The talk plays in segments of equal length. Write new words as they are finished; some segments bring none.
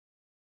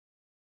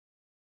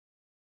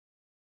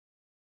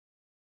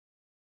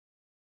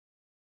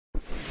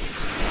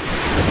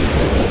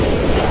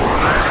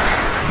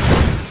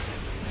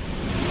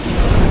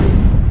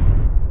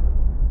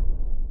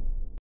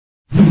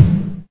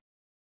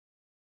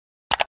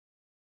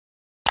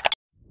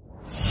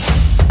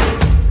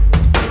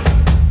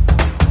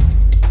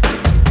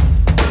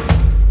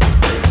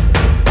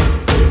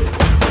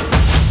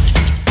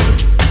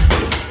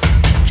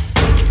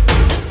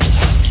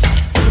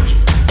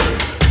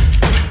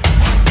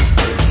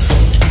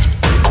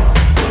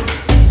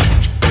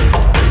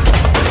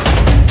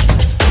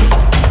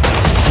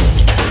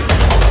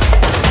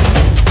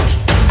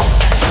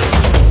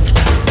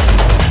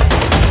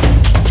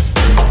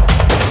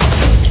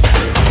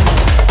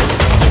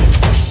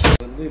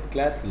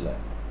Class இல்லை.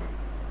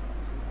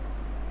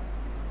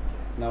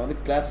 நான் வந்து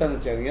கிளாஸாக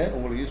நினச்சாதீங்க,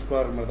 உங்களுக்கு யூஸ்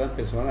பண்ணுற மாதிரி தான்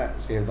பேசுவாங்க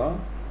செய்யறோம்.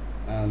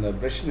 அந்த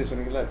ப்ரஷ் நீ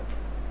சொன்னீங்களா,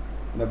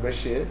 இந்த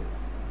ப்ரஷ்ஷு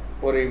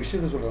ஒரு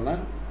விஷயத்த சொல்கிறேன்னா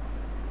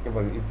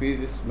இப்போ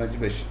இது ஸ்மஜ்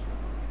ப்ரஷ்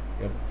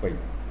F5.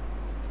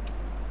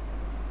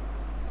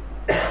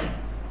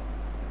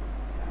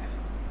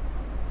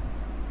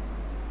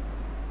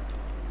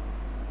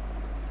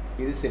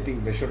 இது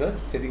செட்டிங் ப்ரஷோட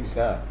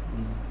செட்டிங்ஸா,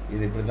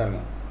 இது இப்படி தான்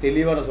இருக்கும்.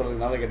 தெளிவாக நான்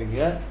சொல்கிறதுனால கேட்டீங்க,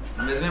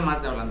 எதுவுமே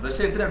மாற்றலாம், ப்ரஷ்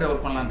எடுத்துட்டு அப்படியே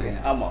ஒர்க்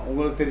பண்ணலான்றீங்க. ஆமாம்,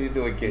 உங்களுக்கு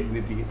தெரிஞ்சுட்டு ஓகே,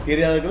 நிறுத்திங்க.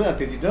 தெரியாதவங்களும் நான்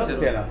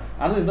தெரிஞ்சுட்டோம் தேவை.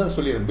 ஆனால் இதுதான்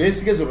சொல்லிடுறேன்,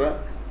 பேசிக்காக சொல்கிறேன்.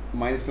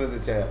 மைனஸ்லேருந்து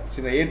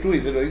சின்ன A to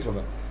Z வரைக்கும்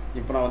சொல்கிறேன்.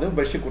 இப்போ நான் வந்து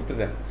ப்ரஷ்ஷு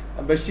கொடுத்துட்டேன்.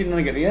 ப்ரஷ்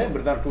என்னன்னு கேட்டீங்க,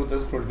 இப்படி தான்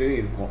 2023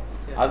 இருக்கும்.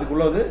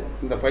 அதுக்குள்ளே வந்து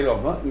இந்த ஃபைல்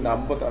ஆகணும், இந்த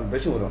 56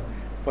 ப்ரஷ் வரும்.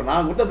 இப்போ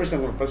நான் கொடுத்த ப்ரஷ்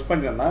உங்களுக்கு ப்ரெஸ்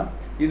பண்ணிட்டேன்னா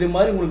இது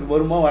மாதிரி உங்களுக்கு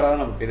வருமா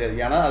வராதுன்னு நமக்கு தெரியாது.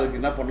 ஏன்னா அதுக்கு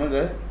என்ன பண்ணணும்,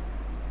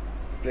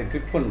 இதை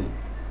கிளிக் பண்ணணும்.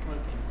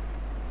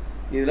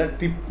 இதில்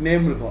டிப்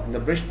நேம் இருக்கும். இந்த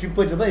ப்ரஷ் டிப்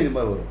வச்சு தான் இது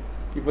மாதிரி வரும்.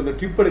 இப்போ இந்த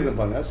டிப் எடுக்கிற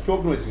பாருங்க,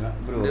 ஸ்ட்ரோக்னு வச்சுக்கலாம்,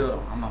 இப்படி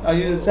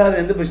வரும். இது சார்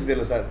எந்த ப்ரஷ்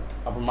தெரியல சார்,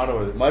 அப்போ மாட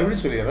வருது.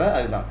 மறுபடியும் சொல்லிடுறேன்,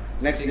 அதுதான்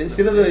நெக்ஸ்ட்.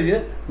 சிலது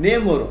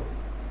நேம் வரும்,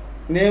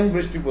 நேம்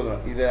ப்ரஷ் டிப்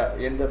வரும். இதை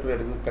எந்த இடத்துல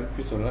எடுக்கணும்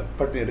கன்ஃபியூஸ் வரும்,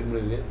 பட்டு எடுக்க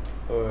முடியாது,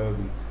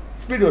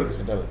 ஸ்பீட் ஒர்க்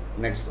செட் ஆகுது.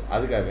 நெக்ஸ்ட்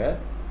அதுக்காக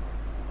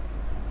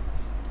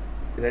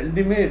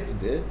ரெண்டுமே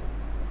எடுத்துட்டு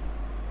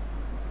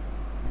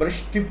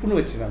ப்ரஷ் டிப்புன்னு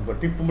வச்சுக்கலாம். இப்போ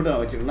டிப்பு மட்டும்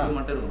நான்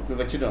வச்சுக்கணும்னா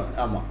வச்சுட்டோம்.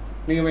 ஆமாம்,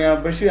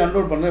 நீங்கள் ப்ரஷ்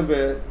அன்லோட் பண்ண இப்போ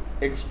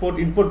எக்ஸ்போர்ட்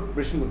இம்போர்ட்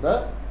ப்ரஷ்னு கொடுத்தா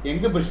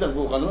எங்கே ப்ரஷ்ஷில் அங்கே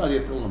உட்காந்துரும், அது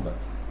எடுத்துக்கணும். நம்ம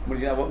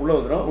முடிஞ்சா உள்ளே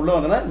வந்துடும், உள்ளே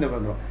வந்தோன்னா இந்த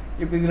வந்துடும்.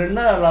 இப்போ இது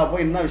ரெண்டு அப்போ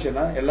என்ன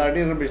விஷயம்னா,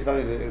 எல்லாட்டையும் இருக்கிற ப்ரஷ் தான்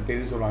இது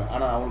தெரியும் சொல்லுவாங்க.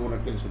 ஆனால் அவங்களுக்கு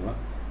ஒன்று கேள்வி சொல்லுவேன்,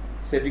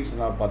 செட்டிங்ஸ்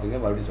நான் பார்த்துங்க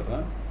மறுபடியும்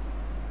சொல்கிறேன்.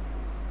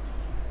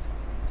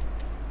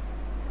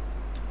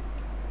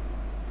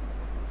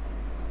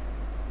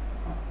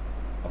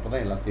 அப்போ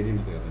தான் எல்லாம்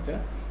தெரியுது. இருந்துச்சு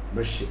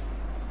brush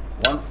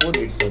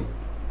 1487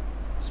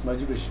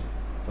 smudge brush.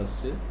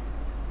 First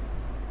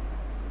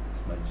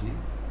smudgy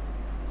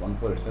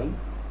 1487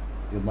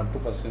 இது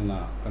மட்டும் ஃபஸ்ட்டு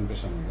நான்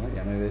கன்ஃபியூஷன் பண்ணிக்கணும்.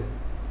 ஏன்னா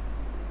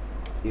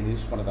இது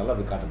யூஸ் பண்ணதால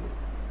அது காட்டுது,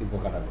 இப்போ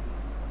காட்டாது.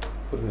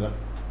 புரியுதுங்களா?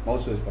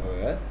 மவுஸ் யூஸ்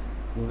பண்ணுறதுக்கு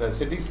இந்த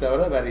செட்டிங்ஸ்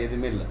தவிர வேறு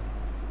எதுவுமே இல்லை.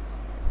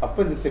 அப்போ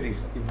இந்த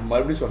செட்டிங்ஸ் இப்போ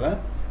மறுபடியும் சொல்கிறேன்,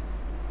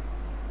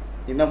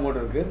 என்ன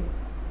மோடு இருக்குது,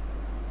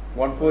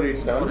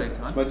 1487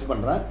 ஸ்மஜ்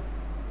பண்ணுறேன்.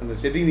 இந்த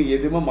செட்டிங் நீங்கள்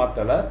எதுவுமே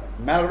மாற்றலை,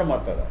 மேலே கூட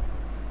மாற்றலை.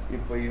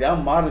 இப்போ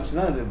இதாக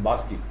மாறிச்சுன்னா அது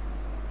பாஸ்கி,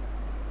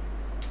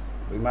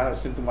 மேலே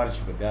ஸ்ட்ரென்த்து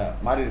மாறிச்சு பார்த்தியா,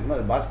 மாறி இருக்குன்னா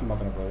அது பாஸ்கி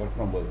மாற்றணும் இப்போ ஒர்க்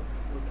பண்ணும்போது.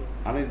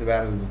 ஆனால் இது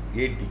வேறு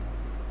 80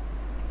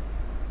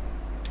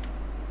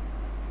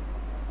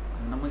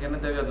 நமக்கு என்ன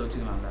தேவையோ அதை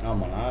வச்சுக்கலாம்ல.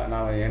 ஆமாம்,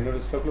 நான்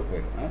என்னோடய ஸ்டோக்கில்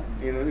போயிடுவேன்.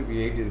 என்னோட இப்போ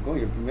 80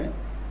 இருக்கும் எப்பவுமே.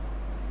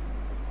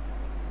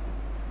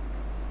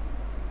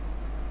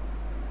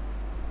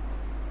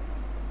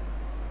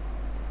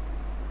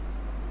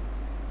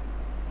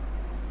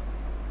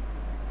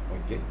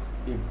 ஓகே,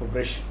 இப்போ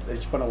ப்ரஷ்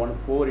சர்ச் பண்ண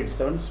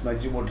 1487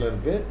 ஸ்மஜ் மோட்டில்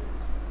இருக்குது.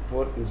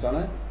 4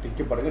 இன்ச்சான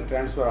டிக்கி படுங்க,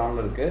 ட்ரான்ஸ்ஃபர்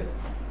ஆனில்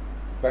இருக்குது,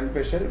 பென்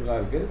ப்ரெஷர் இதெல்லாம்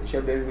இருக்குது,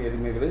 ஷேப் டைப்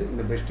எதுவுமே இருக்குது.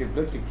 இந்த ப்ரஷ்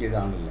டிப்பில் டிக்கி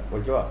எதுவும் ஆன் இல்லை.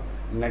 ஓகேவா?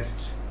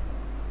 நெக்ஸ்ட்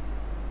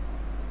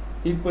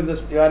இப்போ இந்த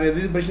வேறு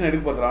எது ப்ரஷ்னு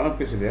எடுக்க போகிறதுனால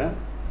பேசுகிறேன்.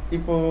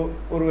 இப்போது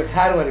ஒரு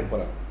ஹேர் வரைய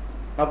போகிறேன்.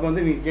 அப்போ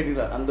வந்து நீங்கள்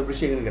கேட்டீங்களா அந்த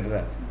ப்ரஷ் எங்கன்னு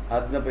கேட்டுறேன்,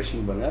 அந்த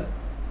ப்ரஷ்ஷிங் பாருங்கள்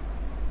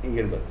இங்கே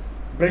இருப்பார்.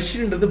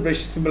 ப்ரஷ்ன்றது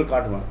ப்ரஷ் சிம்பிள்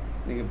காட்டுவேன்,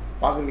 நீங்கள்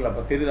பார்க்குறீங்களா?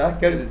 அப்போ தெரியுதா?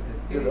 கேட்குது.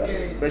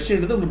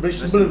 ப்ரஷ்ன்றது உங்களுக்கு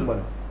ப்ரஷ் சிம்பிள் இருக்கும்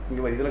பாருங்க,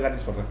 இங்கே வர இதெல்லாம்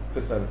காட்டி சொல்கிறேன்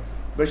பெருசாக.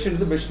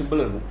 ப்ரஷ்ன்றது ப்ரஷ்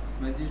சிம்பிள் இருக்கும்,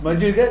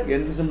 ஸ்மஜ் இருக்க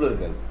எந்த சிம்பிளும்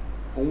இருக்காது.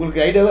 உங்களுக்கு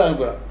ஐடியாவே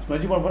அனுப்புகிறேன்.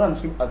 ஸ்மஜ் பண்ண போனால் அந்த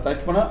அதை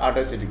டச் பண்ணால்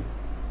ஆட்டோ செட்டிங்.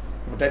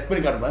 இப்போ டச்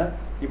பண்ணி காட்டுப்பேன்.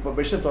 இப்போ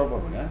ப்ரஷ்ஷை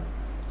திறப்பாங்க,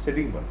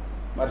 செட்டிங் பண்ணு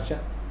மறைச்சா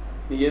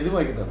நீங்கள் எதுவும்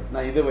வைக்கிறது.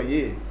 நான் இதை வை,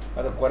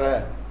 அதை குறை,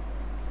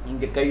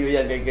 இங்கே கை வை,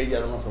 அங்கே கை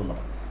அதெல்லாம் சொல்ல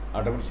மாட்டேன்,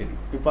 ஆட்டோமேட்டிக்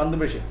செட்டிங். இப்போ அந்த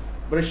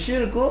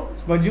ப்ரஷ்ஷுக்கும்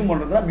ஸ்மஜ்ஜும்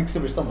பண்ணுறதுனா மிக்ஸ்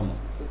ப்ரஷ் தான்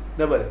பண்ணும்.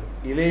 இந்த பாரு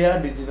இளையா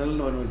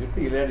டிஜிட்டல்னு ஒன்று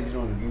வச்சுருக்கு, இளையா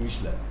டிஜிட்டல் ஒன்று இருக்குது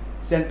இங்கிலீஷில்.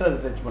 சென்டர் அதை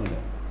டச்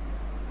பண்ணுங்கள்,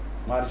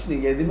 மாறிச்சு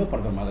நீங்கள் எதுவுமே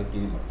பண்ணுற மாதிரி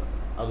கீழே பண்ணுறேன்.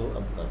 அதுவும்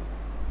அப்படி தான்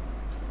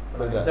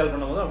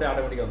பண்ணும்போது அப்படியே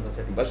ஆட்டோமேட்டிக்காக வந்து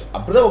செட்டிங் பஸ்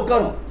அப்படி தான்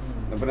உட்காரும்.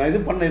 இப்போ நான் இது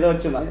பண்ண இதை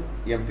வச்சுருந்தேன்,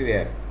 எம்டி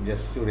லேயர்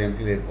ஜஸ்ட் ஒரு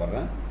எம்டி லேயர்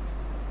போடுறேன்.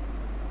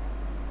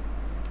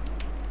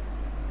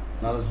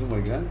 நான் ஜூம்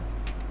பண்ணிக்கிறேன்,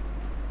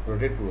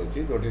 ரொட்டேட் டூல்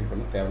வச்சு ரொட்டேட்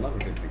பண்ண தேவைன்னா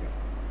ரொட்டேட் பண்ணிக்கிறேன்.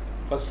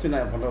 ஃபஸ்ட்டு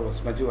நான் பண்ணுற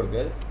ஸ்மஜ்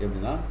ஒர்க்கு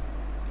எப்படின்னா,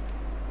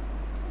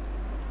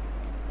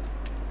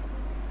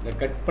 இந்த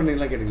கட்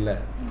பண்ணிலாம் கேட்டிங்கள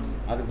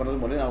அது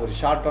பண்ணுறது முன்னாடி நான் ஒரு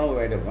ஷார்ட்டான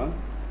ஒரு ஐடியா பண்ணேன்.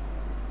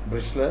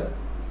 ப்ரஷ்ஷில்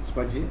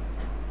ஸ்மஜ்ஜி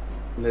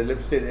இந்த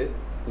லெஃப்ட் சைடு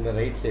இந்த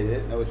ரைட் சைடு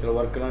நம்ம சில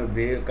ஒர்க்கெல்லாம்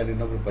இப்படியே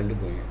கண்டினியூ அப்படி பண்ணிட்டு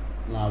போவீங்க.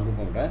 நான் அப்படி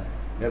பண்ணுறேன்,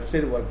 லெஃப்ட்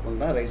சைடு ஒர்க்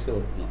பண்ணுறேன், ரைட் சைடு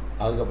ஒர்க் பண்ணணும்,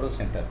 அதுக்கப்புறம்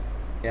சென்டர்.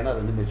 ஏன்னா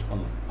ரெண்டு மெச்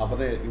பண்ணணும், அப்போ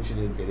தான்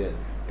இனிஷியல் தெரியாது.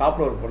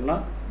 டாப்பில் ஒர்க்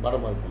பண்ணால்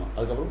பாடம் ஒர்க் பண்ணணும்,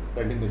 அதுக்கப்புறம்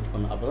ரெண்டையும் மெச்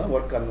பண்ணணும், அப்போ தான்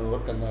ஒர்க் அந்த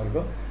ஒர்க் அந்த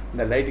இருக்கும்,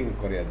 இந்த லைட்டிங்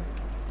குறையாது.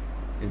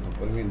 இப்போ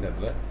பொறுமையாக இந்த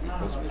இடத்துல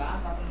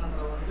கிளாஸ் அட்டெண்ட்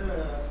பண்ணுறது வந்து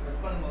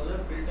ஸ்ப்ரெட் பண்ணும்போது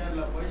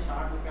ஃபில்டரில் போய்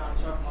ஷார்ட்டுக்கு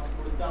அன்ஷார்ட் மாஸ்க்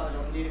கொடுத்து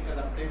அதில் வந்து இருக்கிறத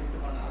அப்படியே விட்டு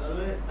பண்ண,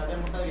 அதாவது அதை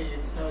மட்டும்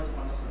எக்ஸ்ட்ரா வச்சு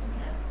பண்ண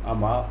சொல்லுங்க.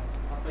 ஆமாம்,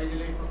 அப்போ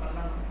இதில் இப்போ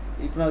பண்ணலாம்.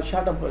 இப்போ நான்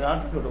ஷார்ட்டாக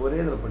ஆர்டர் சொல்கிறேன், ஒரே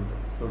இதில்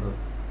பண்ணிட்டேன் சொல்கிறேன்.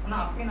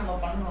 ஆனால் அப்பயே நம்ம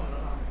பண்ணுவோம்ல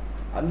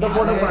அந்த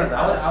ஃபோட்டோ பண்ண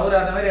அவர்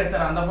அந்த மாதிரி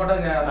எடுத்தார். அந்த ஃபோட்டோ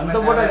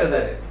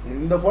இருக்குது,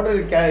 இந்த ஃபோட்டோ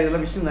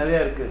இதில் விஷயம் நிறையா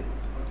இருக்குது,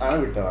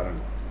 ஆனால் விட்ட வரேன்.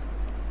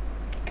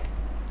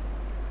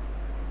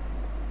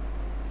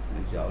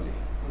 Jolly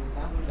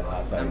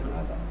sorry Sample.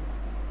 அதான்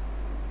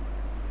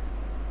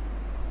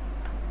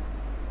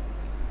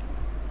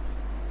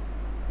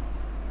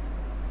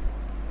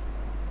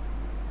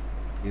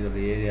இதோட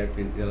ஏரியா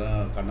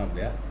இதெல்லாம்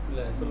காணாமலையா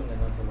இல்லை சொல்லுங்கள்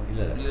என்ன சொல்லுங்கள்.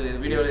 இல்லை இல்ல,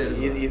 வீடியோல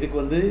இருக்கு. இதுக்கு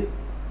வந்து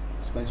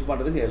ஸ்மெச்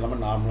பண்ணுறதுக்கு எல்லாமே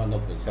நார்மலாக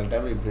இருந்தால் போதும். சில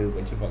டைமில் இப்படி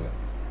வச்சுருப்பாங்க.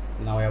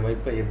 நான்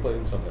இப்போ எப்போ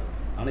வரைக்கும் சொல்கிறேன்.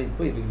 ஆனால்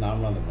இப்போ இதுக்கு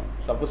நார்மலாக இருக்கணும்.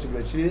 சப்போஸ்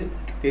இப்படி வச்சு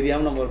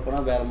தெரியாமல் நம்ம ஒர்க்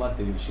பண்ணால் வேறு மாதிரி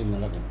தெரியும் விஷயம்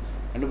நடக்கும்,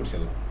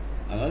 கண்டுபிடிச்சிடலாம்.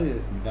 அதனால்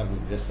இதுதான்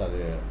ஜஸ்ட் அது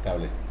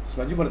தேவையில்லை.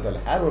 ஸ்மெச் பண்ண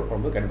தேவையில்லை. ஹேர் ஒர்க்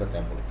பண்ணும்போது கண்டிப்பாக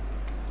தேவைப்படும்.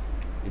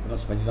 இப்போ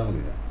நான் ஸ்மெச் தான்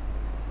பண்ணிக்கிறேன்.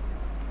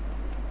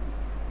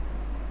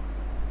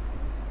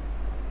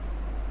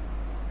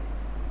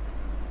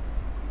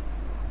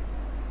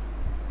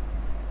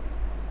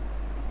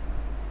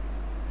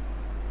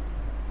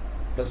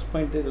 ப்ளஸ்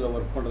பாயிண்ட்டு இதில்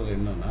ஒர்க் பண்ணுறது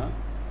என்னென்னா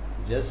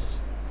ஜஸ்ட்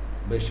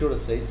ப்ரெஷ்ஷோட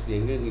சைஸ்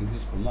எங்கெங்கே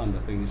இன்க்ரீஸ் பண்ணணும் அந்த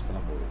இடத்துல இன்க்ரீஸ்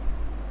பண்ணால் போதும்.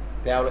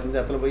 தேவை இந்த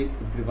இடத்துல போய்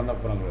இப்படி பண்ண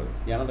போகிறாங்க.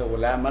 ஏன்னா அந்த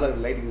ஒரு மேலே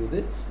லைட்டிங்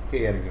வந்து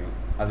கீழே இறக்கணும்.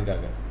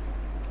 அதுக்காக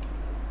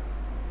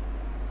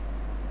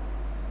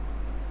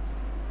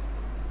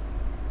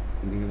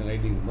நீங்கள் இந்த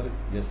லைட்டிங் மாதிரி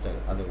ஜஸ்ட்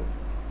அதை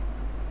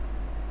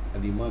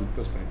அதிகமாக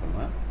இம்ப்ரெஸ் பண்ணி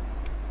பண்ணால்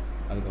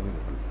அதுக்கப்புறம்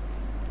இது பண்ணிட்டேன்.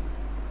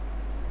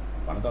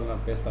 பணத்தால்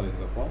நான் பேசுகிறேன்.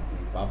 இதுக்கப்புறம்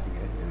நீங்கள்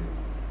பார்ப்பீங்க எது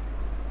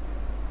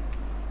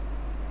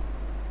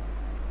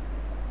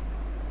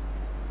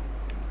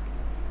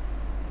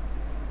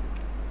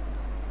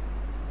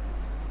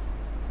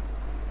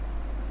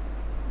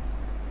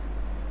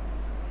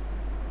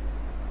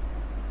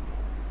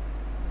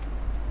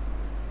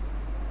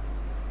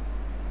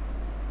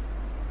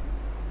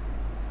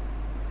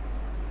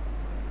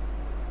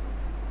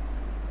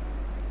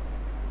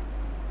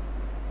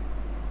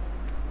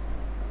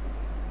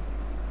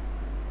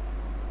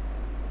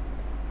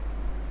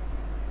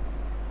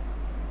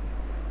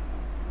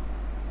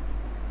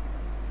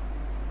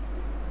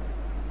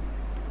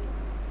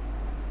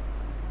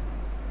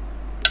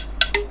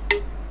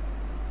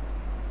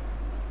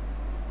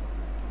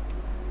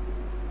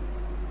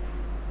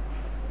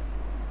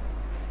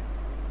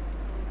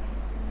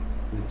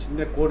இந்த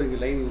சின்ன கோடு இங்கே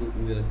லைன்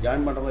இந்த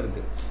ஜாயின் பண்ணுற மாதிரி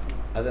இருக்குது.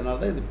 அதனால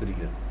தான் இது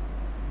பிரிக்கிறேன்.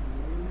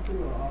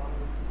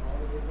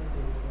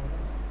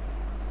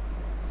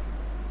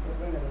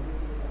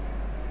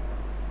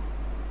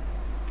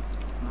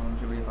 நான்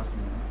கொஞ்சம் வெளியே பாஸ்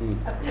பண்ணுவேன்.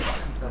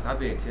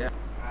 காப்பி ஆயிடுச்சு.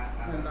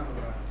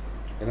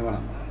 என்ன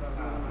வேணாம்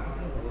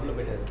உள்ளே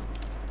போயிட்டாரு.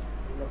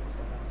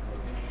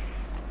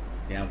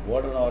 என்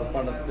போர்டு நான் ஒர்க்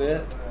பண்ணுறது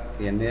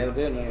என்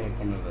நேரத்தை என்ன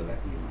ஒர்க் பண்ணுறது.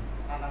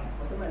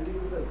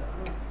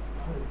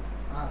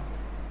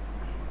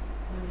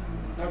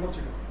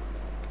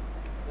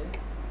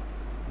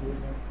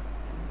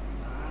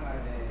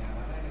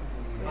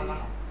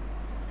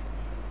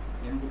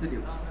 எனக்கு கொடுத்துட்டு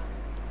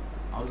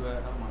அவருக்கு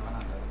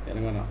வேணாம்.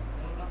 எனக்கு வேணாம்.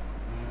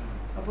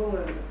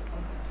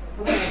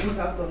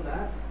 சாப்பிட்டு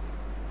வந்தேன்.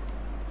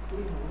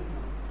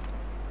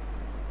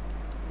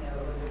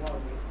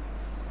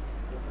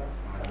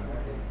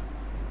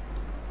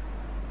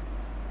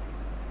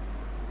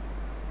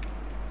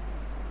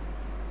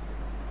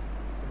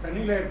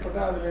 தண்ணியில்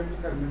ஏற்பட்டால் அதில் எப்படி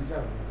சார் மிர்ச்சா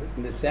வருது?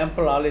 இந்த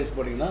சாம்பிள் ஆல் லேயர்ஸ்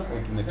போட்டிங்கன்னா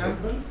ஓகே மிச்சம்.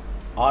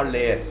 ஆல்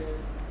லேயர்ஸ்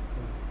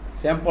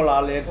சாம்பிள்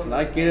ஆல்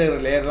லேயர்ஸ்னால் கீழே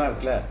இருக்கிற லேயர்லாம்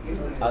இருக்குல்ல,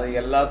 அது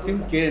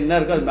எல்லாத்தையும் கீழே என்ன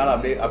இருக்கோ அது மேலே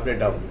அப்படியே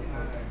அப்டேட் ஆகும்.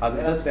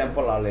 அதுதான்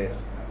சாம்பிள் ஆல்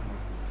லேயர்ஸ்.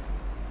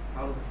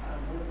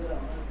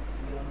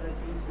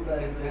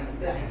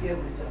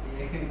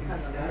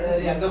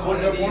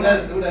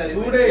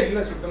 சூடே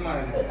இல்லை சுத்தமாக.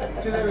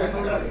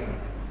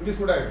 இது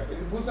சூடாக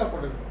இது புதுசாக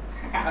போட்டுருக்கோம்.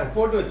 அது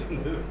போட்டு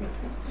வச்சிருந்தது.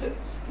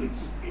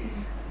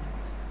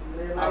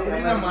 அப்படி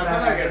நான்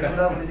மசாலா கேட்டேன்.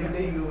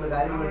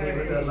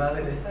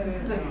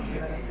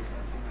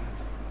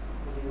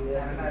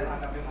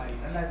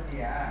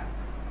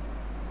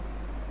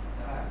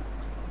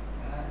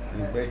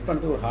 ப்ரெஷ்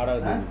பண்ணுறது ஒரு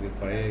ஹார்டாகுது. எனக்கு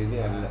பழைய இது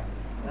வரல.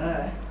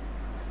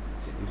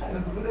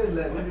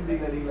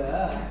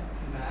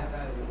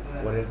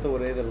 ஒரு இடத்த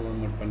ஒரே இதில்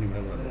மூவ்மெண்ட் பண்ணி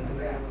விடக்கூடாது.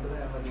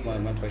 சும்மா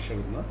அது மாதிரி ப்ரெஷ்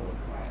எடுக்கணும்.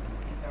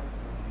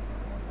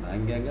 நான்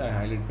அங்கே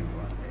ஹைலைட்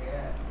பண்ணிடுவேன்.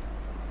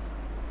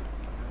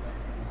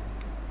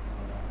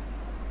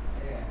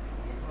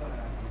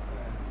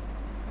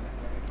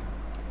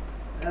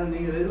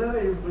 நீங்கள் ரெகுலராக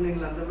யூஸ்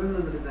பண்ணீங்களா? அந்த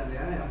பேசுகிற சொல்லித்தாங்க.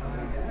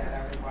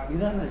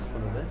 இதான் நான் யூஸ்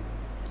பண்ணுறது.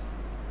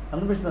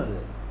 அந்த ப்ரெஷ் தான் அது.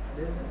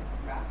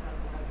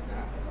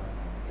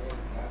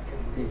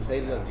 இந்த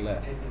சைடில் இருக்குல்ல,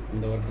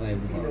 இந்த ஒர்க் நான்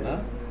எப்படி பண்ணேன்னா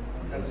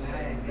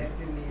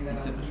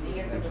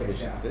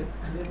எக்ஸிபிஷனுக்கு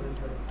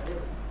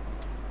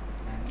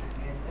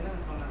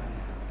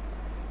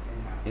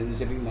எந்த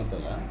செட்டிங்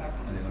மாற்றல.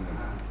 அது என்ன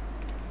பண்ணுறேன்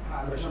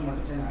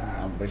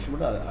ப்ரெஷ்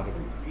மட்டும் அது ஆர்டர்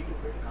பண்ணி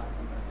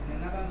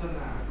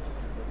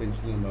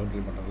பென்சில் நம்ம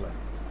அவுட்லைன் பண்ணுறல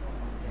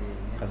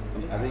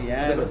அது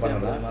ஏன் இது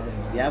பண்ணலாம்.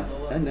 ஏன்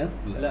என்ன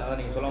இல்லை அதை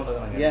நீங்கள் சொல்ல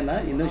வந்தது. ஏன்னா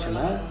இன்னும்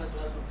விஷயம்னா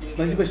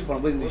ஸ்பெஞ்ச் ப்ரெஷ்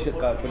பண்ணும்போது இந்த விஷயம்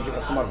கொஞ்சம்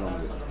கஷ்டமாக இருக்கும்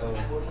நமக்கு.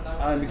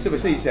 ஆனால் மிக்சர்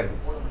ப்ரெஷ்ஷில் ஈஸியாக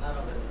இருக்கும்.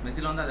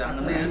 ஸ்மெச்சில் வந்து அது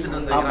அங்கேருந்து இழுத்துட்டு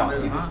வந்து ஆமாம்,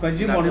 இது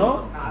ஸ்பெஞ்சும் பண்ணோம்.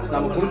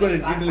 நம்ம கொடுக்க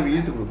வேண்டிய டீட்டெயில்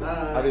இழுத்து கொடுக்கும்.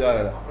 அதுக்காக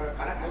தான்.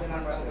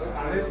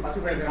 அதே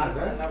 65 தானே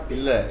சார்?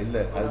 இல்லை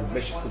இல்லை அது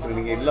ப்ரெஷ் கொடுத்துரு.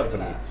 நீங்கள் இல்லை அப்போ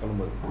நீங்கள்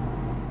சொல்லும்போது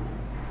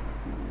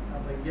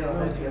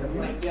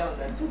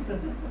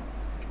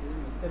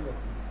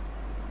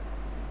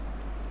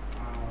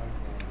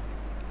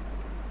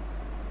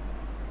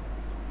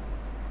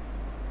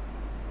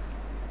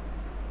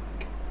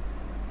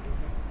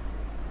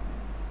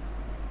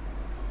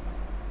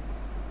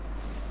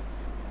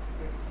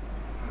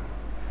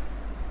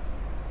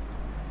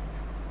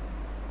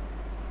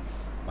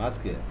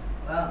மாஸ்க்கு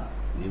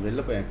நீ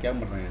வெளில போய் கேட்க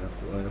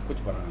மாட்டாங்க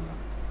கூச்சி போடுறாங்க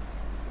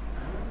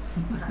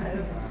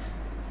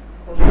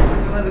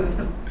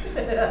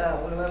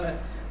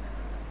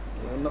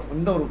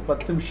இன்னும் ஒரு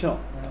 10 நிமிஷம்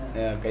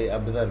கை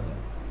அப்படி தான் இருக்கும்.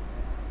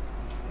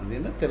 அது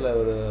என்ன தெரியல,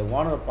 ஒரு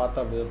ஓனரை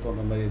பார்த்தா அப்படி தான்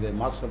தோன்ற மாதிரி, இது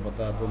மாஸ்டரை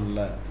பார்த்தா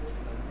தோணல,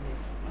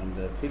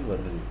 அந்த ஃபீல்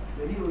வருது.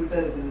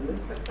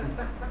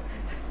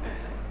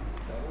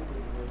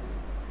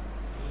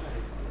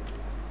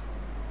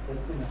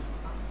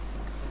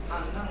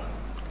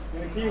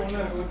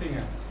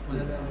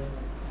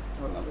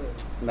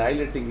 இந்த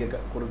ஹைலைட் இங்கே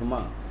கொடுக்குமா,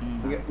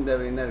 இங்கே இந்த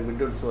என்ன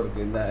விண்டோஸ்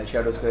ஒர்க்கு, இந்த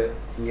ஷேடோஸு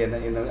இங்கே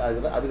என்ன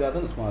அதுக்காக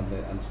தான் சும்மா அந்த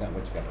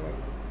வச்சு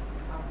காட்டுறாங்க.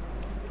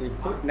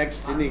 இப்போ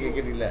நெக்ஸ்ட் நீங்கள்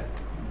கேட்டீங்கள,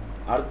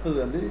 அடுத்தது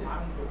வந்து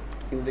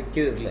இந்த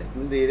கீழே இருக்குல்ல,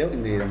 இந்த ஏரியா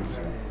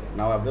முடிச்சுக்கேன்.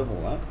 நான் அப்படியே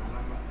போவேன்.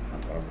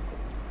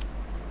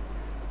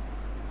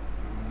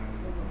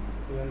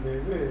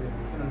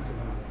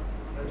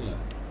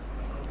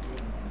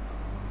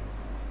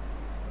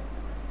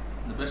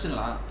 இந்த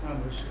ப்ரெஷ்ஷுங்களா?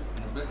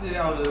 இந்த ப்ரெஷ்ஷு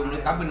அவர்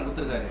உங்களுக்கு காப்பி பண்ணி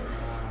கொடுத்துருக்காரு.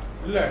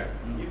 இல்லை,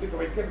 இதுக்கு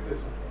வைக்கிறது.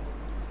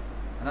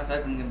 அதான்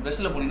சார், நீங்கள்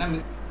ப்ரெஷ்ஷில் போனீங்கன்னா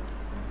மிக்ஸ்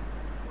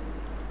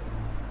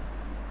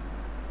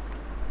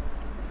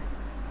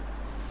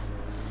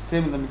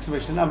சேம் இந்த மிக்ஸ்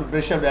ப்ரெஷ்னா அப்படி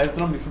ப்ரெஷ் அப்படி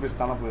அழுத்தலாம், மிக்ஸ் ப்ரெஷ்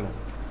தானே போயிடும்.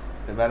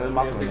 வேறு எதுவும்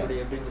மாற்றம்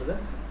எப்படிங்கிறது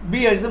பி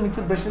அடிச்சா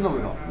மிக்ஸ் ப்ரெஷ்ஷில்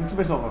போயிடும், மிக்ஸ்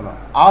ப்ரெஷ்ஷில் போயிடும்.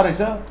 ஆர்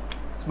அடிச்சா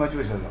ஸ்மச்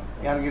ப்ரெஷ் இருக்கும்.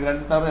 எனக்கு இது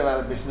ரெண்டு தவிர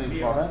வேறு ப்ரெஷ்ஷில்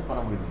யூஸ் பண்ண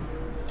முடியுது.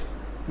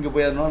 இங்கே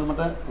போய் அது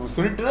மட்டும்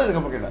சொல்லிட்டுனா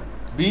அதுக்கப்புறம் கேட்டேன்.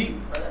 B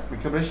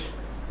mix brush,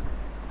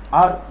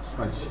 R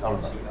smudge,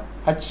 அவ்வளோதான்.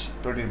 ஹச்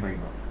ரொட்டேட்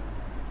பண்ணிக்கலாம்.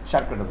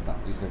 ஷார்ட்கட் அப்படி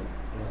தான் ஈஸியாக.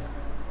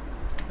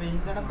 இப்போ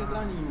இந்த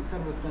இடத்துக்குலாம் நீங்கள்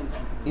மிக்சர் ப்ரெஷ் தான்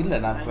இல்லை,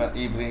 நான்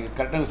இப்போ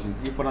கரெக்டாக விஷயம்.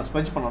 இப்போ நான்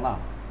ஸ்மச் பண்ணேன்னா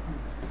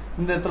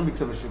இந்த இடத்துல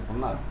மிக்சர் ப்ரெஷ் யூஸ்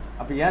பண்ணால்,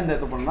 அப்போ ஏன் இந்த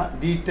இடத்துல பண்ணால்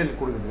டீட்டெயில்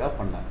கொடுக்குறதுக்காக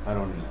பண்ணேன், வேறு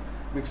ஒன்றும் இல்லை.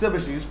 மிக்சர்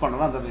ப்ரெஷ் யூஸ்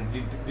பண்ணனா அந்த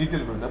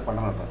டீட்டெயில் கொடுத்தா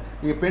பண்ணலாம்.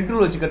 நீங்கள்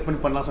பென்டூல் வச்சு கட் பண்ணி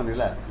பண்ணலாம்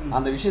சொன்னீங்களா,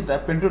 அந்த விஷயத்த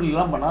பென்டூல்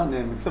இல்லாமல்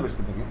பண்ணால் மிக்சர் ப்ரெஷ்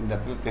கொடுப்பீங்க. இந்த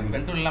இடத்துல தெரியும்.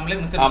 பென்டூல் இல்லாமலே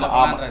மிக்சர் ஆமாம்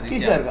ஆமாம்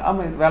ஈஸியாக இருக்குது.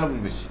 ஆமாம், வேலை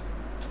முடிஞ்சு போச்சு.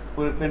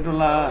 ஒரு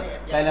பென்டூல்லாம்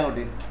கையெல்லாம்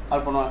ஒட்டி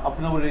அது பண்ணுவோம்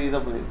அப்படின்னா ஒரு இதை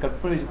கட்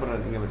பண்ணி வச்சு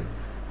பண்ணுறாரு. இங்கே போய்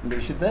இந்த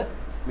விஷயத்த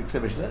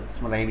மிக்சர் ப்ரெஷ்ஷில்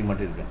சும்மா லைனிங்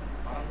மட்டும் இருக்கேன்.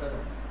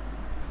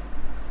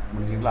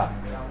 முடிஞ்சுங்களா?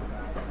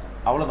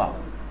 அவ்வளோதான்.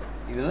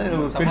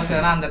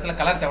 இதுதான் அந்த இடத்துல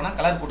கலர் தேவைன்னா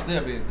கலர் கொடுத்து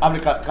அப்படி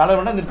கலர்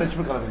வேணால் இந்த டச்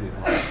பண்ணி கலர்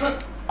இருக்கும்.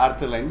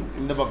 அடுத்த லைன்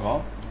இந்த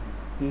பக்கம்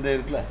இந்த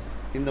இருக்குல்ல,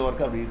 இந்த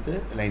ஒர்க்கு அப்படி இழுத்து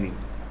லைனிங்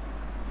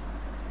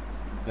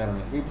வேற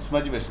இல்லை. இப்போ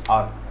ஸ்மஜ் பெஷ்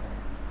ஆர்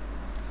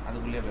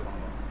அதுக்குள்ளேயே அப்ளை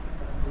பண்ணுவோம்.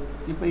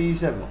 இப்போ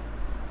ஈஸியாக இருக்கும்.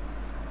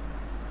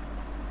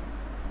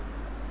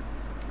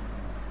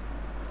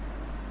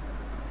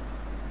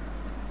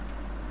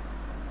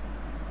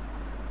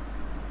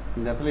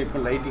 இந்த இடத்துல இப்போ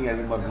லைட்டிங்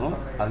அதிகமாக இருக்கணும்,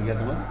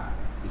 அதுக்கேற்ற மாதிரி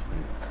யூஸ்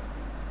பண்ணிக்கலாம்.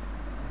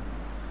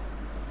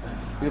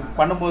 இது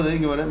பண்ணும்போது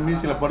இங்கே வர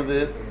மியூசிக்கில் படுது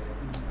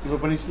இப்போ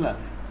பண்ணிச்சுல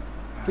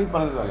ஃபீல்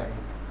பண்ணது வேலை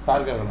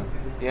சார்க்காக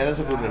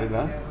எரேசர் டூல்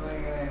எடுக்கிறேன்.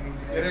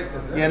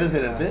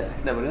 எரேசர் எடுத்து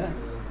இந்த பாருங்க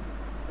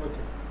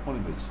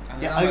முடிஞ்சு போச்சு.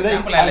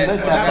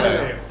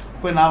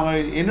 இப்போ நான்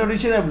என்னோட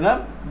விஷயம் எப்படின்னா,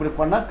 இப்படி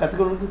பண்ணால்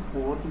கற்றுக்கிறவங்களுக்கு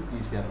போகிறதுக்கு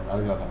ஈஸியாக இருக்கும்.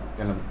 அதுக்காக தான்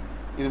எல்லாமே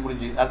இது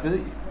முடிஞ்சு. அடுத்தது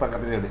இப்போ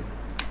கற்றுக்கிறது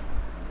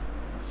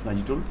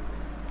ஸ்மஜ் டூல்.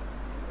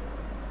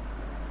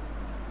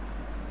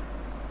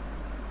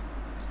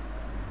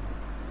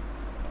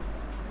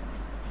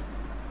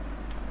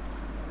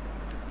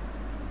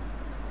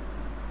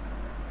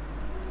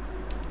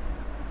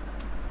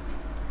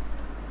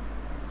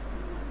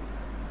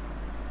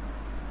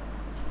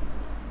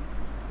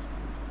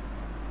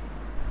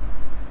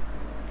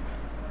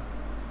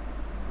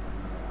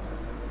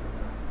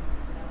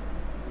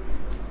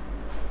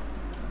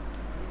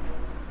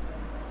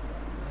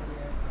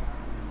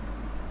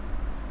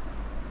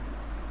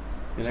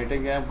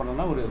 லைட்டிங் ஏன்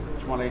பண்ணோன்னா ஒரு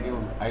சும்மா லைட்டிங்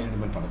ஹைலைட்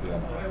மாதிரி பண்ணுறதுக்காக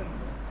தான்.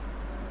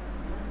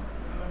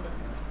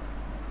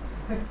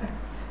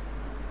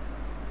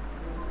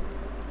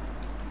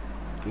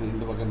 இது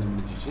இந்த பக்கம் இந்த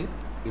முடிச்சிச்சு.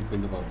 இப்போ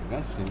இந்த பக்கத்துக்கு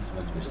சேம்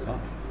ஸ்மஜ் பெஷ்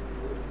தான்.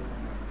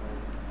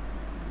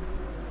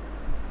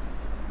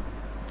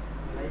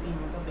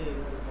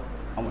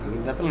 ஆமாம்,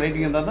 இந்த இடத்துல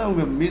லைட்டிங் இருந்தால் தான்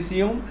உங்கள்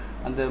மீசியும்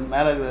அந்த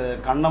மேலே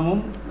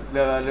கண்ணமும்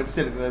லெஃப்ட்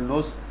சைடு இருக்கிற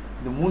நோஸ்,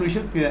 இந்த 3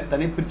 விஷயம்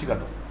தனியாக பிரித்து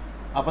காட்டும்.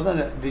 அப்போ தான்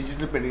அந்த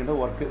டிஜிட்டல் பெயிண்டிங்கோட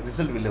ஒர்க்கு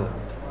ரிசல்ட் வெளில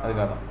வரும்.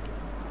 அதுக்காக தான்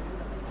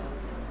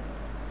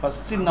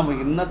ஃபஸ்ட்டு நம்ம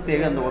என்ன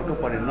தேவை அந்த ஒர்க்கை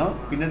பண்ணிடணும்.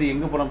 பின்னாடி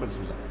எங்கே போனால்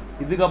பிரச்சனை இல்லை.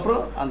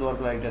 இதுக்கப்புறம் அந்த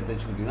ஒர்க்கில் லைட்டாக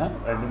தைச்சு கொடுத்தீங்கன்னா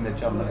ரெண்டும்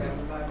தைச்சா மாதிரி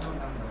இருக்கும்.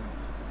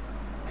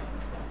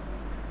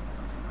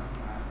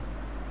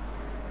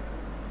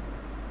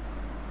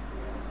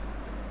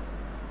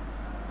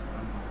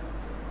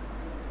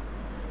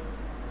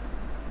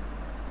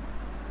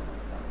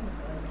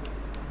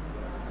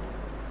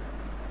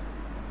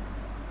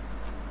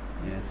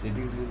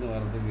 செட்டிங்ஸ்லேருந்து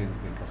வர்றதுக்கு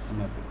எனக்கு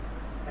கஷ்டமாக இருக்குது.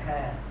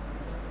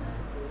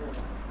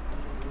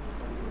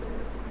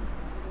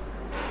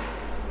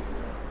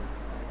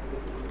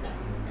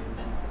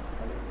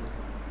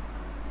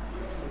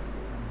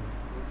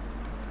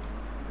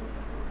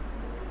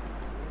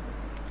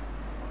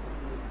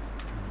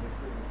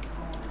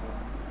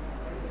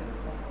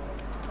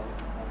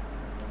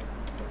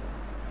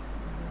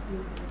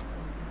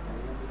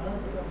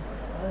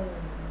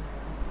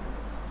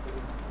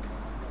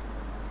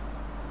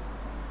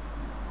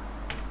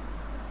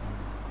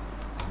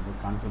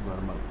 கான்செப்ட்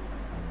வர மாதிரி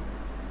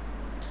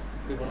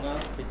இப்படி பண்ணா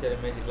பிக்சர்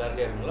இமேஜ்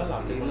கிளாரிட்டியா இருக்குங்களா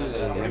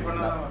இல்ல அப்படி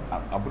பண்ணா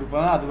அப்படி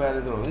பண்ணால் அது வேறு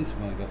இது வரும்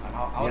சும்மா இருக்கு.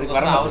 எனக்கு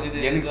வர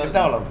எனக்கு செட்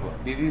ஆகல இப்போ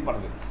திடீர்னு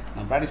படத்து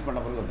நான் ப்ராக்டிஸ்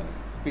பண்ண பிறகு வந்தேன்.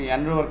 இப்போ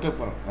என்னோட ஒர்க்கே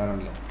போகிறேன் வேறு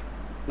ஒன்றும்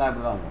நான்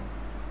இப்படி தான் ஆகும்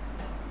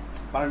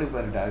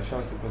 12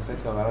 ஷோஸ் இப்போ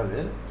சைஸாக வராது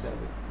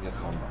சரி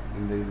ஜஸ்ட் ஆகும்.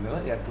 இந்த இதில்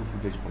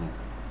 250 பேஜ் பண்ணுவோம்.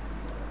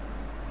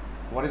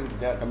 உடனே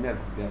தேவை கம்மியாக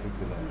இருக்கும் தேவை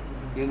ஃபிக்ஸில்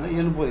இருந்தால்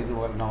எழும்போது இது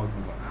ஒரு நான் ஒர்க்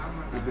பண்ணுறேன்.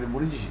 இப்போ இது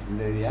முடிஞ்சிச்சு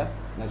இந்த ஏரியா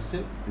நெக்ஸ்ட்டு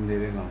இந்த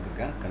ஏரியா நான்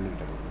வந்திருக்கேன்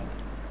கண்ணுக்கிட்ட கொடுக்குறேன்.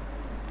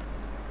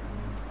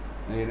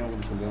 நான் ஏரியா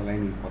உங்களுக்கு சொல்லுவேன்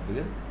லைனிங்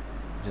பார்த்துக்கு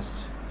ஜஸ்ட்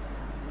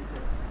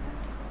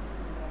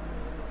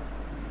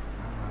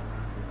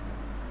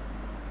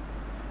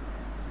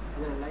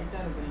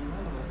லைட்டாக இருக்கிறீங்களா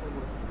இல்லை மெசர்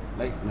கொடுத்துருக்கீங்க?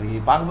 லைட்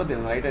நீங்கள் பார்க்கும்போது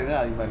தெரியும் லைட்டாக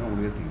இருக்கா அது மாதிரி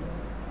உங்களுக்கு தெரியும்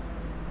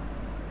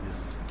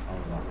ஜஸ்ட்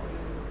அவ்வளோதான்.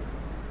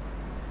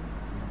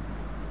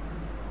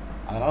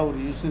 அதனால் ஒரு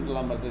யூஸுக்கு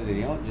எல்லாம் பார்த்தது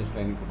தெரியும். ஜஸ்ட்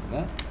லைனிங்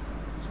கொடுத்துட்டேன்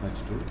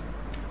ஸ்மெச் டூல்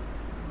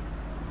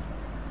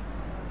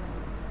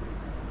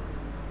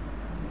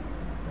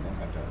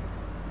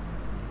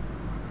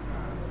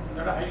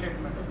கரெக்டாக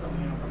ஹைலைட் மட்டும்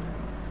கம்மியாக பண்ணுறேன்.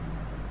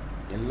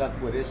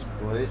 எல்லாத்துக்கும்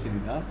ஒரே சிடி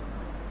தான்.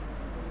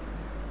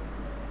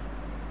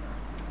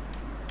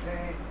 ஒரே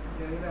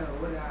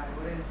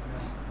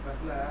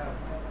பஸ்ஸில்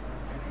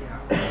சென்னை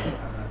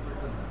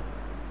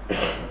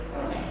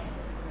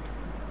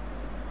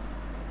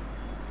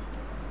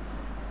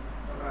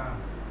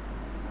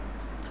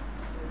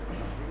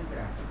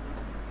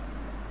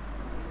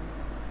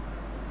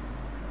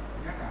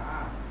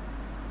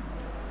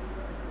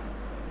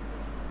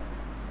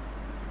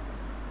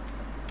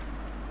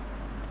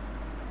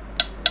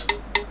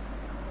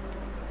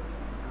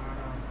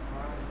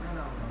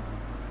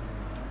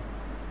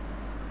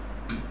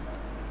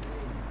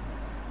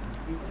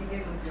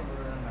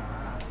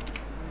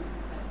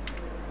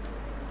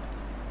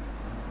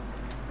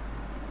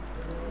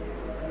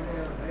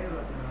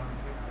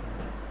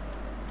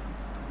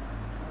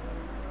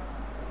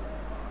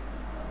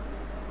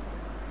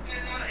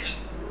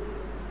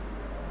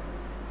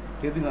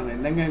தெரிஞ்சு நான்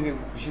என்னங்க இங்கே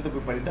விஷயத்தை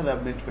போய் பண்ணிவிட்டு அதை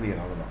மேட்ச்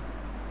பண்ணிக்கிறேன் அவ்வளோதான்.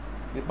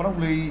 இப்போ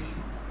உங்களுக்கு ஈஸி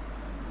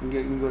இங்கே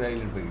ஒரு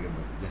ஹைலைட்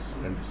பண்ணிக்கிறேன் ஜஸ்ட்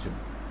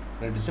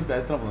 2 ஸ்டெப்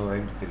அடுத்து நம்ம ஒரு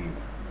ஹைலைட் தெரியும்.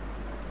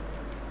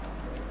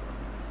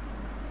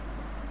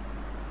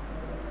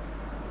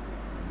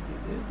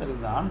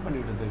 இது ஆன் பண்ணி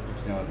விட்டது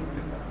பிரச்சனை வருது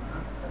தெரியல.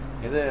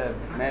 எது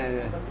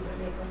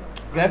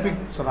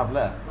கிராஃபிக்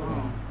சொன்னாப்புல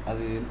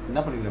அது என்ன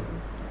பண்ணிக்கிறப்ப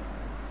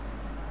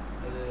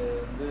அது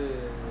வந்து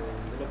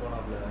இதில்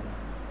போனாப்புல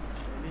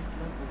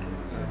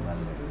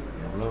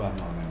எவ்வளோ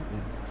வாங்கணும் எனக்கு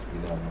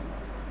ஸ்பீடாக வாங்கணும்.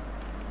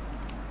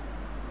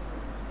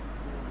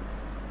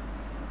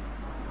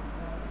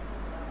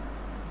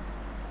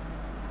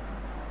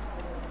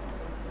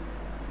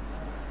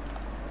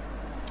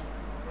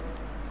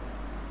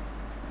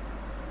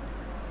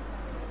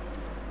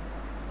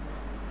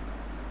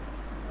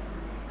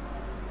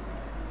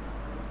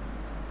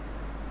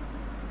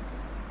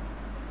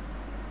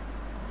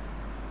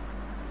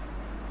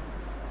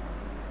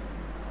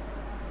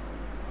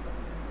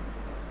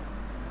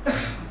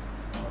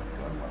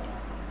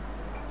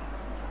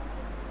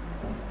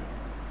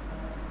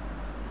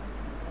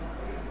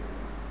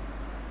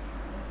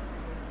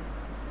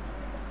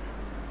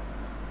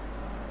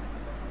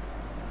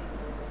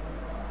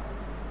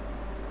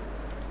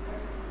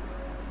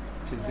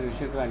 சின்ன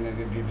விஷயத்தில் அங்கே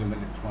டீட்டெயில்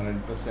மாதிரி சும்மா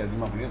 2 ப்ளஸ்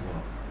அதிகமாக பண்ணியே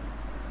போதும்.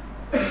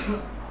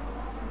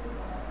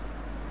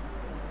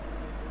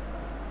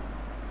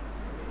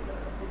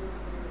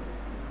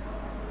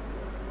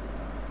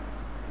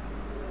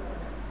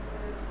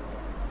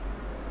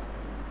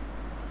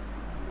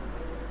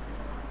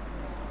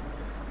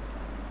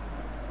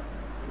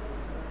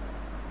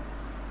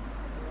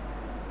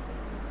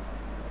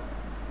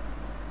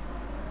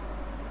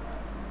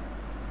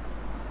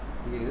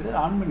 நீங்கள் எது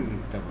ஆன் பண்ணி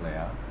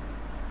விட்டப்பில்லையா?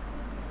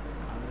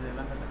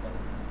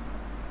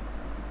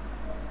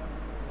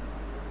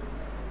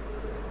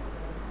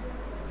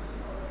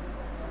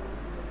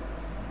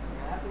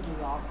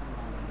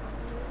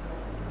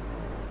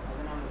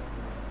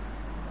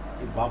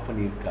 இப்போ ஆஃப்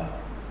பண்ணியிருக்கா?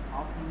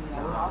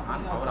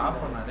 அவர்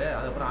ஆஃப் பண்ணாரு,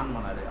 அதுக்கப்புறம் ஆன்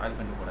பண்ணாரு ஆயில்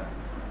பண்ணி கூட.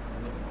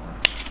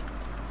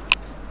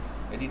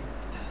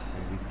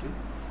 எடிட்டு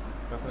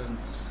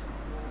ப்ரெஃபரன்ஸ்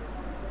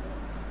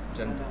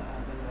ஜென்ரல்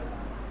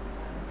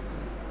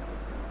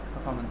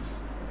பர்ஃபார்மன்ஸ்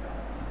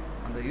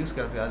அந்த யூஸ்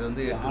கிராஃபிக் அது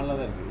வந்து ஆனில்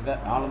தான் இருக்குது.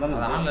 இதான் ஆனில் தான்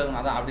அது ஆனில்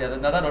இருக்கும். அதான் அப்படி அது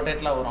இருந்தால் தான்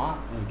ரொட்டேட்லாம் வரும்.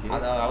 ஓகே.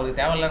 அது அவருக்கு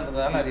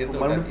தேவையில்லைன்றதால அது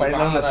எடுத்து மறுபடியும் பழைய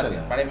மாதிரி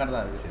தான் பழைய மாதிரி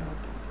தான் இருக்குது. சரி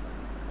ஓகே.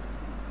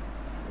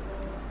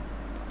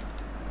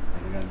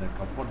 எனக்கு அந்த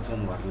கம்ஃபர்ட்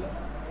ஜோன் வரல.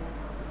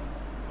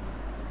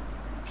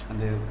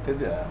 அந்த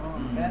தெது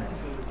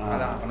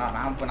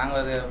அதான் இப்போ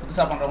நாங்கள்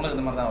புதுசாக பண்ணுறவங்களும்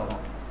இந்த மாதிரி தான்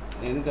வரும்.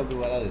 எனக்கு அப்படி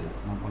வராது.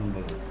 நான்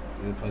பண்ணும்போது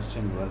இது ஃபஸ்ட்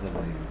டைம் வருது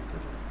மாதிரி எனக்கு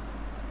தெரியும்.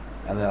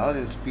 அதனால்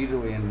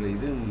ஸ்பீடு என்னோட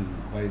இது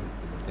வருது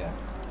பார்த்தியா.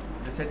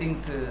 இந்த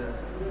செட்டிங்ஸு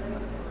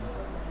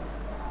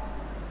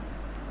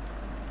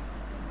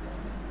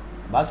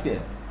பாஸ்கே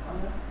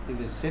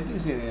இந்த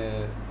செட்டிங்ஸ்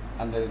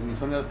அந்த நீ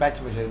சொன்ன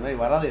பேட்ச் பேஷ் இது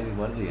மாதிரி வராது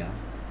எனக்கு வருதுயா.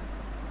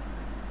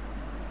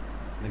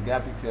 இந்த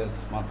கிராஃபிக்ஸ்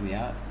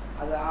மாற்றினியா?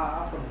 அது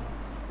ஆஃப் பண்ணுமா?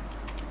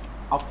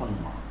 ஆஃப்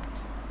பண்ணுமா?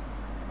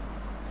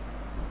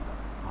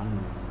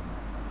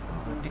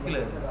 டிக்கில்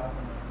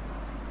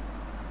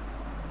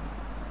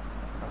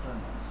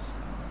ரெஃபரன்ஸ்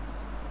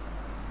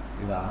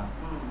இதா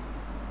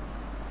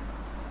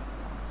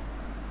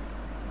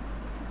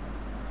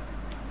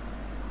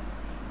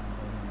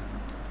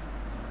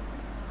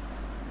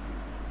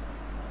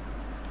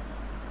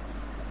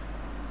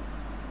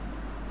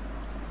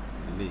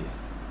இல்லையே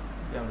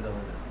அப்படிதான்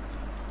வருது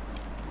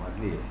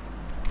வரலையே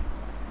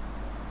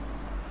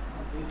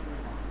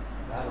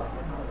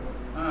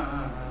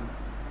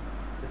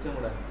பிரச்சனை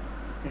கூட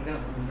எங்கே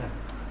முன்ன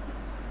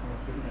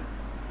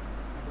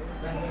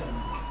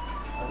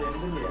அது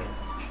எது இல்லையா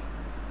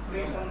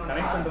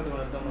கனெக்ட் பண்ணுறதுக்கு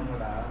ஒன்று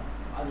பண்ணடா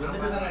அது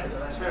ஒன்று தான்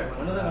எடுக்கிறேன்.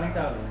 ஒன்று தான்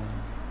கனெக்ட் ஆகும்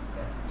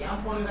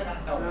என் ஃபோனில் தான்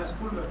கனெக்ட் ஆகும்.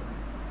 ஸ்கூல்ல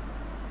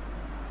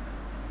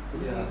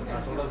புரியுதா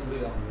நான் சொல்கிறது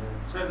புரியுதா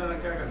உங்களுக்கு சரி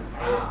நான் கேட்குறேன்.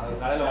 அது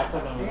காலையில்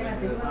வாட்ஸ்அப்பில்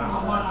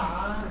ஆமாண்ணா,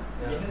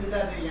 என்னது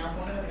அது என்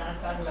ஃபோனுக்கு அது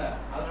கனெக்ட் ஆகல,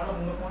 அதனால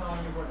உங்க ஃபோனை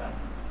வாங்கி போட்டேன்.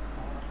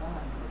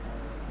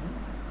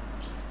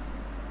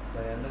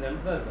 என்ன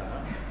ஹெல்ப் தான் இருக்கா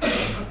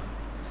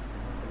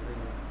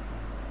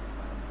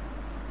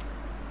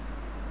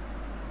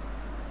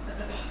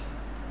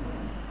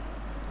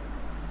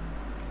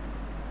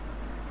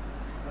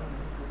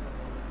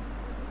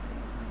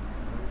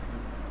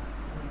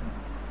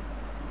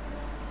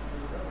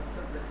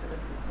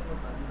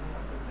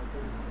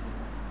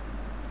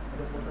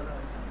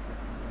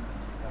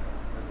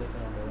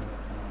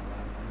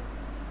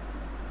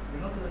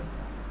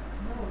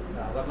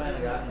அதெல்லாம்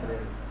எனக்கு யாரும்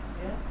கிடையாது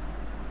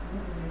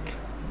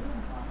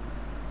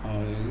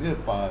இது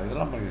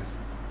இதெல்லாம் பண்ணி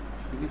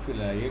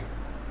சினிஃபில்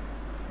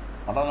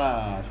படம்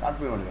ஷார்ட்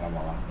ஃபிலிம்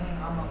எடுக்கிறாமாலாம்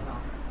ஆமாங்கண்ணா.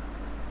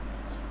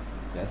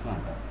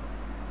 பேசினான்ட்ட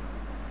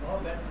நோ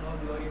பெட்ஸ் நோ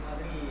க்ளோரி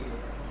மாதிரி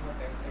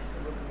டெக்ஸ்ட்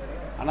போட்டுருக்காரு.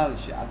 ஆனால்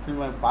அது ஷார்ட்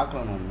ஃபிலிம்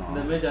பார்க்கல நான் இந்த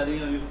இன்னும். இமேஜ்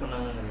அதிகம் யூஸ்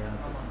பண்ணாங்கன்னு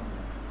ஆமாண்ணா.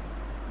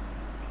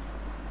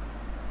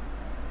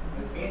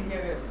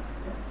 பேஞ்சியாவே இருக்கு.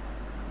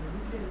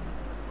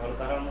 அவர்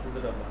தராமல்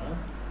கொடுத்துட்டாப்பா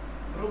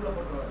குரூப்ல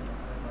போட்டுருவாரு.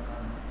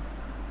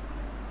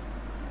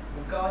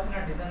 முக்கால்வாசி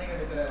நான் டிசைனிங்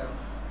எடுக்கிற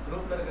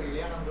குரூப்ல இருக்கிற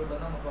இளையான குரூப்ல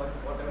தான் முக்கால்வாசி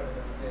போட்டோ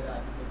எடுக்கிறது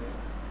அஜித்து.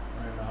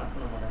 நான் ஆட்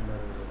பண்ண மாட்டேன்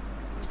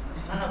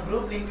நான்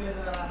குரூப் லிங்க்ல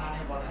இருந்து தான்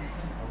நானே போனேன்.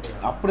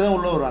 அப்படி தான்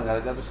உள்ளே வருவாங்க.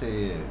 அதுக்காக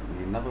சரி நீ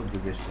என்னப்பா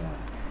இப்படி பேசுகிறேன்.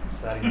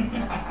 சாரி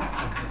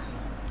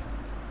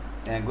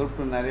என்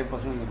குரூப்பில் நிறைய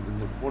பசங்க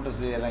இந்த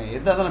ஃபோட்டோஸு எல்லாம்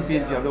எதாக தான்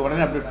பிஹெச்சி அப்படியே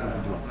உடனே அப்டேட் பண்ணி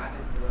கொடுத்துருவாங்க.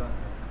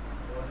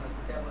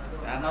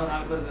 யாருன்னா ஒரு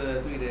 4 பேருக்கு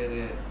தூக்கிட்டு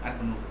ஆட்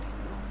பண்ணுவோம்.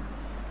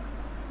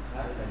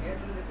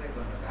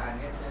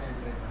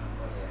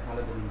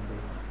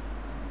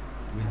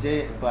 விஜய்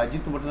இப்போ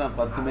அஜித் மட்டும் நான்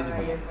 10 இமேஜ்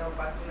பண்ணேன்.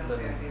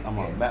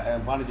 ஆமாம்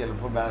பாண்டிச்சேரியில்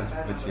போய் பேலன்ஸ்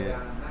வச்சு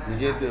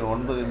விஜய்க்கு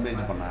 9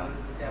 இமேஜ் பண்ணேன்.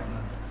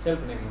 சேல்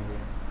பண்ணிருக்கீங்க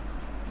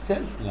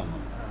சேல்ஸ்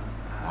இல்லாமல்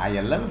நான்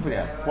எல்லாமே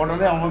ஃப்ரீயா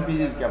போட்டோடனே அவன்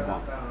பிஎன்ஜி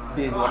கேட்பான்.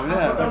 பிஎன்ஜி உடனே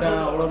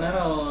அவ்வளோ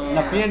நேரம்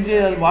நான் பிஎன்ஜி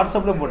அது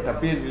வாட்ஸ்அப்பில் போட்டேன்.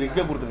 பிஎன்ஜி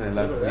லிங்கே கொடுத்துட்டேன்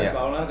எல்லாருக்கும் ஃப்ரீயா.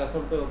 அவ்வளோ நேரம்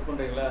கஷ்டப்பட்டு ஒர்க்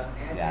பண்ணுறீங்களா?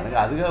 எனக்கு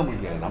அதுக்காக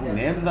முக்கியம். நம்ம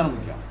நேம் தானே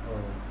முக்கியம்.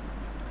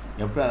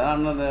 எப்படி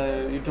அதான் அந்த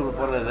யூடியூப்பில்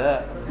போடுறத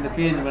இந்த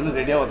பிஎன்ஜி வந்து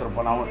ரெடியாக ஒருத்தர்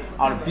போனான்.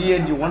 அவன்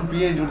பிஎன்ஜி 1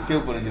 பிஎன்ஜி கூட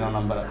சேவ் பண்ணி நான்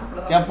நம்பரை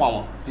கேட்பான்.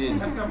 அவன்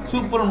பிஎன்ஜி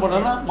சூப்பர்னு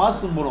போட்டான்னா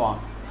மாதம் போடுவான்.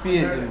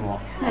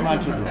 பிஎன்ஜின்னுவான் அவன்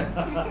அனுப்பிச்சி விட்ருவான்.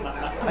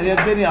 அது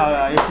எனக்கு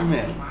தெரியும்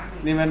எப்பயுமே.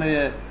 நீ வேணா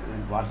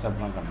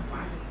வாட்ஸ்அப்லாம் கணக்கு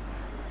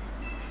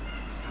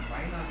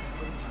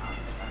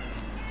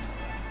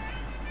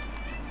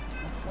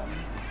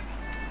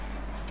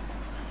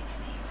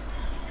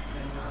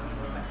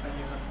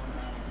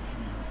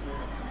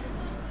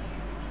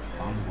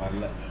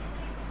வரல.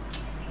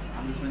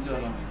 அந்த ஸ்மெஞ்சு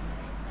வரலாம்.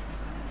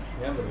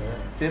 ஏன் ப்ரோ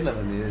தெரியல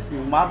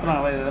கொஞ்சம்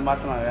மாற்றினாங்களா இதை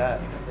மாற்றினாங்க.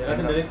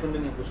 எல்லாத்தையும் டெலிட்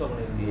பண்ணி நீங்கள் புதுசாக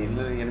பண்ணிருக்கீங்க.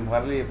 இல்லை எனக்கு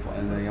வரலையே.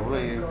 எவ்வளோ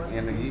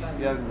எனக்கு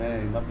ஈஸியாக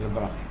இதுதான்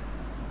பேப்பரான்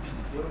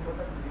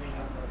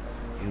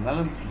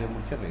இருந்தாலும் இதை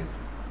முடிச்சிடுறேன்.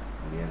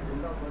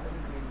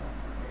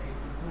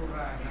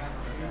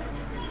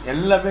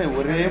 எல்லாமே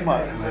ஒரே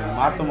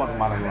மாற்ற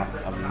மாறலாம்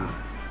அப்படின்னு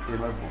இது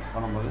மாதிரி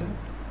பண்ணும்போது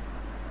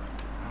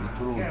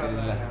துருவு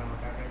தெரியல.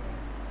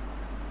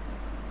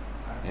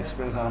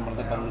 எக்ஸ்பீரியன்ஸ் ஆன மாதிரி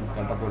தான் கண்ணு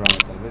கரெக்டாக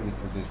போயிடுவாங்க. சில பேர்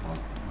வித் யூஸ்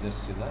பண்ணுவாங்க.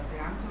 ஜஸ்ட் இல்லை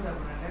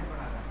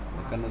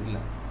இந்த கண்ணுக்குல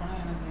ஆனால்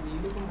எனக்கு இது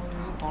இழுக்கும்போது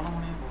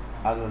கோணமனே போகும்.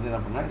 அது வந்து என்ன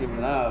பண்ணால்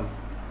எப்படின்னா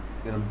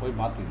இதில் போய்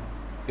மாற்றிக்கணும்.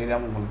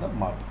 தெரியாமல் உங்களுக்கு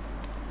தான் மாற்றும்.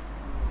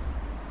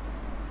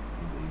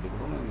 இது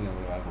கூட நீங்கள்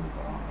வேலை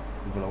கொடுக்குறோம்.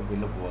 இவ்வளோ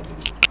வெளில போகாது.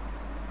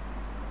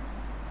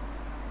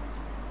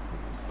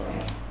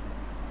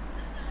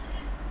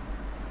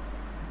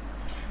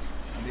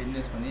 அப்படியே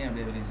இன்வெஸ்ட் பண்ணி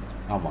அப்படியே வெளியே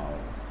சேர்த்து. ஆமாம்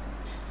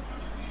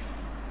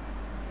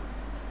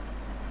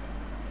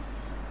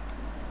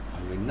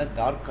அங்கே என்ன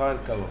டார்க்காக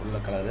இருக்க உள்ள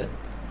கலரு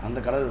அந்த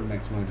கலர்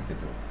மேக்ஸிமம்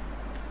எடுத்துட்டு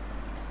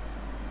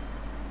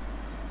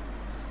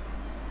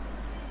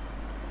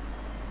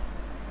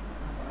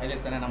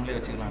ஹைலைட்ஸ் தானே நம்மளே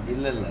வச்சுக்கலாம்.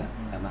 இல்லை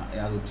ஆனால்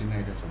அது ஒரு சின்ன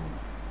ஐடியா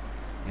சொல்லணும்.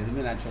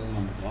 எதுவுமே நேச்சுரலாக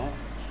நம்பிக்கணும்.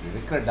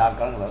 இருக்கிற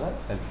டார்க்கான கலரை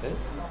தடுத்து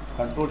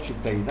கண்ட்ரோல்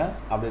ஷிஃப்ட் ஆகி தான்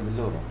அப்படியே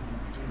வெளில வரும்.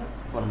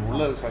 இப்போ நம்ம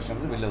உள்ள செக்ஷன்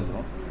வந்து வெளில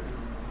வந்துடும்.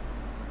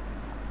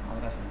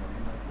 அதெல்லாம் சொல்லுங்கள்.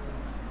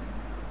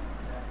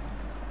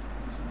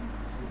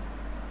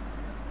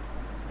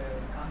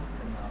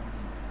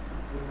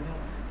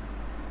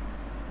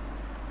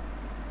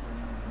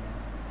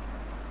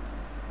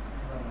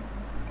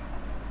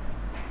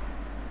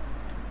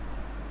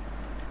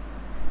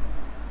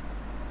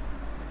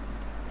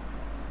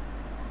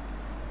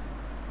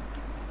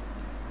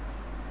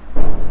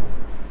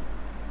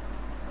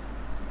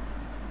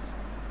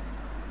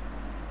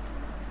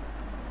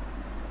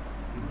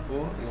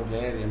 இப்போது ஒரு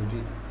லேயர் எம்டி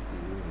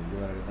இது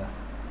வரைக்குதா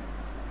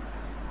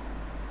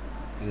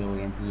இது ஒரு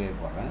எம்டி லேயர்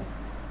போடுறேன்,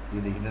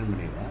 இது ஹிடன்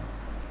பண்ணிடுறேன்.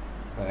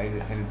 இப்போ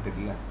ஹைலைட்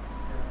தெரியல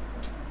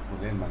ஒரு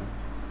லேயர் மாதிரி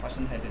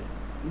பர்சன் ஹைலைட்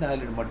இந்த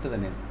ஹைலைட் மட்டும்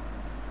தானே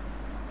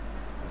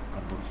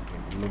கண்ட்ரோல் சுற்றி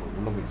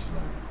உள்ளே போயிடுச்சு.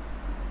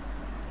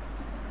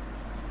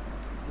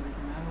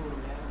 இதுக்கு மேலே ஒரு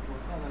லேயர்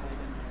போட்டு அதை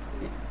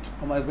ரைட்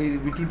ஆமாம், இப்போ இது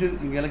விட்டுவிட்டு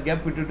இங்கெல்லாம்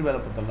கேப் விட்டுவிட்டு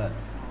வேலை பார்த்தோம்ல,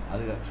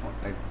 அது சும்மா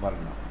ரைட்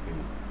பாருங்கண்ணா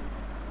தெரியும்.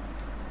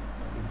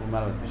 இப்போ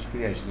மேலே வந்து ஃப்ரீ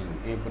ஆயிடுச்சு.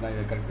 இப்போ நான்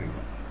இதை கரெக்ட்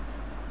பண்ணிக்கிறேன்.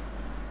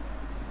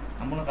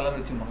 நம்மளும் கலர்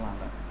வச்சு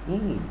பண்ணலாம்ல.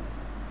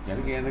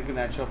 எனக்கு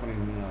நேச்சுரலாக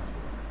பண்ணிக்கணும்னு நான்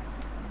சொல்லுவேன்.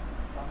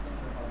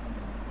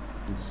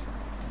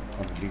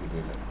 டீக்கு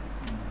போயிடல.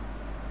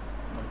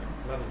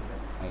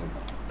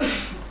 அதுதான்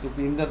இப்போ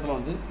இந்த இடத்துல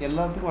வந்து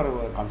எல்லாத்துக்கும்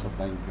வர கான்செப்ட்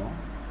தான் முக்கியம்.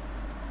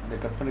 இந்த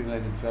கட்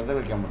பண்ணிக்கலாம், இது ஃபெதர்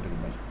வைக்காம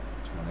மட்டும்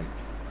சும்மா ரைட்.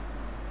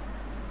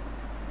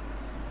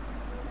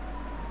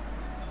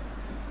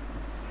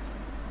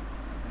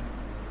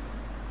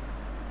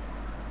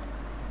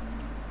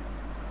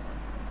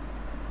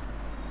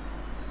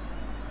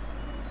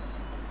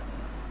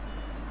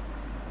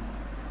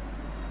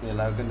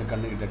 எல்லாருக்கும் இந்த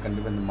கண்ணுக்கிட்ட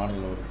கண்டிப்பாக இந்த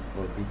மாடலில்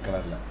ஒரு பிங்க்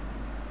கலரில்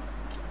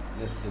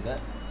ஜஸ்ட் இதை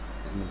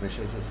இந்த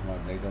ப்ரெஷர்ஸ் சும்மா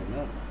லைட்டாக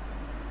ஒன்று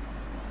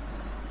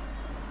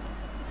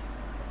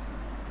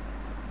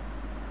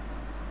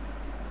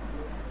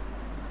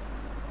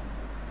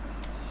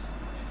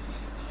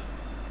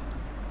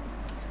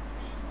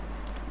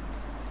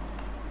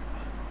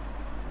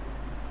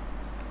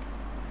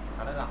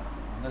கடை தான்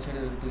அந்த சைடு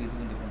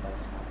இதுக்கும் டிஃப்ரெண்ட்டாக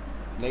இருக்கும்.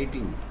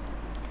 லைட்டிங்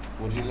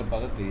ஒரிஜினலில்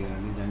பார்த்தா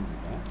தெரியும். ஜாயின்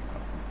பண்ணிட்டேன்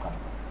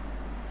கரெக்டாக.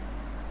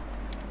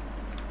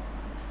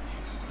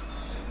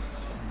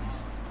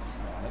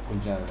 அதனால்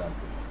கொஞ்சம் இதாக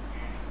இருக்குது.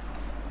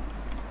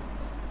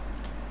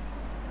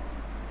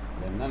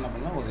 என்ன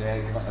பண்ணலாம், ஒரு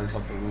அது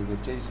சாப்பிட்டு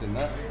சேஞ்சஸ்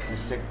இருந்தால்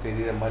மிஸ்டேக்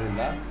தெரிகிற மாதிரி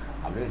இருந்தால்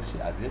அப்படியே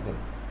வச்சு அதே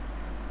போதும்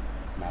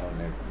மேலே ஒரு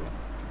லேயர் போடலாம்.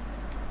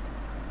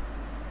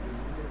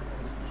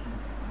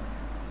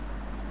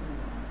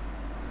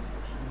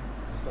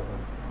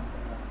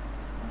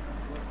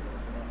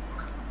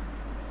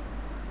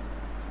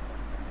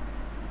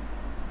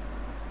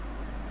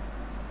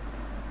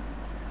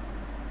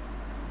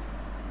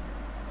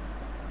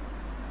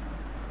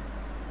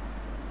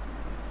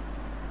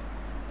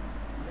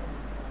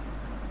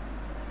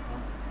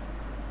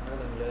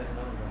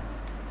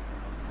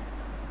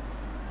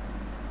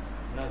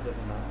 என்ன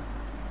விசேஷம்னா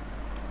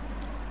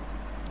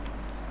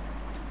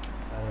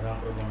அது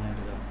ராம்பூர்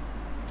பண்ணிட்டு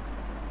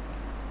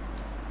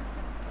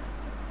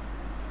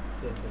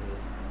சரி சரி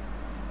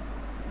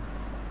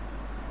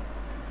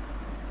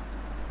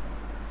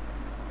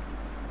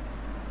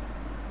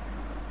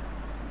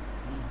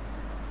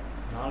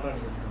நாலரை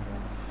நீங்கள்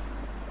பண்ணுறேன்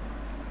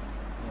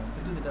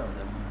திட்டா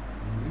வந்து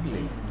முடியல,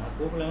 நான்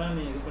கூப்பிடலன்னா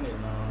நீ இது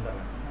பண்ணிடு, நான்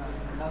வந்துடுறேன்.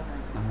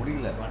 நான்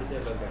முடியல.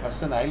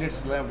 ஃபஸ்ட் அந்த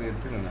ஹைலைட்ஸ்லாம் அப்படி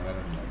எடுத்துக்கல. நான்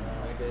வேறு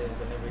நைட்டு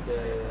சென்னை போயிட்டு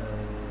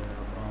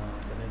அப்புறம்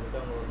சென்னை போயிட்டு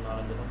அங்கே ஒரு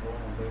 4-5 தினம்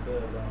போகணும், போயிட்டு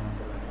எல்லாம்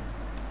சொல்லுங்க.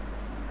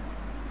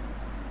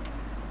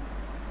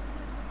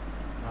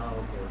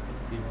 Okay okay.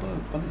 இப்போ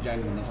வந்து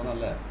ஜாயின் பண்ண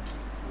சொன்னல,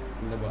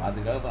 இந்த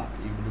அதுக்காக தான்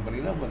இப்படி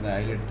பண்ணிங்கன்னா இப்போ இந்த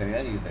ஹைலைட்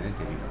தனியாக இது தனியாக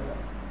தெரியும்.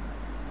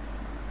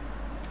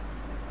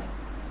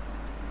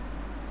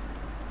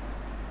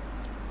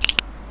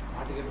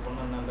 ஆர்டிகேட்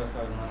பண்ண என்ன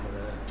இன்ட்ரெஸ்ட்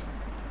ஆகுனான்றது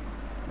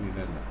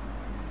இல்லை இல்லை,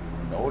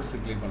 இந்த அவுட்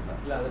சைட் கிளிக் பண்ணுறேன்.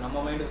 இல்லை, அது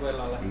நம்ம மைண்டுக்கு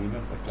போயிடலாம்ல.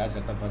 இனிமேல் இப்போ கிளாஸ்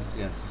எடுத்தால்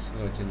ஃபஸ்ட்டு என்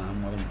சிஸ்டரை வச்சு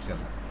நான் முதல்ல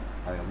முடிச்சிடுறேன்.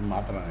 அதுக்கப்புறம்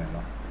மாற்றுறாங்க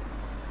எல்லாம்.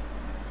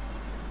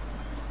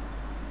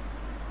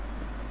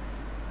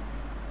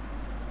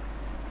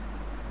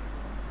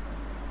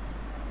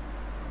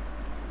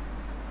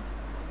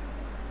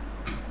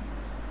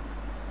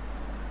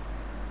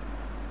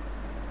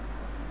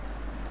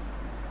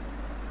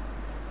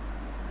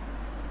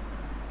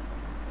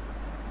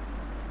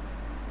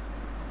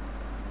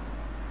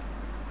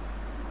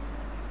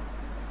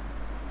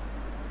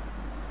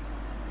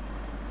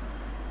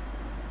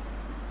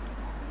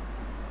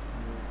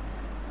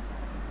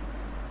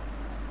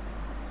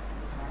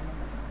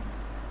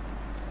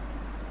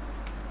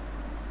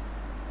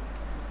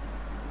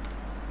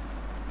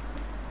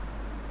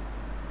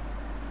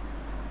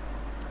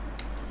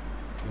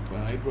 இப்போ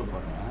ஐப்ரோ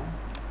பண்ணுறேன்,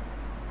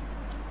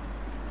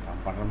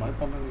 நான் பண்ணுற மாதிரி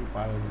பண்ணுறேன். நீங்கள்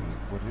பாருங்க,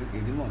 ஒரு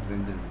எதுவும் ஒரு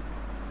ரெண்டு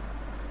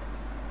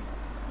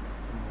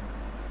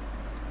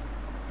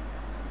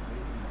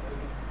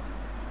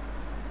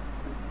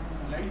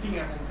லைட்டிங்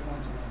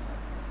எஃபெக்ட்னு சொல்லுவாங்க.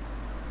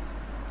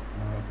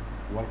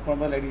 ஒர்க்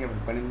பண்ணும்போது லைட்டிங்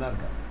அப்படி பண்ணிட்டு தான்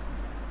இருக்கேன்.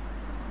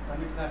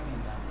 பண்ணிட்டு தான்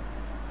இருக்கீங்களா?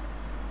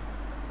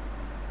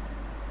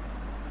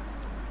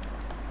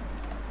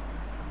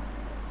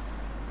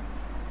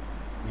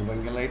 இப்போ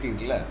இங்கே லைட்டிங்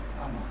இருக்குல்ல,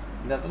 ஆமாம்.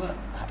 இந்த இடத்துல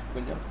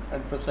கொஞ்சம்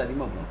ப்ரெஸ்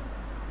அதிகமாக போகணும்.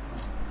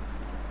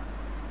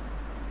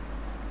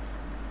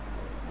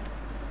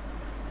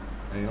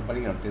 இதெல்லாம்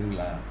பண்ணிக்கிறோம்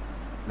தெரியுங்களா?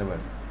 இந்த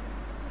மாதிரி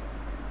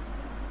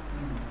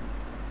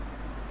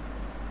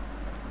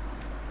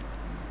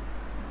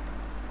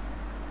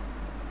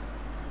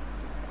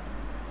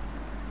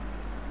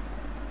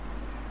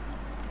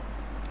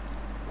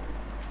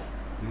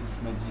இது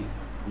ஸ்மெஜ்ஜி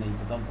நான்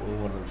இப்போ தான்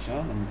ஒவ்வொரு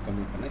விஷயம் நம்ம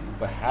கம்மி பண்ணேன்.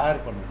 இப்போ ஹேர்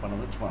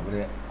பண்ணது சும்மா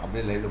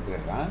அப்படியே லைவில்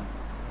போயிடலாம்.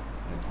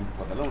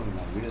 பார்த்தெல்லாம் உங்களுக்கு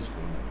நான் வீடியோஸ்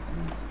கொடுங்க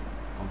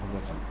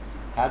கம்ஃபர்டபுளாக சொன்னேன்.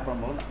 ஹேர்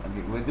பண்ணும்போது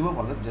அது எதுவுமே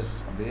பண்ணல,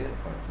 ஜஸ்ட் அப்படியே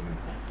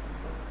பண்ணியிருக்கேன்.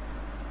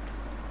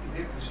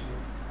 இதே பிரச்சனை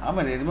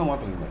ஆமாம், நீ எதுவுமே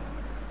மாற்றணுங்க.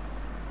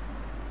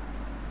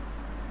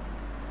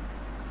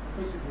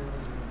 ஆப்போசிட்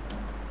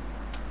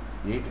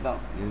 8 தான்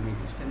எதுவுமே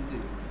ஸ்ட்ரென்த்து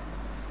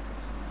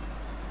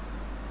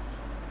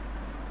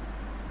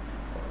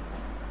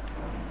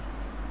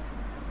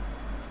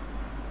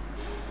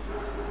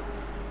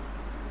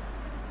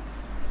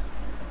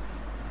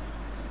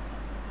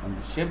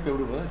அந்த ஷேப்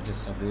எப்படி போதோ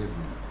ஜஸ்ட் அப்படியே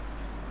இருக்கணும்.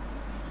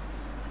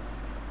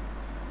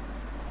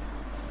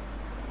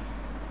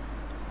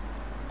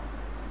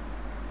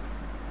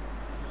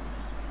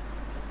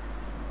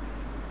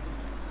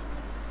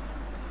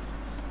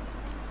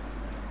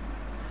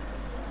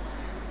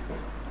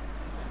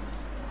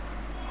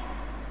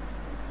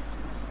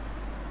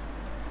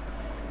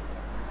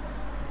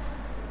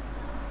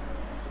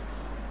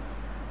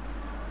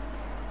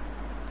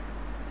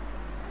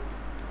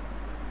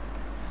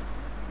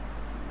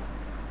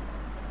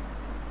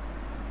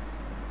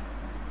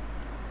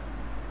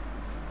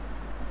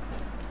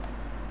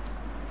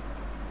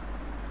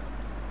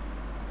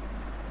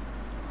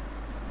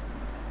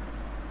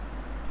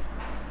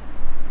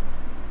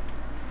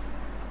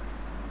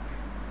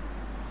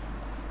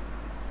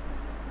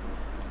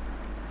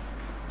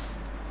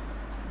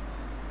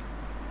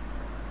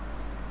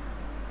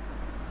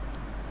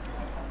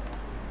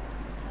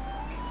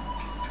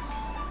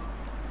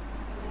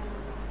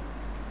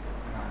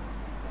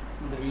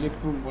 இந்த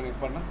லிப்பும்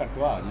பண்ணால்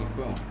கட்டுவா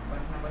லிப்பும்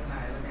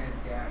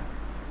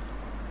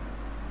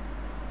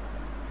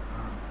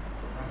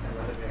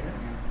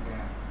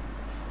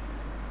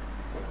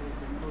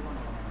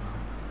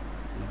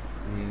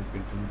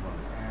பின்ட்டு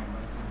போடலாம்.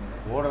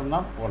 போடணும்னா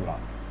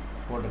போடலாம்,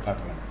 போட்டு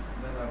காட்டுறேன்.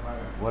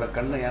 ஒரு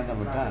கண்ணை ஏன்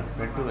தான் விட்டேன்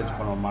பென்டூல் வச்சு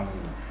பண்ண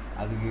மாட்டேங்க.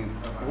 அதுக்கு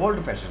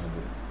ஓல்டு ஃபேஷன்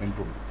அது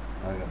பென்டூல்.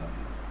 அதுக்காக தான்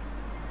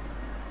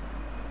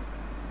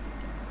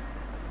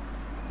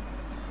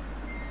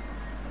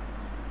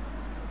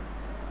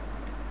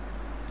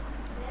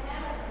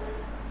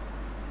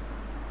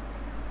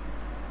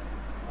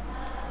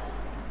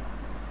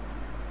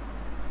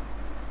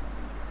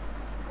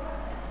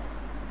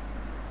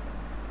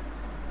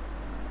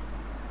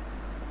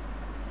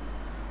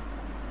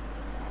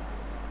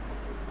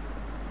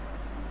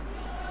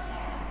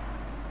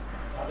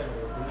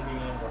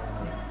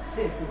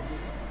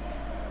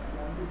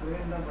வந்து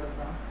பிரேம் தான்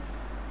படுத்தான்.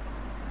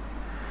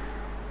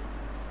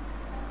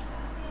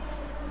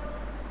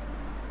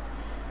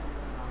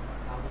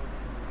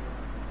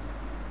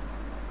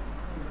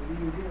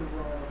 விடிய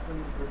இவ்வளோ ஒர்க்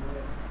பண்ணிட்டு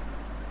இருந்தேன்.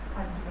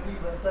 5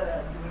 மணிக்கு பார்த்தா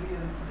 5 மணிக்கு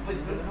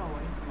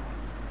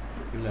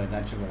இல்லை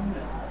நேச்சுரலாக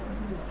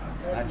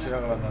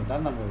இருந்தால்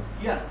தான் நம்ம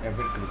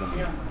எஃபெக்ட் கொடுக்க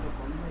முடியும்.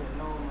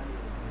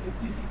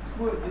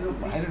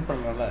 ஹைலைட்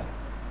பண்ணல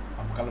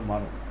நம்ம கலர்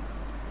மாறும்.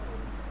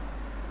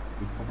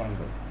 இப்போ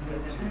பண்ணக்கூடாது.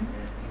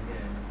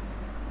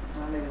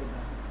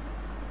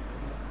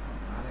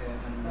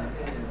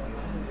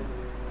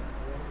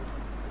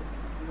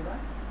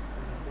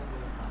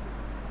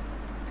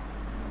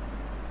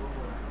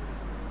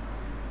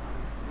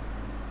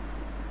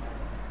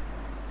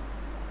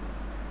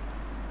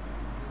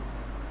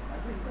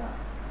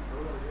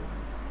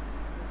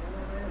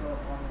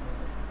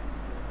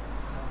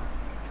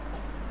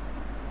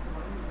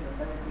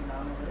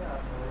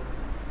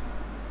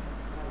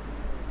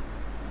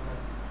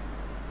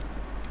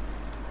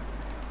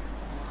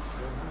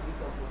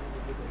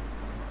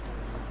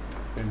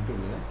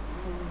 பென்டூல்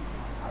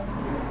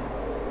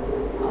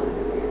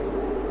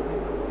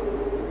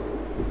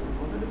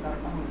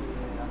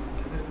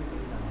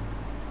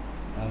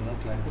அதுதான்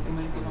கிளாஸ்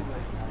இல்லை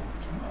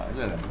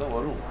இல்லை அப்படி தான்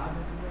வரும்.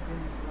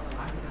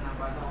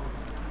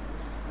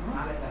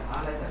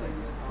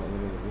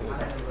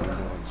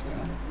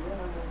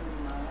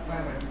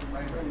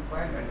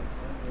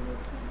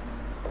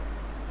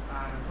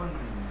 ஃபோன்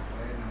பண்ணிங்க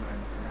நம்பர்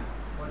அனுப்பிச்சுங்க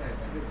ஃபோட்டோ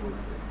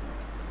எடுத்து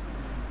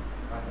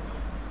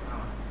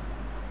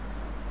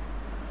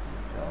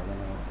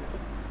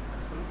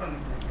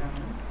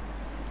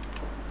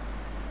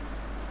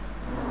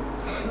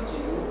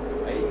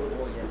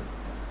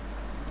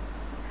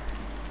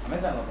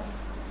அமேசானில் போங்க.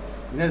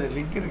 இன்னும் அது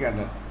லிங்க்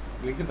இருக்காண்ட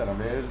லிங்க் தரேன்.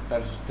 அப்படியே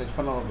டச்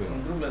பண்ணாமல்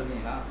போயிடும். குரூப்பில்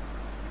இருக்கீங்களா?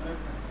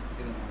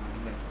 இருங்க,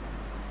 link அனுப்பிச்சு.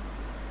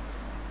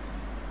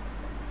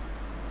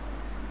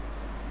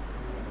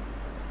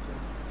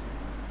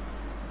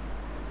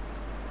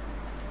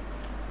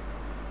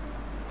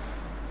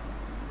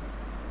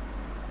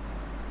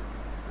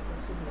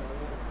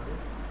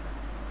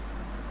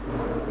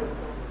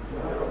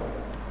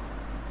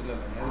 இல்லை இல்லை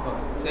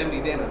எதிர்பார்க்க சேம்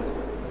இதே நினச்சி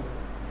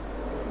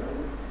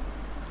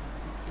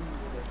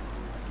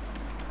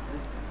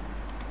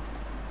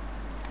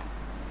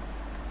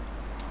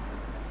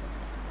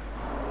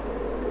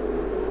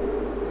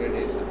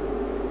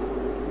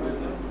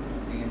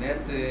நீங்கள்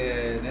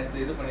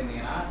நேற்று இது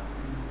பண்ணியிருந்தீங்கன்னா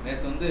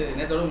நேற்று வந்து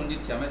நேற்றோட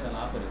முடிஞ்சிடுச்சு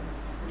அமேசான் ஆஃபர்.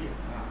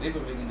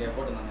 ரீபப்ளிக் இந்தியா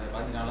போட்டிருந்தாங்க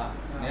பார்த்தீங்கன்னா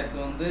நேற்று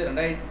வந்து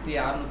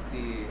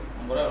 2650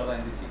 ரூபா தான்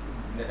இருந்துச்சு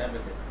இந்த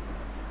டேப்லெட்டு.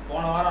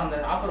 போன வாரம் அந்த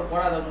ஆஃபர்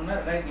போடாதவங்கன்னா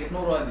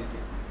 2800 இருந்துச்சு.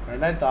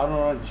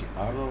 2600 இருந்துச்சு.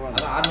 600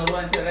 அதான் 600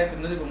 இருந்துச்சு.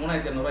 2800 இப்போ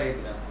 3200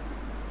 ஏற்றிட்டாங்க.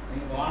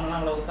 நீங்கள் இப்போ வாங்கினா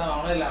அவ்வளோ கொடுத்தா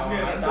வாங்கணும் இல்லை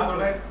அடுத்த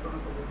ஆஃபர்.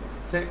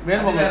 சரி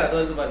வேணுமா அது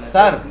வருது பாருங்க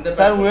சார்? இந்த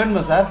சார் உங்களுக்கு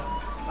வேணுமா சார்?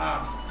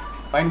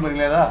 ஃபைன்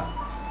பண்ணுறீங்களா?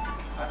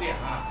 அப்படியா?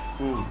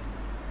 ம்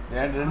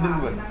ரெண்டு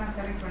இருக்கு பாரு.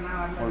 செலக்ட் பண்ணா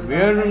உங்களுக்கு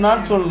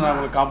வேணும்னாலும் சொல்லுங்க, நான்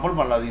உங்களுக்கு கம்பல்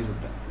பண்ணல அதையும்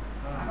சொல்லிட்டேன்.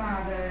 அதான்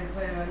அது இப்போ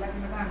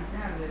எல்லாத்தையுமே தான்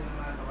அனுப்பிச்சேன். அது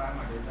நம்ம இப்போ வர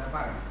மாட்டேங்குது.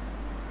 பார்க்குறேன்.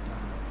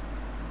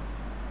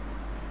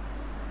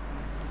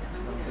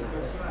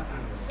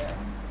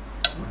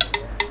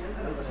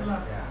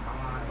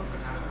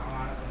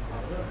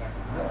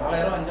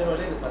 $4000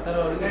 $5000 இது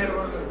 $10,000 வரைக்கும்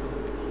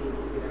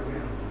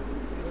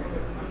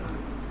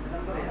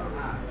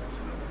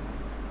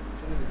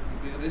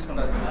இப்போ இது யூஸ்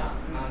பண்ணுறாருங்களா?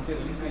 நான்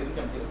சரி லிங்க்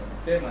இதுக்கு அனுப்பிச்சிருக்கேன்.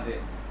 சேம் அதே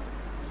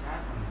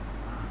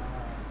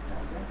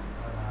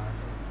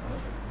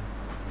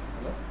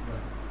ஹலோ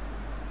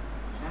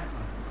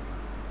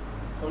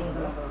சொல்லுங்க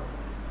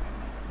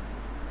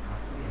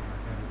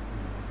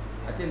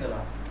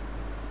அத்தியந்தலா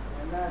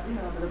எல்லாத்தையும்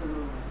நான் வந்து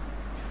சொல்லுவேன்.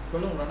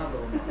 சொல்லுங்க என்ன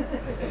ப்ரோ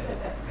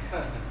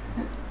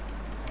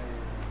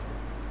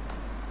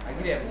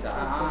அக்ரி ஆஃபீஸா?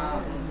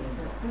 சொல்லுங்க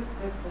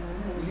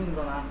இல்லைங்க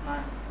ப்ரோ நான்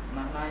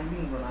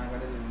இல்லைங்க ப்ரோ நான்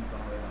கடையில் இல்லைங்க ப்ரோ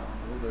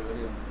ஊர்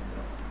வெளியே வந்து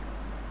ப்ரோ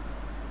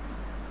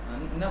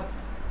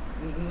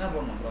என்ன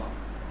பண்ணணும் ப்ரோ?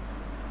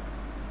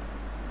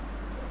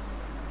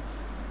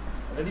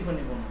 ரெடி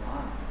பண்ணி போடணுமா?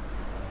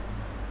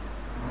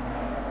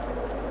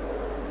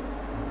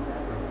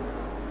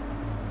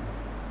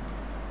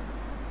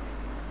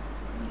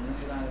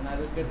 நான்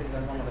இது கேட்டு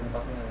கன்ஃபார்ம் பண்ணுறேன்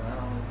பசங்க.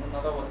 நான் 3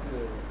 நாளாக ஒர்க்கு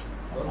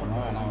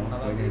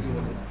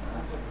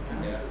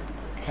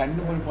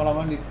கண்டு போய்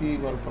போகலாமா நித்தி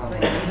ஒர்க்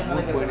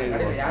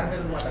கடையில் யாருமே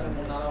இருக்க மாட்டாங்க.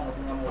 3 நாளாக அவங்க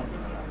தூங்காமல் ஒர்க்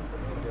பண்ணாங்க.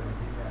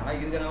 ஆனால்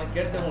இருக்கிறனால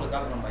கேட்டு உங்களுக்கு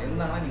கால் பண்ணலாம்.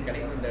 இருந்தாங்கன்னா நீங்கள்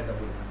கடைக்கு வந்து டேட்டா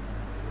போயிடுங்க.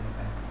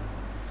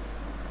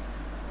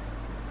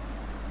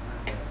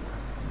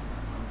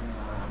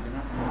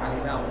 அப்படின்னா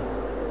நாளைக்கு தான் ஆகும்.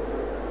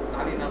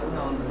 நாளைக்கு நான் கூட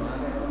நான் வந்துடுவேன்.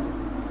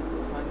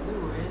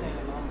 ஒரே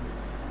லைனில் தான்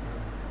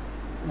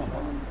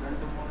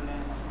 2-3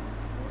 லைன்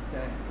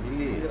சரி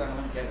இல்லையே.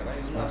 இருக்கிறாங்கன்னு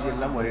கேட்குறேன். ஸ்மஜ்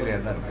எல்லாம் ஒரே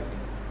லேயர் தான் இருக்கு.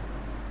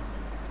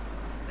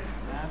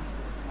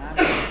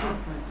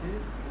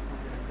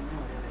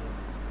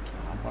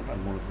 நான் பண்ணுறேன்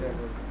உங்களுக்கு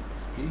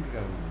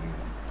ஸ்பீடுக்காக முடியும்.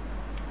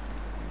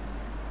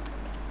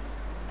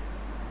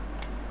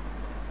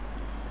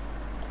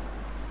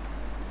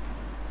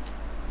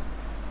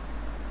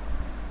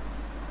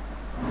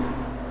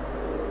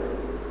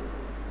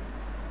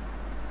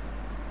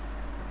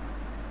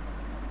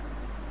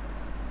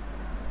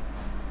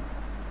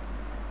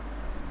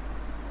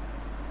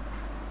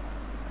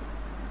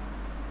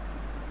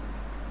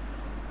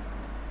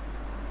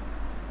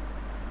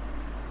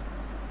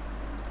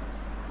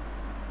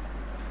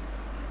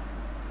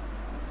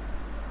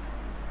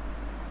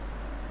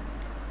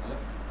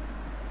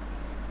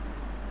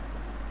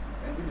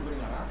 வீட்டுக்கு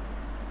போறீங்களாடா?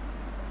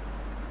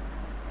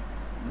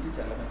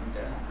 முடிஞ்சிச்சா எல்லாமே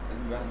பண்ணிட்டேன்.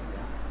 எதுவும் பேலன்ஸ்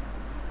இல்லையா?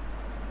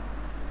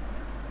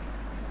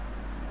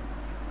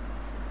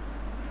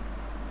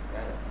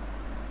 யாரு?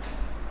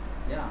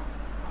 ஏன்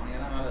அவன்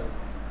என்ன வேலை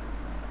இருக்கும்?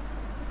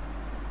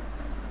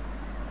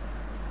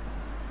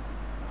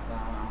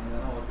 அதான் அவனுக்கு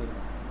தான் ஒர்க்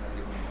இருக்கும்.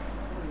 ரெடி பண்ணி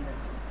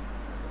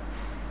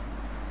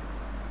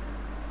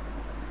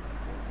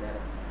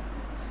யாரு?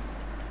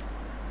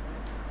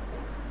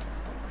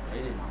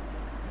 ஐடிமா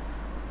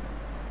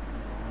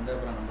வந்து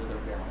அப்புறம் நம்மளுக்கு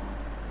எப்படி ஆகும்?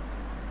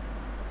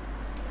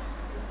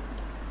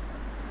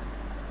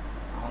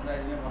 அவன் தான்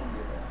எதுவுமே பண்ண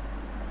முடியாது.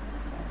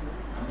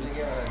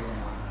 நம்மளுக்கே வேலை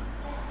அதிகமா.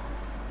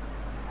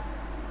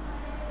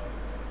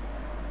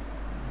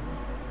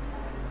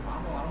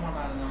 பாப்பா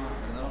வரமாட்டான்.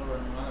 இருந்தாலும் ஒரு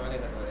 2 நாள் வேலையை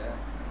கட்டுவாரு.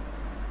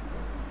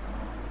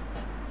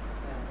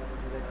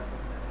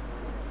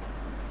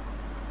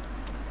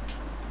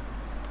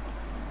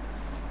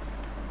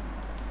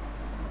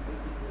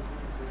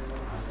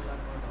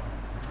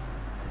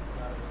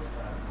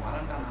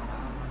 வரண்டானா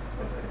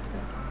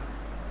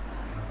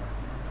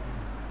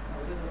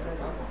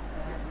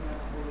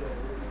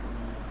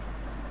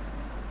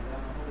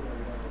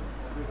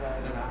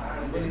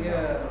உங்களுக்கே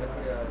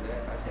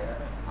காசு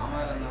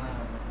ஆமாம் இருந்தானா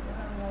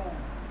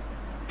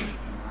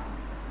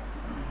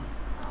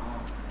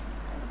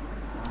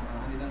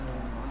நாளைதான்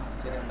சொல்லணுமா?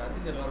 சரி அந்த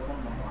அத்தியில் எல்லாரும்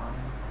ஃபோன் பண்ணலாம்.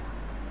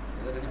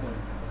 இதை ரெடி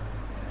பண்ணிக்கலாம்.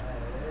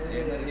 சரி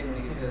என்ன ரெடி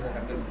பண்ணிக்கிட்டு இதை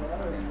கரெக்டாக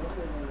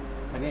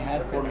தனியாக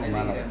ஹேர் போடணும்.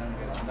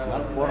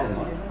 நான்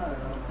போடணும்.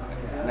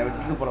 நான்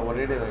விட்டுட்டு போகிறேன்.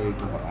 ஒரே டே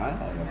வைக்க போகிறேன்.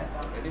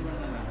 ரெடி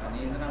பண்ணுங்க. நீ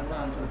இந்த நாள் கூட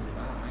அனுப்பிச்சு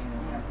விட்டுருக்கான். வாங்கி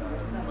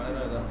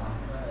வேலை இதாம்மா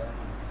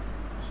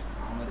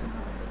அவங்க சின்ன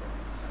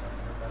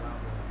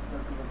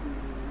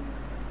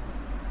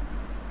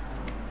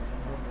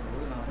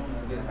நான் ஃபோன்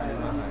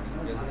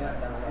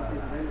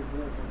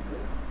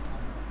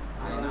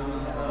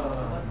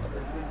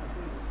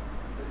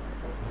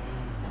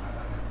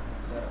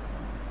சார்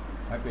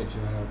ஹாப்பி ஆச்சு.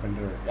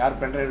 பென்ட்ரைவ் யார்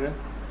பென்ட்ரைவ்?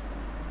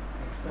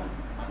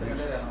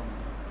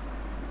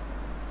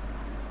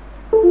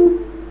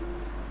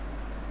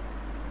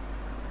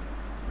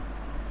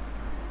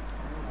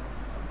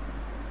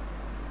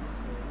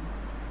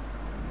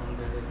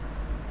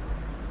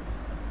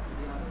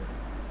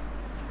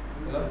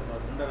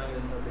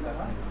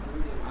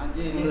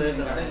 link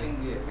கடை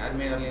லிங்க்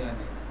யாருமே வரலையா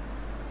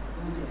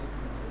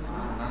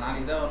நான்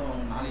நாளைக்கு தான்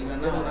வருவோம் நாளைக்கு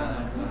வேணா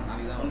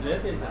நாளைக்கு தான் கொஞ்சம்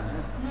ஏற்றிட்டாங்க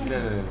இல்லை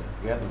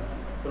ஏற்றல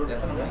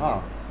எத்தனை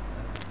மணிக்கு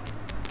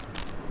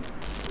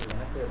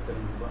எனக்கு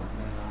தெரிஞ்சுப்பா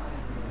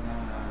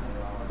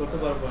தொட்டு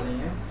பார்ப்பா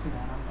நீங்கள்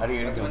அடி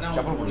வேணா எடுத்து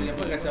செப்பல் உங்களுக்கு போடு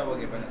எப்போ கிடைச்சா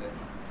ஓகே எனக்கு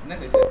என்ன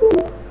சைஸ்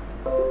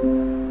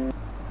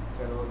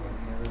சரி ஓகே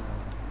நீங்கள்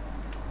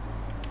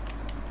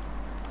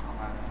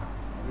ஆமாம்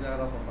இதுக்காக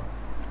தான் சொல்கிறேன்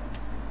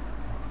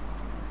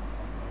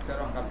சரி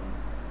வாங்க கால்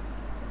பண்ணுங்க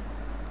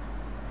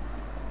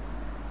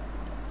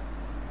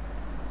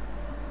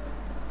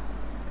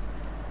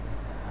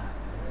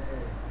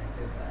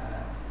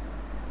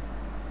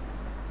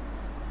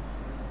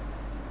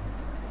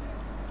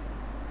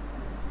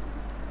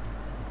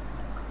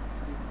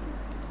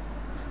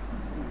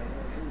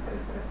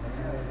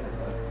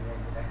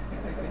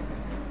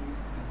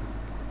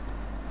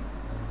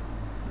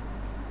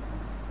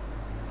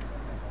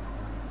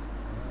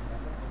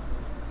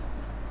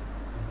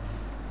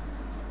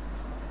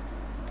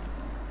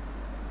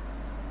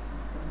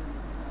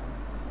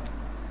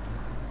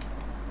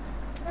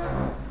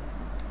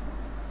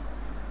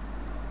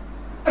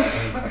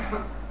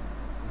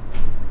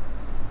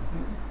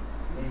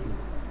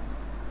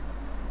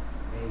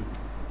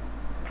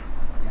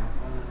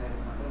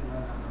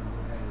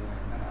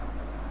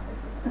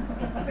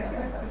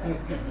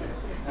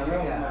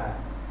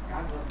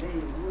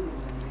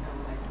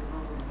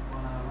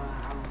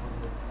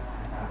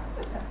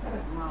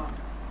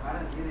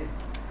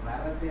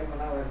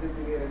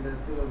வருஷத்துக்கு 2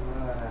 இடத்துல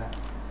முறை வர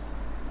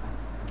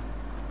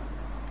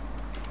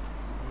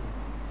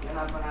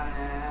ஏன்னா அப்போ நான்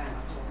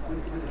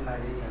குடிச்சிட்டு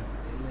முன்னாடி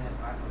இல்லை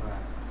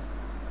பார்க்குறேன்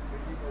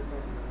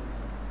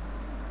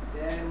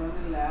சரி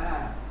ஒன்றும் இல்லை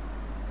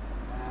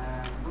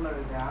புள்ளோட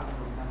ஆர்டர்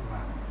பண்ணி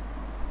தான்றாங்க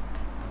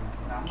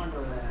ஒரு அமௌண்ட்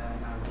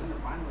நான்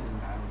வெளியில் பான்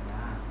பண்ணிருந்தேன்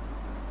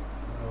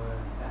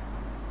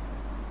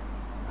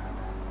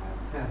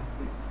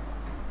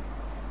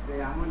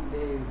அமௌண்ட்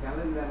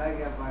செலவு தானே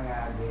கேட்பாங்க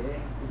அது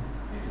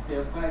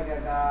எப்போ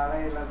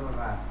கேட்டாலும் இல்லை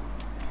சொல்கிறா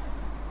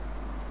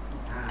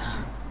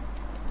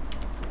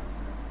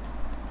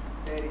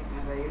சரி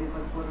அந்த இது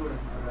மட்டும் போட்டு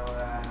விடு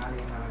ஒரு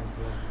நாளைக்கு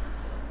நாளைக்கு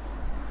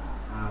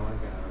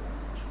ஓகே ஓகே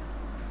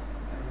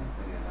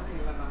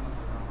இல்லை நம்ம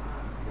சொல்கிறோமா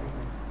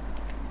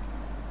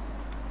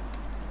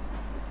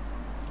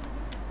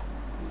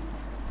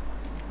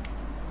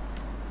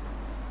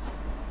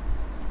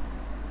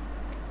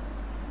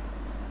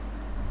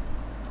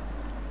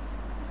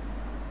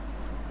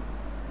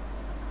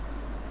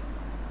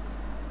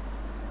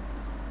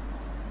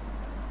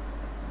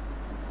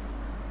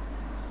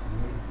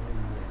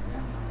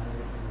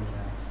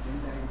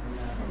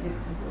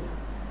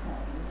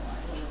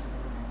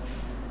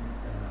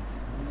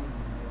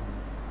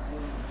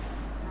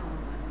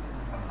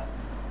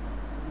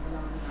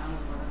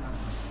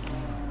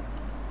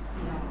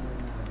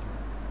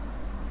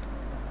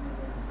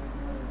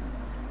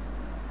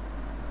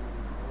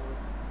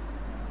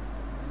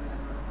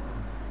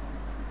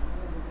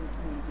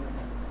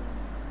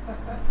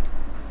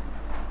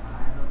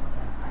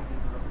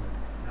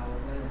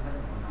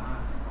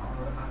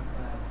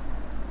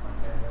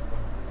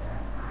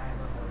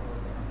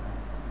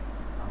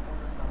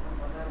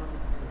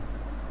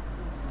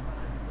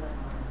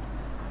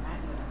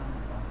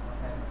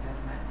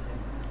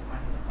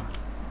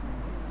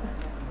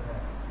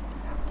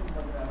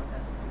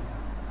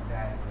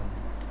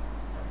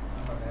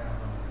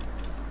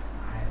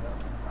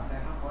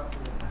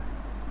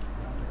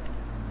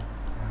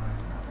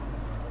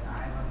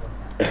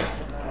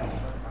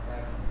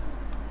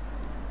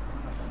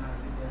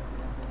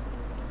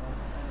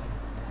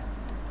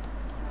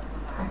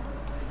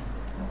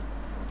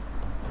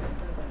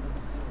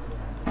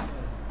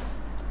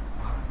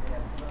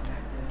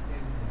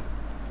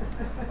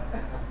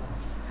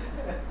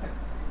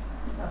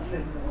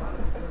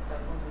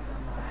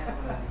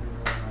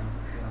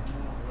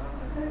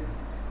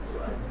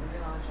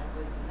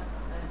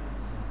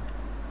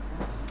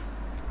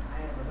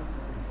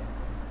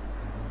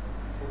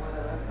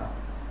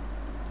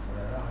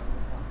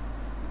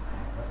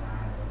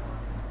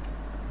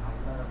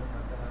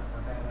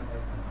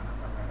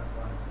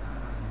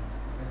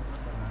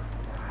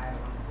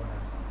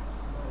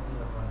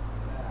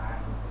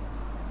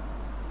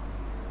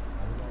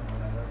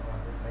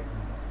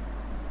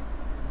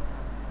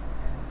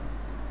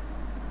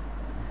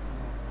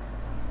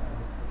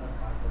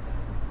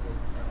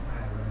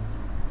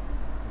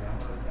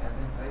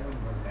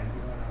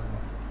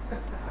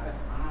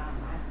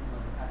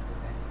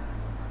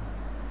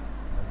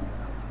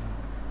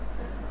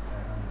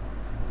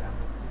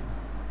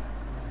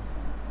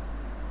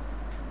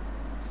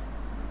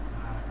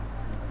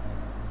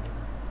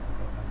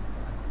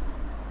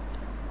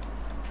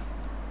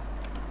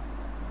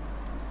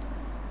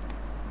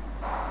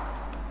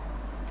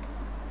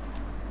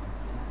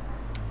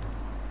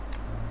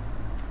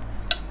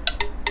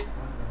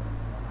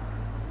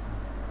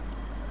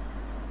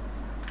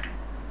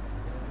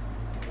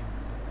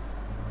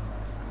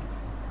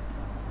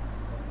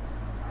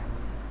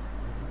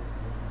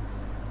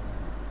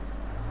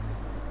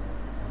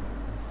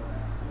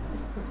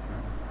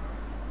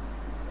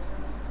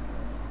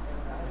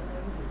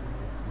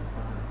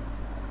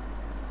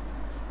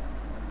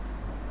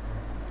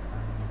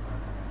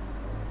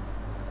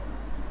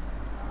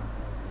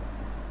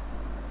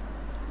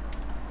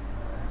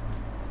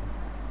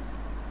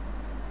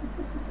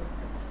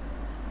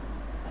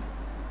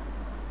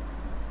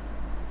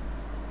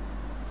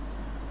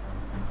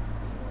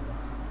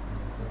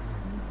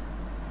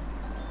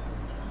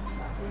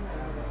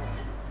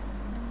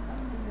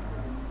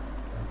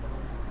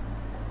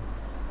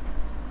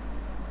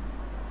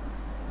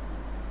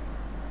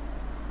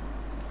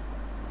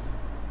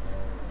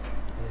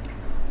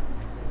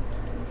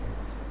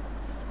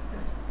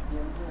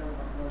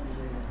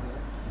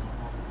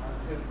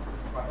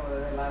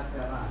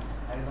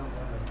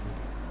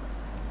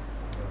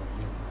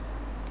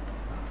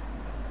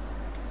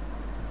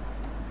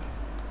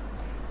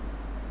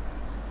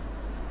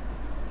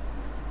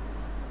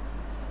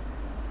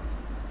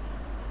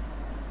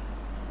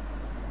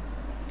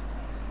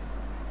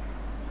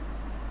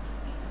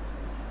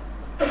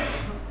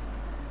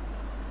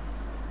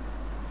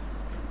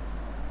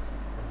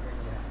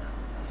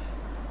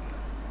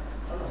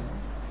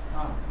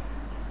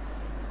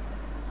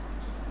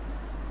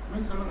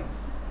அப்படி சொல்லுங்க.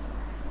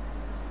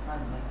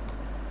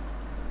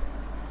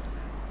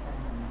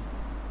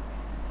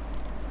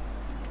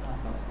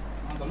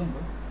 சொல்லுங்க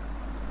bro.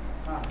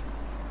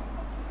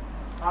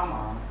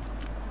 ஆமாம்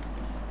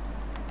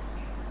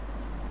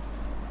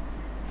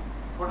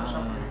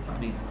ஃபோட்டோஷாப்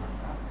அப்படிங்களா?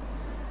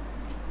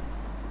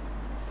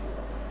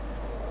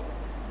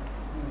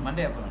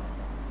 மண்டே அப்புறம்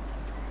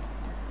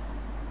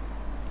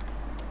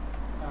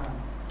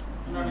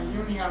நான்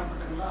ஈவினிங்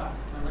அனுப்பிட்டுங்களா?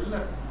 நான் வெளில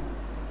இருக்கேன்.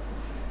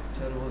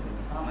 சரி ஓகே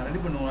நான் ரெடி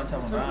பண்ணி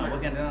வாட்ஸ்அப் பண்ணுறேன்.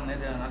 ஓகே நான்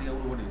நேற்று நாளைக்கு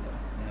எவ்வளோ ஓடி வச்சேன்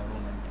நீங்கள் அவ்வளோ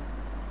நன்றி.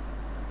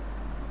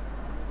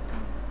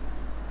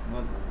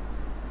 ஓகே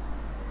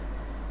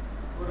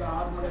ஒரு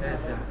 6 மணி சரி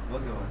சரி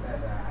ஓகே ஓகே.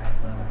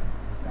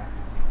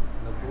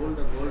 இந்த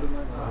கோல்டு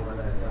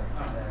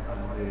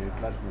அது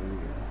கிளாஸ்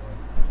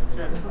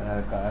சரி.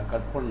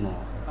 கட்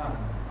பண்ணணும்.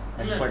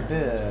 கட் பண்ணிட்டு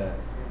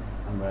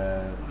நம்ம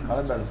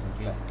கலர் பேலன்ஸ்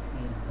இருக்குல்ல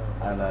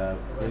அதில்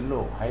எல்லோ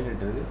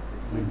ஹைலைட் இருக்குது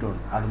மிட் டோன்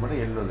அது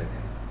மட்டும் எல்லோவில்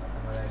இருக்குது.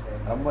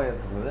 ரொம்ப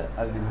ஏற்றுக்கிறது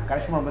அது நீங்கள்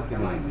கரெக்ஷன் பண்ணும்போது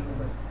தெரியும்.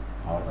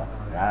 அவ்வளோதான்.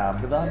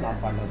 அப்படி தான்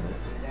நான் பண்ணுறது.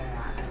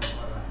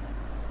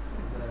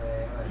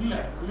 இல்லை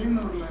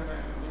வெளியூரில்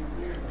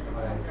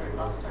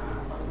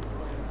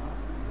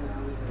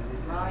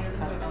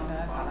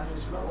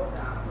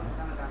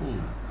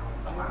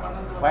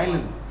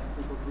ஃபைனல்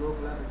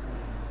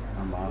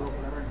ஆமாம்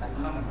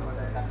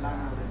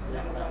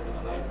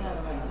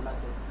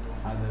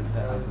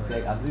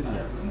அது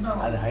இல்லை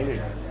அது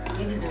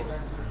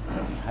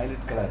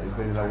ஹைலைட் கலர்.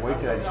 இப்போ இதில்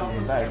ஒயிட் அடிச்சு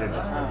தான் ஹைலைட்.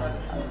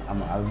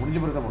 ஆமாம் அது முடிஞ்ச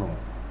பிறகு தான்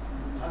பண்ணுவோம்.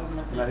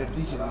 நிறைய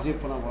டிஷர்ட்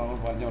விஜய் பண்ண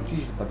பார்த்தீங்க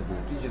டிஷர்ட்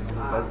பார்த்துப்போம். டிஷர்ட்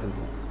போட்டு கருத்து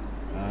இருக்கும்.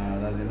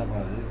 அதாவது என்ன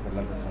பண்ணாது இப்போ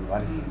எல்லாத்தையும்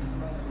வாரிசு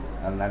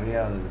அது நிறையா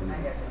அது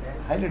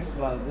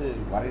ஹைலைட்ஸ்லாம் வந்து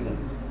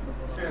வரையணும்.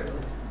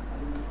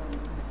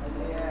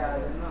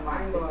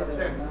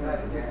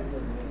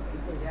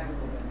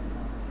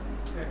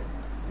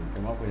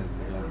 சீக்கிரமாக போய்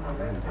தெரியல.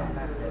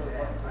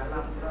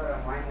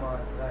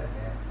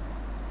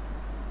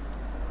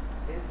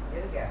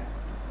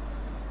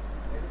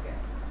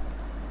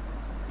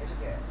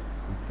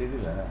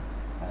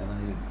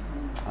 அதனால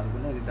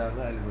அதுக்குள்ள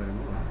கிட்டாரில் ஹைலைட்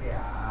வரும்போது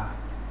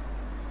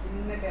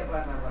சின்ன டேப்பாக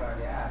இருந்தால்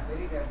பரவாயில்லையா?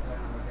 பெரிய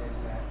டேப்பில் நம்மகிட்ட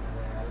இல்லை.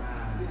 அது எல்லாம்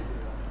சரி.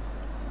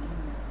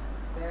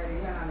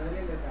 இல்லை நான்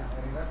வெளியில் இருக்கேன்.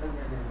 ஒரு 25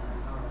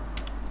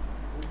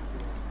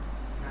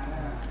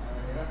 நாங்கள்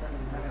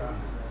 25 மேலே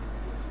வாங்க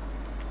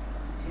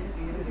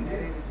இருக்கு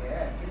நிறைய இருக்கு.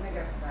 சின்ன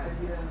கேப் தான்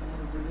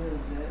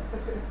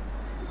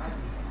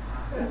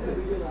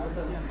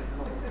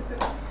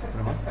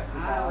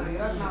ஒரு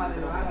 24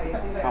 வாங்க.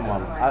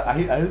 ஆமாம்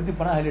அழுத்தி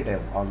பண்ணால் ஹைலைட்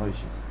ஆகும். அவ்வளோ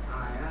விஷயம்.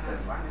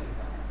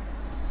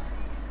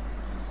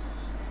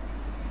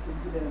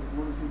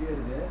 மூணு ஸ்டுடியோ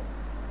இருக்கு.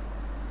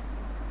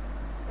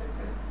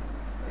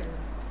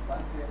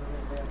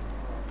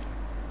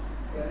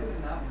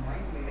 நான்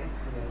மைண்டில்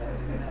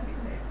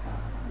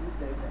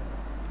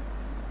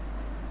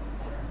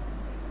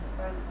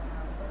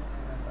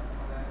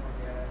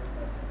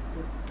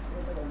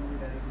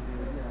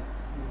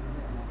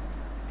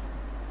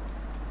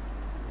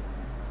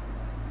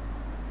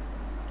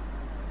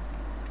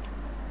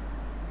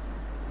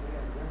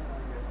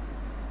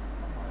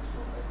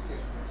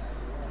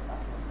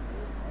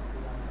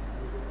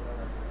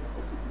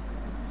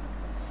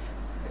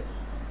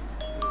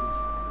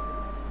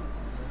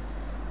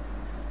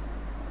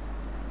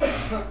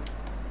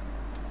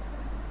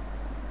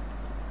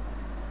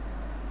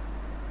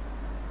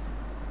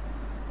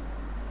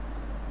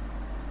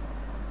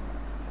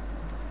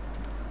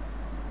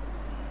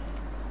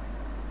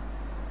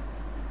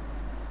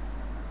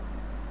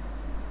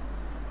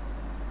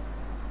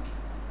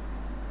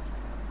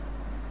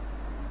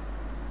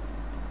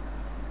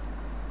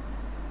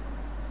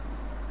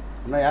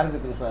இன்னும் யாருக்கு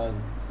ஏற்றணும் சார்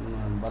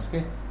பஸ்கே?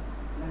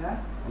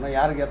 இன்னும்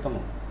யாருக்கு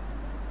ஏற்றணும்?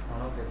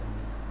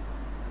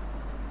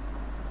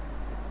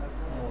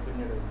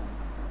 பின்னாடி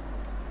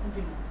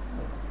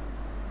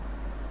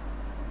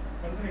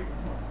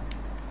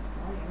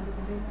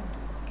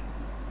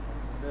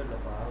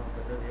இல்லைப்பா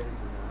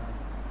ஏறிட்டுனா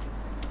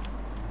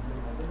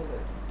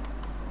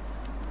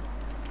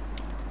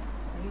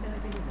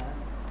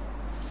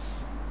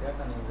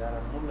கேட்டா நீங்கள் வேற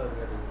மூடில்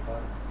இருக்காது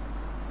பாரு.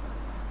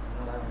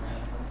 என்னடா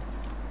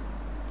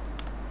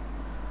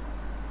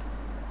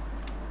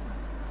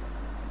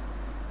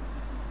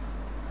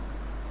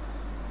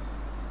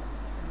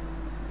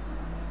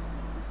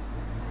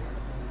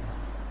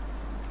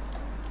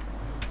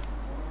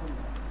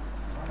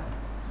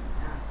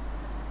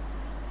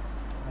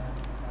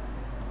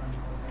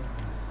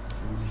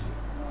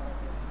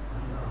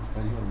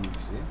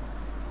முடிச்சு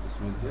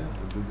ஸ்மெட்ஜு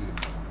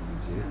டூப்ளிகேட்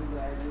முடிச்சு.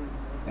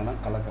 ஏன்னா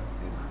கலர்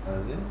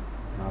அதாவது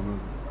நார்மல்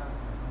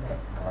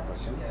கலர்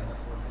கரெக்ஷன்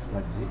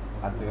ஸ்மெட்ஜு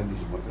அடுத்த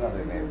கண்டிஷன் போட்டு அதை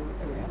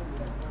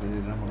தனியாக இது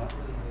என்ன பண்ணால்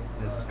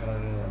ட்ரெஸ்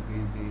கலரு அப்படி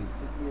இப்படி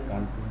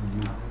contour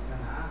view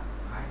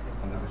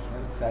colour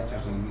correction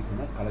saturation use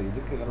பண்ணால் கலர்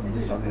இருக்கிற கலர்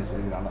பூஸ்ட் ஆகுது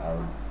சொல்லிக்கிறாங்க.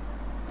 அது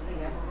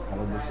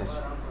கலர் பூஸ்டர்ஸ்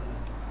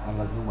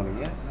நல்லா ஜூம்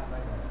பண்ணிங்க.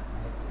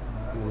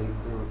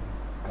 இது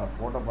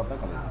ஃபோட்டோ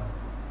பார்த்தா கலர்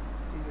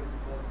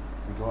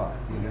ஓகேவா?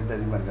 இது ரெட்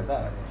அதிகமாக இருக்கதா,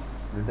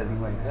 ரெட்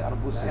அதிகமாக இருக்குது.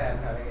 ஆனால் பூஸ்ட்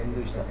இந்த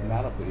விஷயம்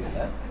மேலே போயிடல,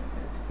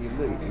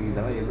 எல்லோ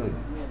இதெல்லாம் எல்லோ இது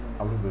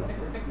அப்படி போயிடும்.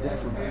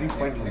 ஜஸ்ட் ஒரு 3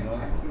 பாயிண்ட்ல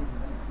இருந்தால்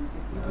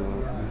இப்போ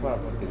பிஃபோர்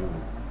அப்போ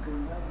தெரியும்,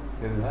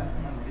 தெரியுங்களா?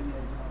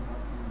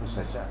 பூஸ்ட்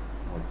ஆச்சா?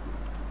 Okay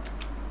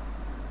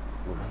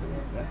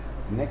okay.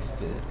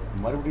 நெக்ஸ்ட்டு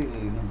மறுபடியும்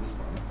இது இன்னும் பூஸ்ட்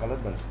பண்ணணும்.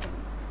 கலர் பேலன்ஸ்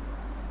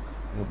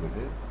இங்கே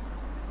போய்ட்டு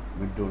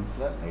மிட்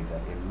டோன்ஸில்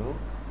லைட்டாக எல்லோ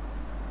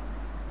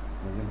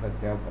மெஜந்தா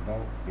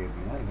தேவைப்பட்டால்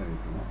ஏற்றிக்கணும், இல்லை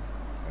ஏற்றிக்கணும்.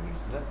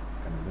 கலர்ஸில்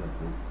கண்டிப்பாக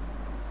ப்ளூ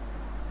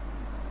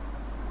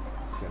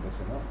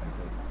ஷேடோஸ்லாம்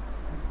லைட்டாக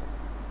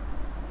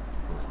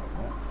க்ளோஸ்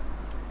பண்ணுவோம்.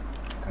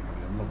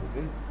 கண்ட்ரோல் எம்மில்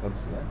போய்ட்டு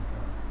கர்வ்ஸில்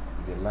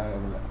இது எல்லா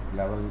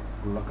லெவல்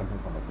ஃபுல்லாக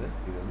கண்ட்ரோல் பண்ணுறது.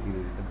 இது வந்து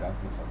இது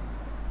டார்க்னஸ் ஆகும்.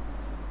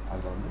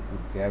 அதில் வந்து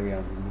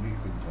தேவையான முடி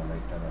கொஞ்சம்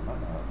லைட்டாக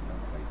தான்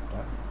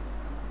லைட்டாக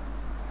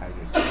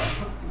ஹைலைட்ஸ்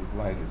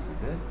இதுக்குள்ள ஹைலைட்ஸ்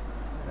இது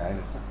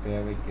ஹைலைட்ஸ்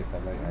தேவைக்கு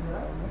தலை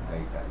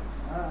light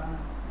highlights.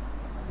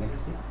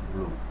 Next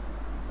blue.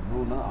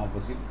 ப்ளூனா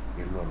opposite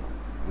yellow இருக்கும்.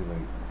 இது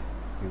வரைக்கும்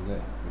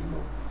இதில்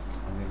எல்லோ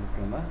அங்கே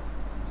விட்டோம்னா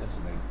ஜஸ்ட்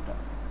லைட்டாக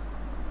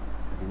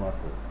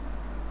ரிமார்க்கு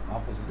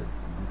ஆப்போசிட்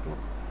ப்ளூ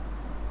டோன்.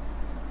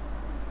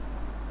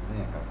 இதுதான்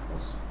என் கரெக்ட்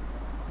க்ளோஸ்.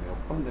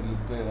 எப்போ இந்த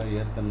லிப்பில் ஏதாவது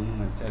ஏற்றணும்னு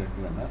நினச்சா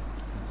ரெட்டு வேணால்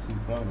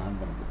சிம்பிளாக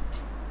நான் பண்ணுறது.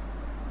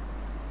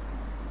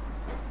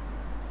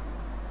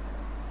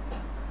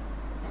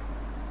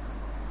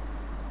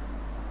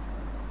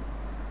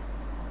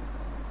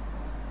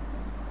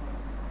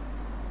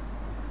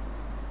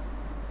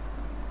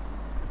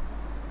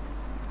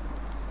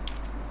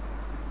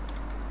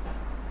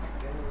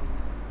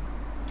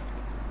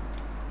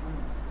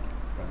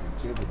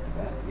 ஜே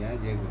கொடுத்துட்டேன். ஏன்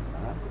ஜே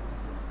கொடுத்தேன்னா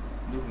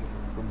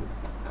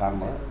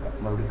காரணமாக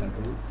மறுபடியும்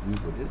கண்ட்ரோல் வியூ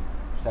போய்ட்டு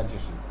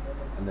சேச்சுரேஷன்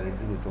அந்த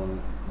ரெட்டு டோன்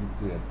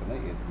லிப்பு ஏற்றினா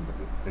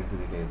ஏற்றுக்கிட்டு ரெட்டு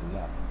ரெட்டே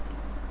ஏற்றுங்களா?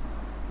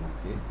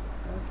 ஓகே.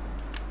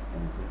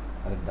 எனக்கு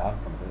அதை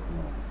டார்க் பண்ணுறது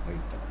இன்னும்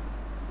லைட்டாக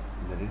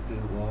இந்த ரெட்டு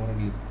ஓவரால்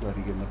லிப்பு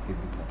அடிக்கிற மாதிரி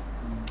தெரிஞ்சுக்கலாம்.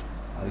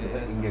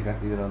 அதுக்கு இங்கே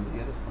இதில் வந்து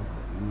எரஸ்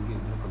பண்ணுறது இங்கே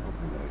இதில் கண்ட்ரோல்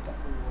பண்ணுங்க ரைட்டாக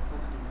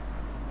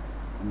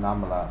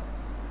நார்மலா.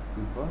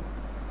 இப்போ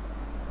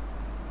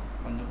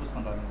கொஞ்சம் பூஸ்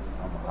பண்ணுறாங்க.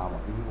 ஆமாம்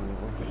ஆமாம் இது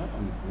ஓகேனா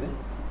பண்ணிட்டு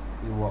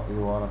இது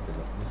இது ஓரம்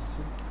தெரியல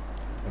ஜஸ்ட்டு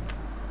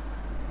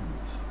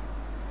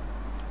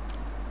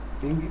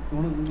இங்கே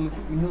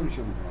உங்களுக்கு இன்னொரு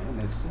விஷயம் பண்ணுவாங்க.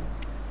 நெக்ஸ்ட்டு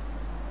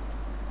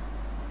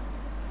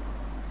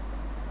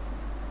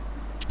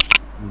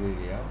இந்த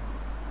ஏரியா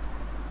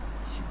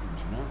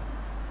ஷிப்பிச்சுன்னா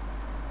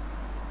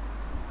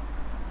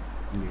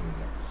இந்த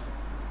ஏரியா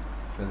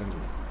ஃபெதர்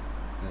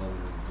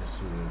ஏதாவது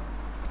ஜஸ்ட் ஒரு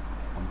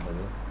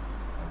 50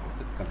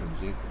 கொடுத்து கண்ட்ரோல்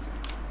ஜே கொடுத்து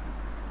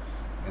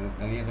எனக்கு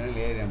தனியாக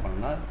ஏரியா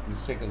பண்ணால்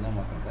மிஸ்டேக் தான்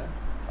மாற்றேன்.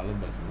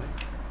 கலர் பேசுறது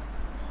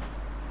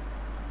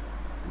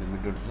இந்த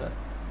மிட்வெட்ஸில்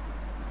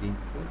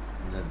பிங்க்கு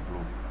இந்த ப்ளூ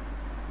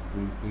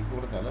பிங்க்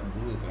கூட தலை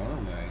ப்ளூ இருக்கிறனால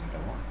உங்கள் ஹைலைட்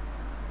ஆகும்.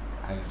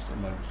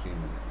 ஹைலைட்ஸில் மறுபடியும்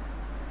சேம் இது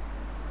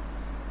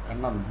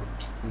கண்ணா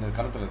இந்த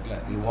கலத்தில் இருக்குல்ல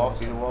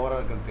இது ஓவராக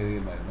இருக்கிற தெரிய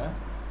மாதிரி இருந்தால்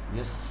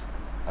ஜஸ்ட்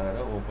அதோட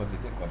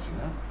ஆப்போசிட்டே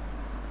குறைச்சிங்கன்னா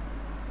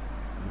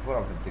பிஃபோர்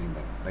ஆஃப்டர்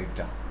தெரியுமா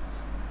ரைட்டாக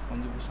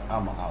கொஞ்சம் பூஸ்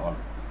ஆமாம்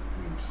ஆமாம்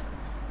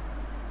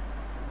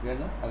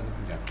ஏன்னா அதுக்கு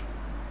கொஞ்சம்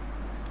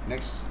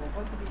நெக்ஸ்ட்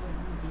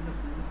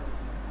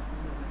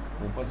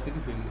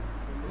ஒப்பாசிட்டி ஃபீல்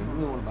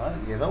ரெண்டு ஒன்றா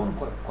ஏதோ ஒன்று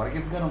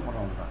குறைக்கிறதுக்காக நம்ம பண்ண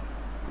தான்.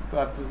 இப்போ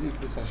அடுத்தது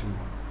இப்படி செஷன்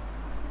பண்ணணும்.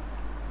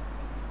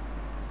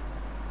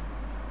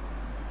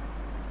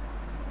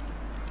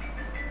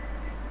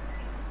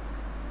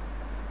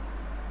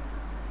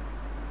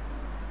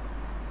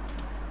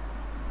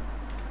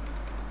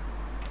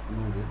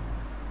 நூறு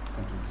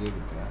கண்ட்ரோல் ஜே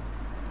கொடுத்துறேன்.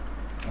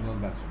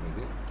 கலர் பேட்ச்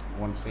போய்ட்டு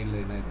ஒன்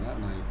சைடில் என்ன இருக்குன்னா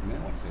நான் எப்பவுமே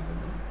ஒன் சைடில்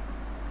வந்து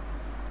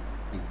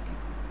நிற்கி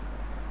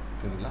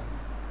சரிங்களா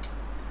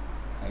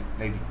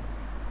லைட்டிங்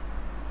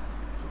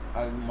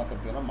அது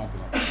மற்றதெல்லாம்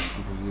மாற்றலாம்.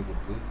 இப்போ லீவ்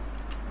கொடுத்து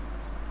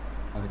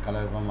அது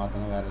கலருக்காக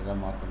மாற்றணும் வேறு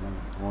எதாவது மாற்றணும்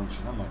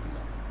தோணுச்சுன்னா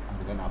மாற்றிக்கலாம்.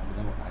 அதுக்காக நான் அப்படி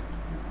தான்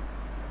ஆக்கிட்டு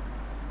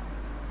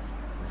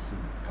ஃபஸ்ட்டு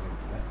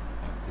கலர்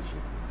அடுத்த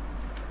ஷேப்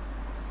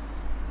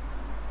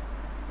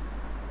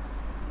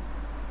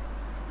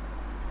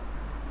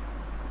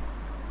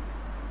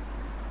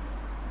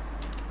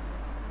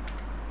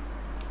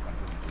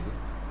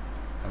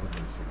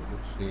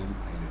சேம்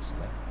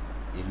ஹைலைட்ஸில்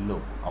எல்லோ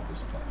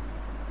ஆப்போசிட்டாக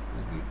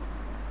க்ரீன்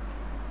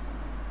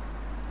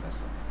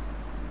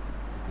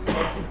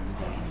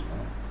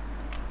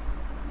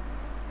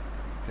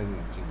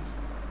தெரியும் சேஞ்சஸ்.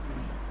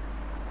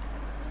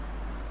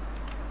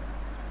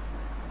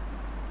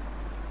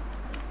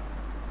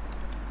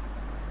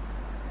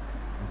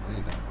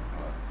 இதான்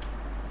colour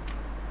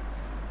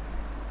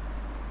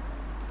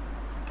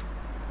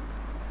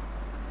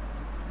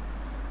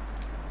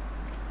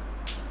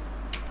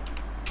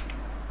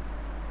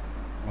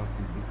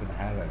look at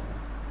hair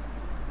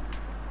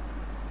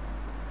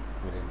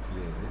very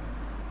clear.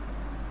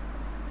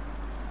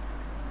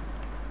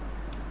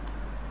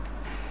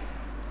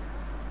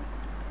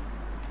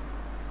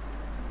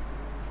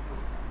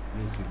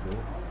 Easy go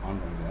on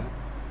again.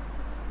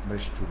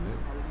 Brush tool.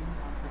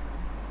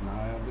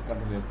 நான் வந்து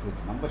கண்ட்ரோல் எடுத்து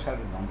வச்சு நம்ம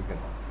ஷார்ட் நம்பிக்கை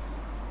தான்.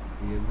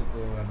 இது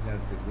எதுக்கு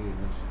அர்ஜென்ட் இருக்குது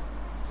இன்னும்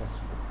ஜஸ்ட்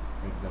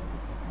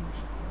எக்ஸாம்பிள் நம்ம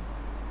ஷார்ட்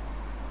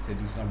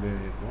செட்டிங்ஸ்லாம் அப்படியே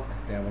இருக்கும்.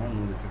 தேவைன்னா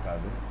நூறு வச்சு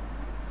காது.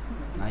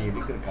 நான்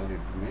எடுக்கிற கலர்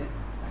எப்பவுமே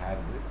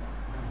ஹேர் ப்ளூ.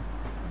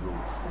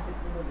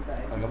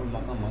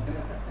 அதுக்கப்புறம்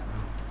மாற்றிட்டேன்.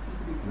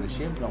 இந்த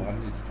ஷேப் நான்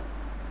வரைஞ்சி வச்சுட்டேன்.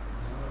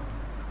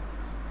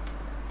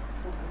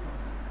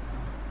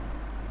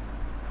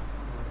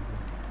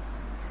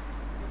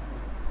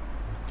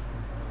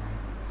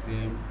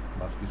 சேம்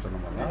பஸ்கி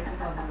சொன்ன மாதிரி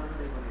தான்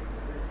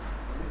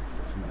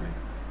சும்மா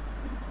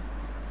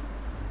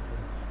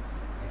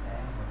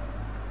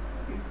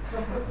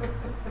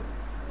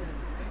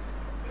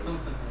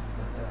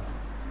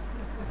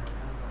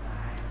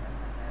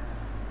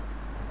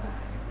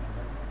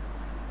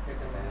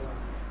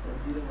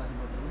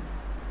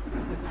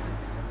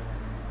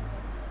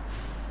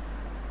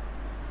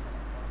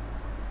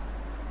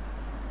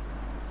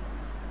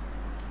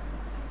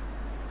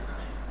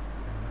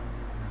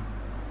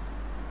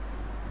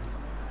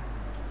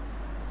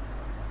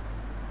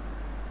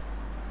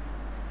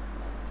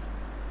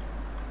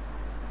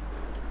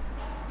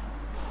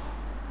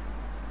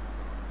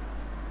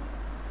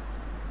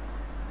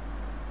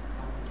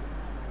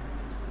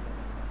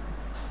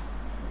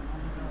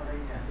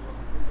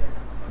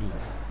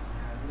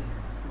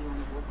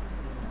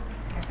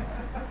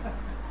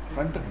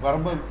ஃப்ரண்ட்டுக்கு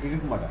வரும்போது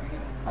இருக்க மாட்டேன்.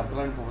 அடுத்த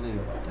லைன் போகும்போது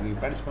இருக்கும். நீங்கள்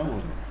ப்ராக்டிஸ் பண்ண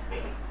முடியும்.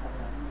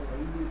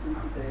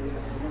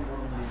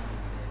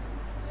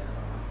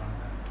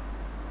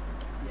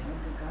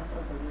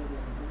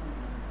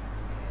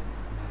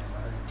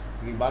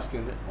 நீங்கள்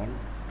பாஸ்கெட் வந்து 1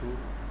 2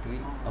 3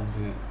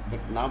 அப்படி.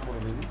 பட் நான்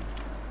போடுறது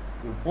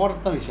இது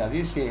போடுறது தான் விஷயம்.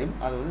 அதே சேம்.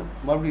 அது வந்து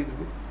மறுபடியும்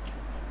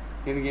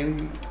இதுக்கு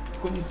எனக்கு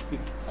கொஞ்சம்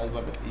ஸ்பீட் அது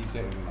பார்த்தா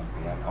ஈஸியாக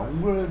இருக்கும். நான்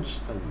அவங்களோட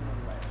டிஷ் தான் இது.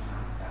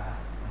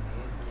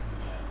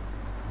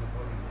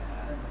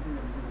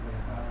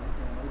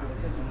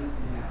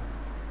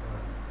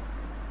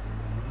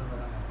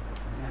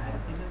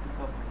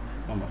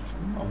 ஆமாம்,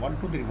 சும்மா 1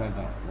 2 3 மாதிரி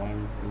தான்.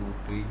 1 2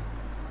 3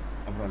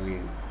 அப்புறம்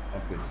லேன்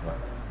பெருசாக.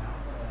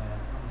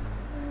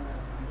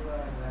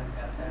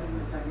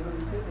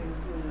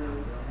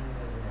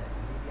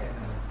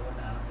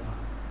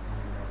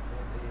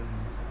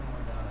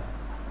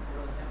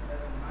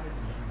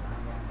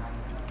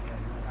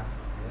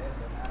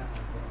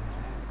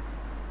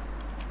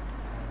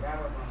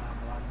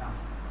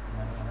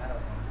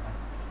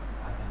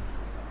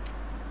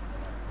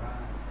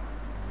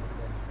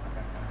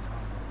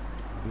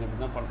 நீங்கள்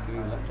அப்படி தான்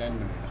படுத்துறீங்களா? ஜாயின்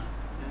பண்ணிடலாம்.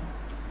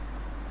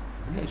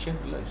 இல்லை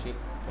ஷேப் இல்லை,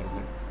 ஷேப்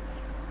போடுறது.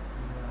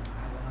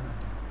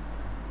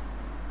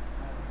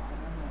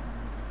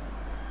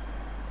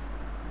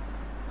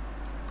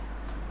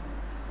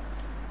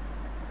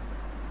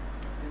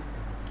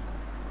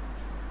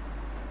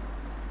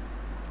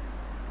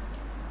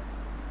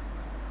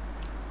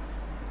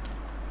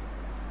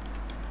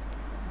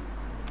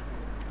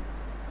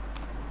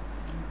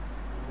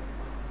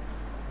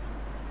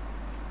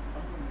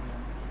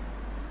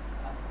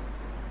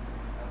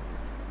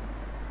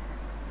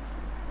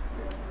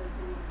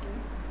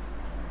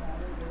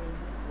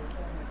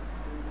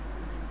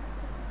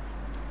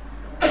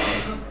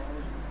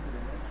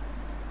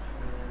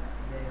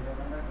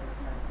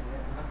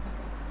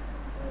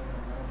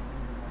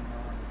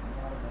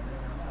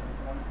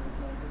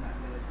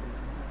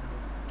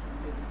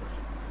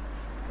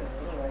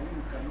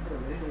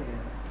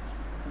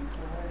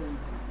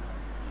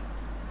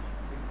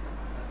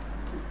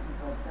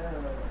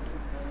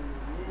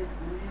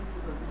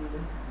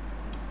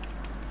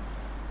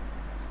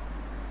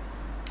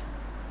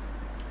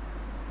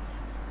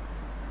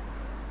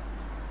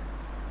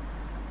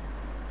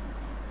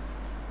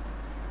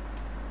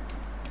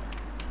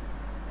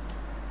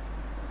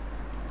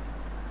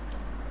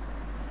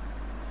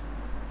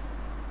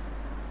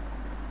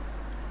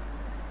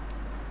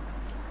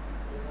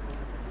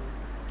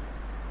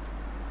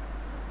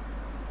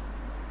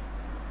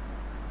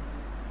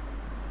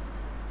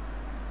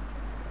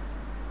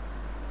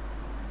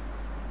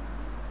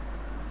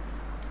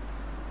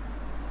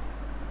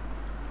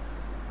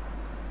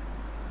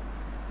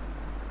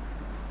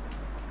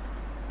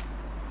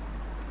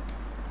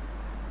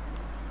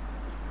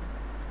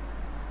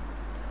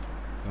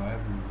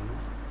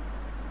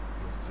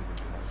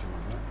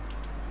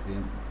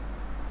 Same.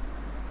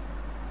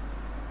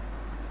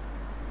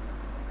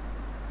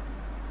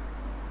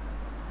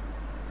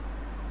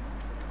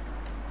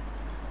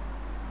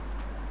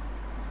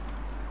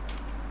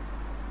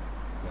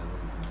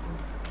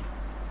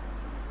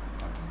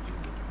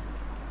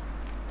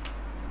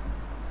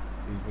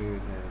 இப்போ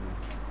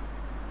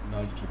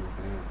நாய்ஸ்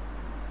போட்டு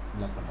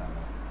பிளாக் பண்ணுறாங்க.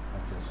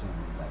 Just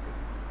black.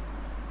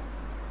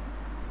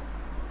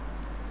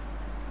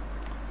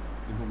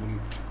 இப்போ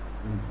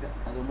முடிஞ்சுட்டு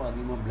அது ரொம்ப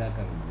அதிகமாக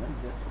பிளாக்காக இருக்கும்.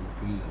 ஜஸ்ட் அந்த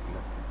ஃபீல்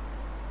இருக்குல்ல,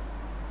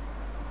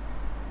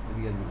 அது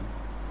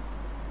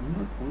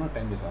இன்னும்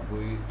டைம் வேஸ்ட் ஆகும்.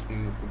 போய்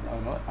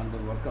அதனால அந்த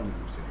ஒர்க்கை அவங்க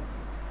முடிச்சிடலாம்.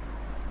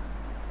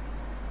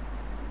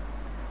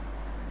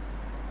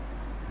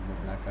 ரொம்ப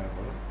பிளாக்காக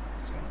போல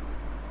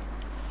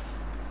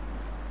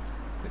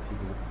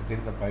இப்போ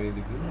தெரிந்த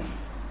பழையதுக்கு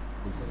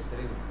இப்போ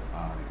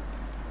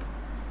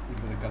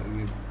இந்த கலர்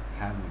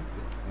ஹேம்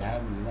இருக்குது.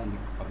 ஹேம் இல்லைன்னா அந்த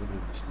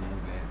பக்கத்தில் சின்ன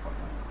லேயர்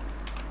பண்ணலாம்.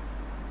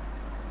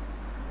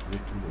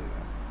 எடுத்துட்டு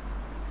போயிருக்கேன்.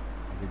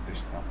 அதே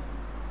ப்ரஷ் தான்,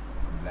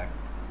 black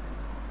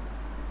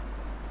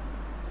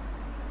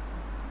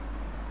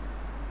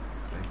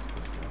slice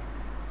brush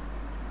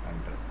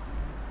 100.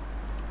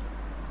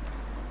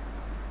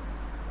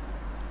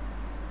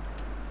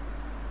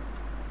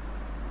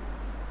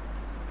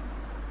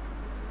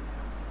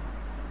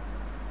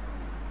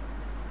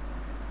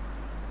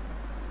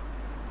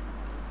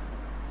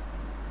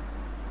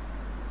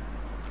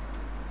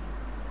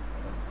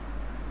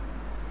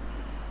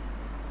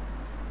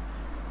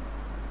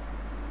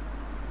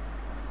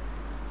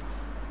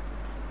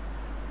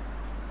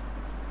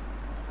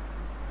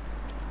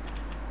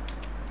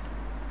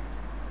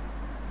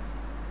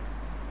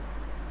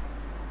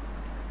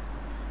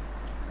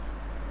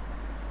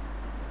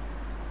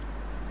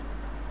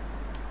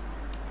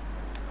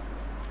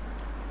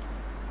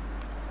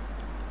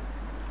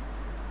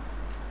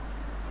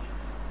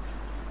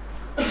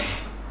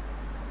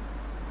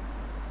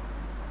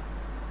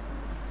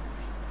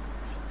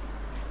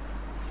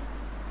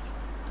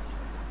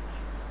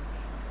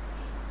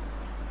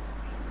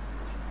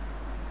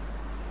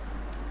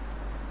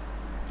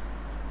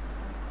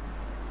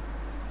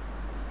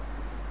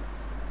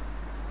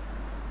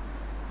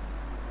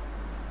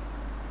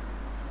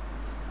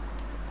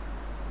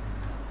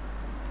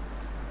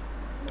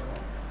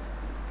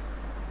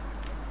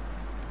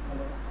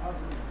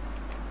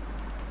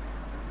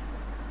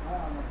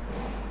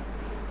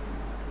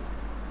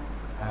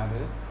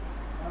 Hair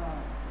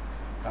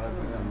colour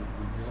பண்ணி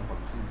இப்படிலாம்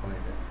பார்த்து சீல்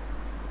பண்ணிவிட்டு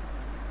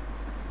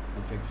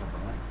எஃபெக்ட்ஸ்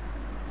பண்ணேன்.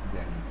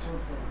 பிராண்ட்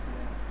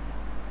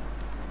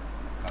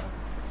கலர்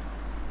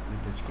இது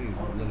டச் பண்ணி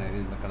உள்ள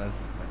நிறைய இந்த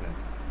கலர்ஸ் இருக்குது.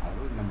 அது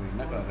நம்ம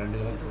என்ன கலர்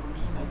 2 கலர்ஸ்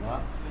சூஸ்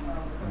பண்ணால்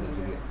அந்த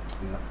சொல்லி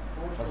இதுதான்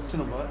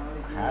ஃபஸ்ட்டு நம்ம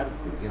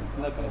ஹேருக்கு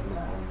எத்தனை கலர்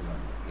கொடுப்போம்,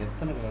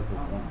 எத்தனை கலர்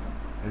கொடுப்போம்,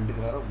 2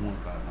 கலரோ 3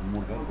 கலர், நம்ம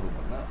 3 கலர்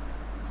கொடுப்போம்னா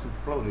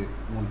சிம்பிளாக ஒரு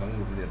 3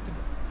 கலர் ஒரு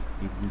எடுத்துக்கலாம்.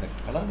 இப்போ இந்த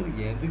கலர்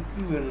எதுக்கு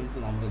வேணும்னு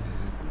நம்ம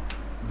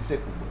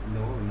டிசைட் பண்ணுவோம். இந்த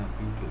என்ன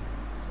பிங்க்கு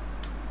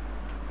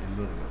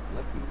எல்லோ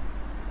இருக்கிறதுல பிங்க்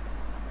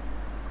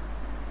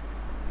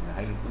இந்த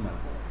ஹைலைட்டு மேலே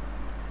போவோம்.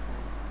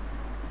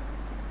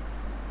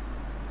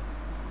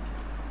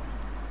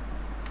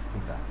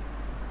 புட்டா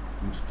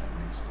முடிச்சிட்டேன்.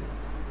 Next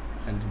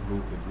central blue.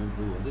 எப்பவுமே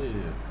ப்ளூ வந்து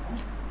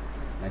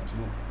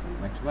மேக்ஸிமம்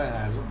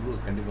ப்ளூ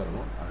கண்டிப்பாக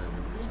இருக்கும். அது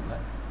ஒன்றும் பிரச்சனை இல்லை.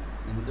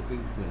 இந்த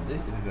பிங்க் வந்து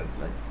இருக்கிற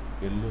இடத்துல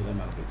எல்லோ தான்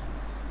மேலே போயிடுச்சு.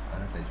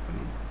 அதை டச்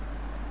பண்ணி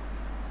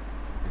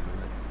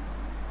எல்லோவில்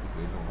இப்போ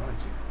எல்லோவாக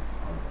வச்சு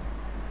அவ்வளோதான்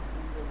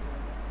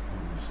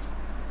முடிச்சிட்டேன்.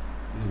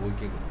 இது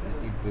ஓகே கொடுத்தேன்.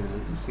 இப்போ இதில்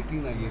வந்து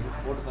சிட்டிங் நான் எது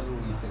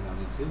போட்டதாலும் ஈஸியாக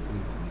அதை சேவ்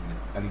பண்ணிக்கலாம்.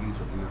 நீங்கள் அடிக்கடி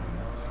சொல்லிங்க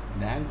அப்படின்னா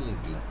இந்த ஆங்கிள்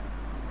இருக்குல்ல,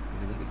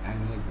 இது வந்து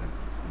ஆங்கிளே இருக்குது.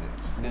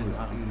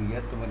 இது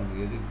ஏற்ற மாதிரி நம்ம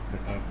எது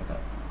பெட்டராக பார்த்தா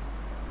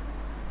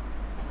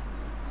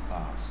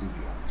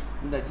சிட்டியா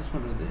இந்த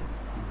அட்ஜஸ்ட்மெண்ட் வந்து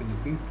இப்போ இந்த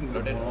பிங்க்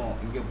இங்கே போகணும்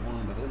இங்கே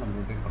போகணுன்றது நம்ம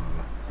ரொட்டேட்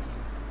பண்ணலாம்.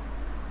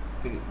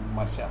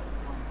 மர்ஷா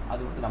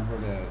அது வந்து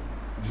நம்மளோட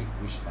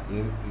விஷ் தான்.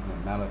 எதுக்கு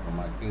மேலே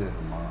இருக்குமா கீழே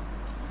இருக்குமா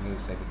இல்லை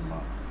சைடு இருக்குமா,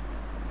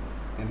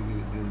 எனக்கு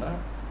இது இருந்தால்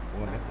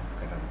ஓரளவு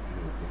கட்டணும்.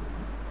 இது ஓகே.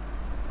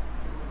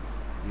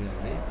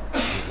 இதோடய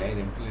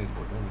லேயர் எம்டி லேயர்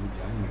போட்டு உங்களுக்கு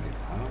ஜாயின்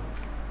பண்ணிட்டால்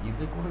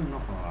இதை கூட என்ன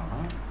பண்ணலாம்னா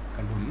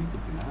கண்ட்ரோல் ஈ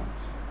பார்த்தீங்கன்னா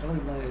கலர்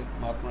என்ன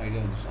மாற்றணும்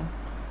ஐடியா வந்துச்சா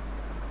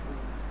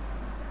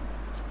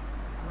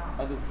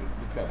அது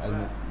ஃபிக்ஸாக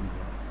அது.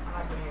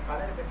 ஆனால் இப்போ நீங்கள்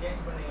கலர் இப்போ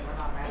சேஞ்ச்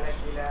பண்ணீங்கன்னா மேலே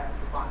கீழே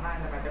இப்போ அண்ணா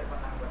இந்த மெத்தட்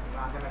பண்ணாங்க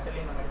பார்த்தீங்களா, அந்த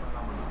மெத்தட்லேயும் இந்த மாதிரி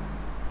பண்ணலாமா?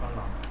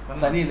 பண்ணலாம்.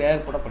 தனி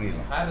லேயர் கூட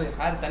பண்ணிடலாம்.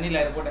 ஹேர் தண்ணி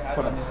லேயர் போட்டு ஹேர்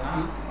பண்ணிங்கன்னா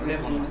அப்படியே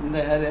பண்ணலாம். இந்த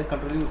ஹேர்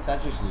கண்ட்ரோலிங்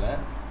சேச்சுரேஷனில்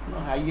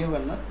இன்னும் ஹையாக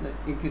வேணால் இந்த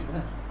இன்க்ரீஸ்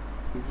பண்ண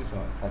இன்க்ரீஸ்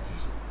ஆகும்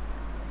சேச்சுரேஷன்.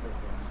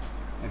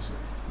 நெக்ஸ்ட்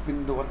இப்போ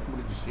இந்த ஒர்க்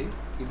முடிஞ்சிச்சு.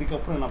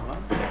 இதுக்கப்புறம் என்ன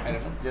பண்ணால்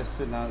ஹைலைட்டாக ஜஸ்ட்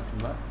நான்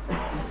சிம்பிளாக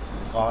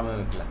கார்னர்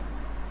இருக்குல்ல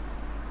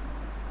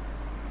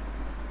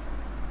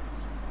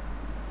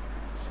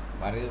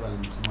வரைய வேலை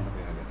மிச்சம் பண்ண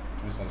போயிடாது.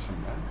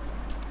 செலக்ஷன்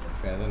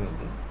ஃபெதர்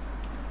வந்து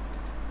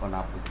இப்போ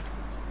 40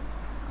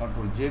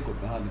 கண்ட்ரோல் ஜே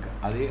கொடுத்தா அதுக்கு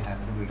அதே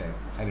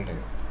ஹைலைட்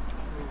ஆகிடும்.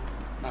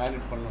 நான்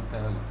ஹைலைட் பண்ண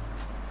தேவையில்லை.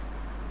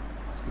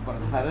 ஸ்கிப்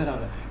பண்ணுறதுனால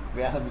நான்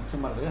வேலை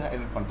மிச்சம் பண்ணுறது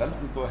ஹைலைட் பண்ணிட்டால்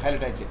இப்போ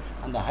ஹைலைட் ஆகிடுச்சு.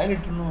 அந்த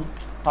ஹைலைட் இன்னும்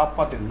டாப்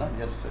பார்த்துருந்தா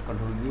ஜஸ்ட்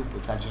கண்ட்ரோல் நியூ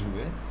சேச்சுரேஷன்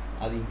போய்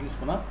அது இன்க்ரீஸ்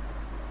பண்ணால்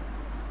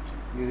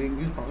இது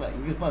இன்க்ரீஸ் பண்ணல.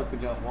 இன்க்ரீஸ் பண்ணால் அது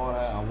கொஞ்சம்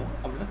ஓவராக ஆகும்.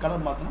 அப்படின்னா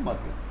கலர் மாற்றினா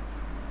மாற்றிடும்.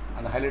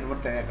 அந்த ஹைலைட்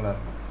மட்டும் தனியாக கலர்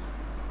இருக்கும்.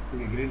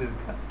 இங்கே க்ரீன்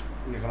இருக்கா,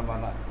 இங்கே கலர்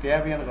மாறினா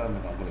தேவையான கலர்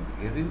இருக்கும். உங்களுக்கு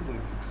எது ஒரு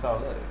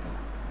ஃபிக்ஸாக இருக்கலாம்.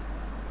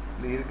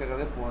 இல்லை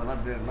இருக்கிறதே போனதுன்னா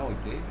இப்படி இருந்தால்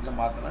ஓகே, இல்லை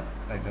மாற்றினா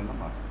ரைட்டாக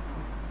மாற்றணும்.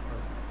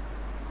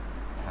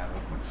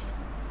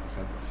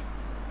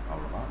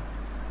 அவ்வளோதான்.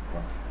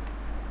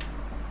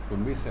 இப்போ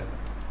மீசை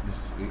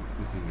ஜஸ்ட்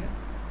மிஸ்ஸிங்க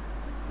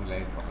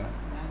லைட் பார்க்குறேன்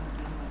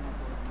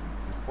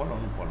போல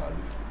ஒன்றும் போடல.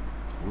 அது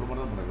ஒரு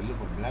மாதிரி தான் போடுறேன். வெளில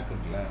போடுற பிளாக்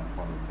இருக்குல்ல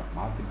போடுறது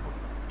மாற்றி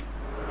போடுறேன்.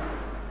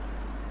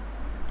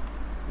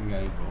 இங்கே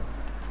ஐப்ரோ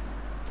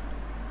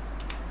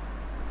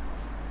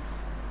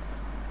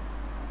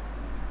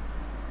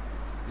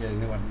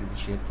இங்கே வந்து இது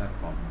ஷேப் தான்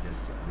இருக்கும்.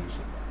 ஜஸ்ட் அதே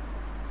ஷேப் தான்.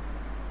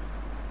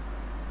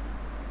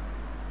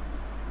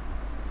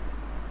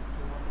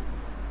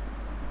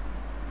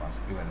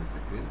 ஃபஸ்ட்டு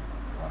வர்றதுக்கு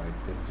வரை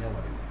தெரிஞ்சால்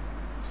வரையணும்.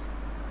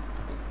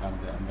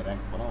 அந்த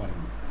ரேங்க் போனால்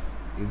வரையணும்.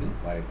 இது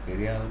வரைய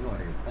தெரியாதவங்க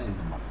வரைகிறது தான்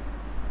இந்த மாதிரி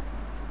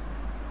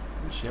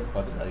ஷேப்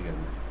பார்த்துட்டு அதுக்கு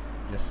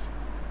ஜஸ்ட்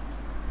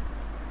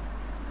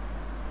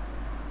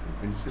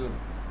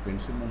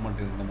பென்சில்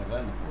மூமெண்ட் இருந்த மாதிரி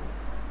தான் இந்த போகும்.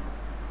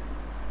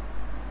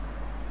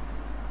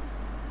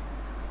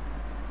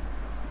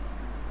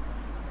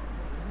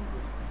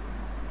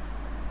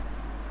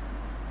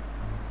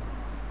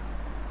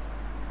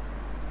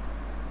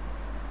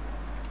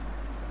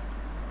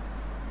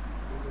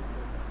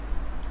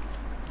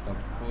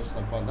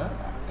 தப்பாக தான்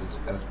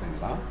எல்ஸ்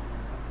பண்ணிக்கலாம்.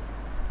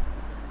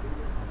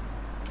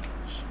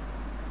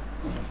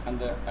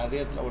 அந்த அதே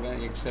இடத்துல ஒரு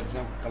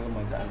எக்ஸப்ஷன் கலர்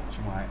மாதிரி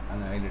சும்மா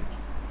அந்த ஹைலைட்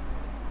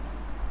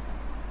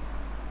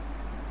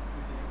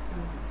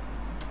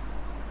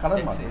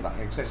கலர் மாதிரி தான்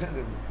எக்ஸப்ஷன்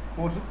இது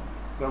 4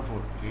 ground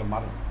floor இல்லை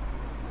மாறும்.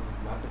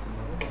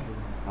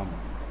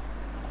 ஆமாம்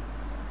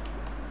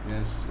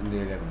இந்த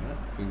ஏரியா வந்து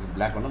இங்கே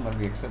பிளாக் ஒன்று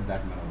மறுபடியும் எக்ஸப்ட்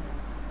பிளாக் மேலே வரும்.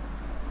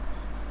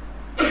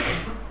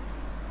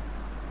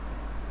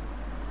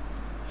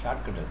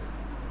 ஷார்ட்கட் அது.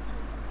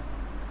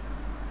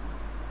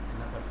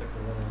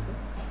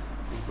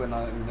 இப்போ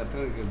நான் இந்த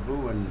இடத்துல இருக்க ப்ளூ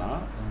வேணுன்னா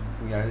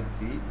இங்கே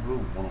அழுத்தி ப்ளூ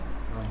போகணும்.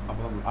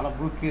 அப்புறம் ஆனால்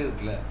ப்ளூ கீழே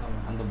இருக்குல்ல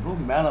அந்த ப்ளூ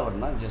மேலே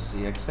வரணும்னா ஜஸ்ட்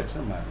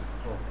எக்ஸப்ஷன் மேலே.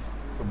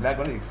 இப்போ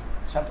பிளாக் வந்து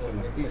ஷார்ட்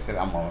ப்ளீஸ்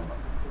சரி ஆமாம் வரணும்.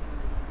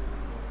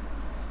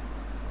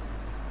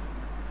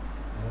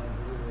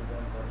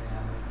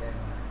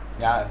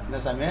 என்ன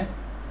சாமி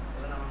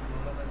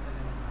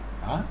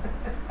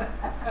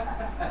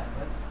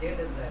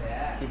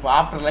இப்போ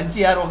ஆஃப்டர் லஞ்சு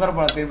யார் உட்கார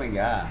போனா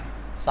தெரியுமாங்க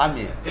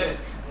சாமி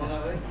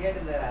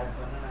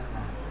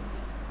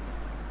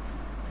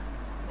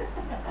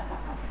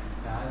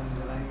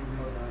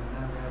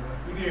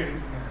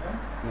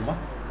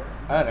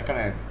ரெக்கார்ட்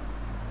ஆகிடுது.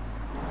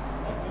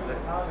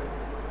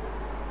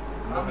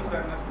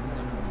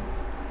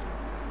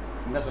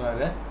 என்ன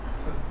சொன்னாரு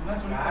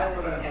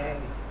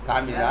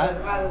சாமி தான்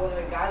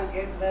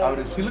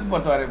அவர் சிலுக்கு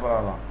பார்த்து வரைய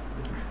போகிறாராம்.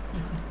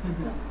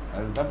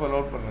 அதுதான் இப்போ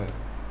லோட் பண்ணுறாரு.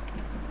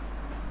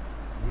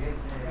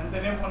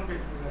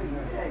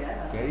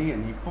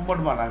 தெரியும் இப்போ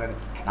போட்டுமா நாங்கள்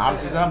 4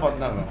 சீசனாக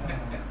பார்த்து தான் இருக்கோம்.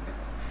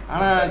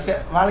 ஆனால்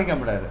வாழைக்க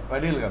முடியாது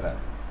வடிவில் கதை.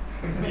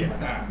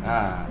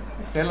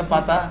 தெரியல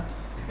பார்த்தா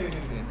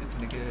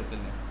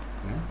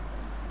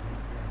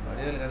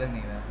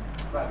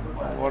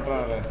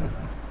ஓட்டுறாங்க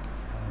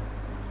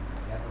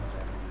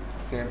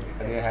சேம்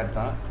அதே ஹேர்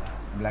தான்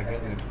பிளாக்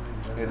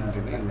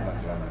இருந்துச்சு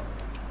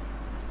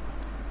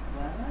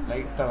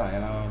லைட்டாக தான்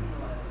ஏன்னா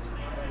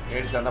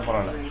ஏடிச்சா இருந்தால்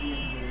பரவாயில்ல.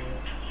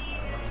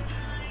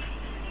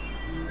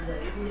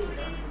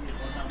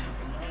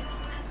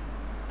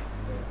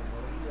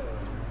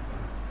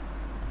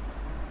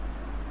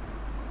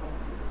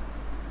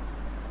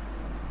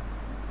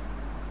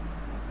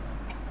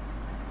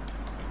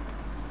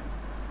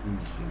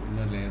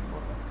 இன்னொரு லேயர்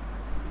போடுறோம்.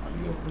 அது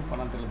எப்படி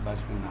பணத்தில்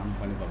பாஸ்க்கு நாம்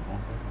பண்ணி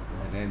பார்ப்போம்.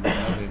 நிறைய இந்த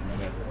நிறைய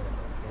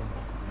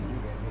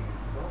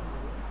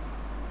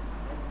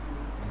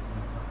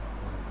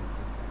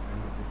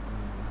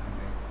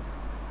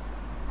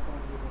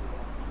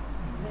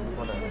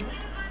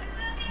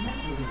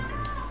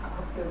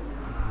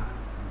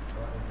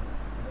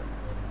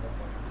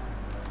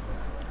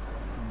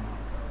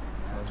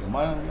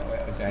சும்மா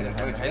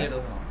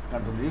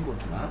கண்ட்ரோல் லீவ்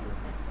கொடுத்தோன்னா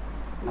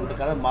அந்த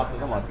கதை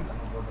மாற்றதான் மாற்றிக்கலாம்.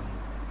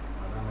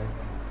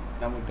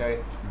 நமக்கு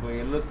இப்போ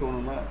எல்லாத்துக்கும்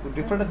ஒன்றுனா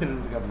டிஃப்ரெண்ட்டாக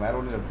தெரிஞ்சுருக்கு. அது வேறு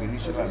ஒன்றும் இருக்குது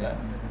இனிஷியலாக இல்லை.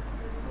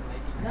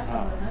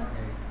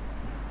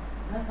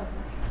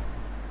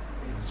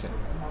 சரி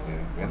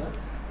ஏன்னா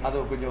அது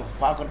கொஞ்சம்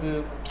பார்க்கறது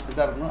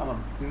இதாக இருக்கணும். ஆனால்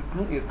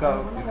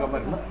இருக்காமல்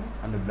இருக்கணும்.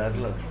 அந்த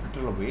பிளரில்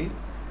ஃபில்டரில் போய்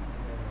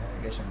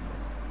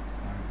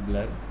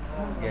பிளர்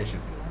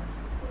கேஷன்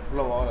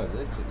ஃபுல்லாக ஓவராது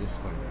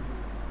ஜஸ்ட் பண்ணுறேன்.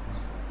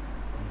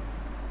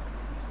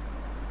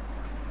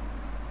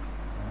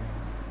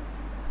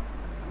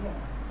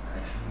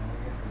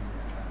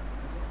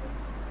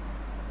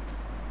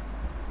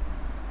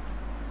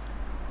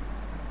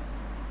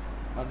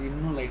 அது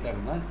இன்னும் லைட்டாக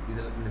இருந்தால்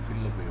இதில் இந்த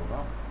ஃபீல்டில்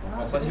போயிடும்.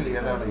 ஃபஸ்ட்டு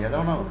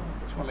எதோனா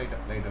சும்மா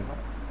லைட்டாக இருக்கிற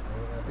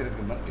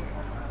மாதிரி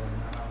தெரியும்.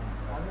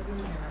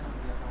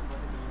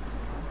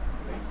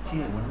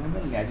 ஒன்றுமே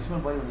இல்லை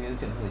அடிஷ்னல் பாய் ஒன்று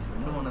எது எடுத்து வச்சு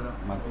ஒன்று தான்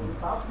மற்ற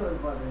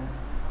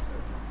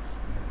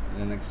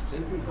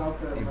நெக்ஸ்ட்டு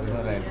இப்போ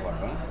தான் லைட்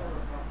பண்ணுறேன்.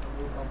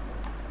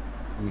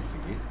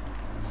 மிஸ்ஸுக்கு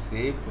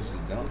சேஃப்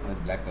ப்ரொசீஜர்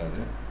அது பிளாக்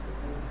கலரு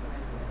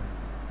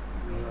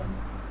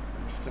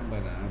இஷ்டம்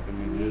பாரு.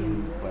 கொஞ்சம்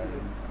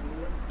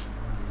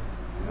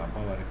எங்கள் அப்பா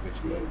வரைக்கும்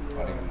வச்சு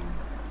படைக்கணும்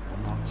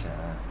ஒன்றாச்சா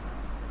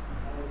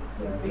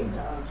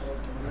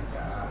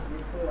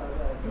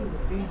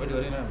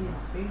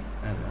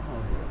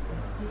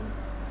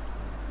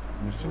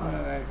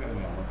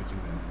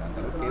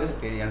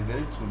எனக்கு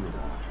தெரிஞ்சு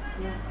சொல்லுவோம்.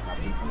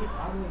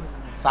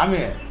 சாமி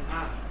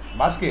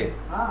பாஸ்கே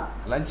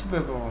லஞ்ச்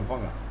போய்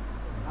போங்க.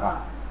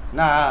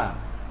 என்ன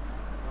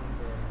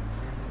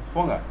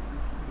போங்க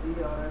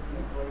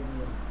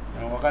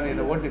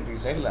உட்காந்து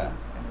ஓட்டிருப்பீங்க சைடில்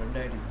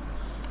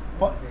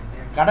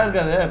கடை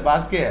இருக்காது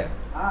பாஸ்கே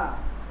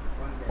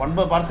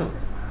 9 பார்சல்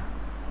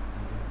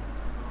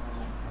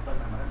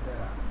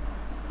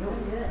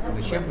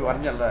இந்த ஷேப்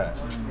வரைஞ்சல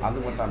அது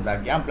மட்டும்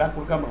பிளாக். ஏன் பிளாக்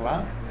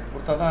கொடுக்காமலாம்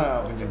கொடுத்தா தான்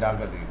கொஞ்சம்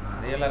டார்க்காக தெரியும்.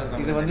 ரியலாக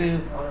இருக்கும். இது வந்து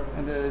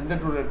இந்த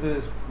டூல் எடுத்து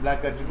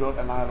பிளாக் அடிச்சு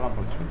டோர் நாங்கள்லாம்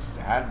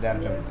படிச்சு ஹேர்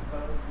டேரக்டாக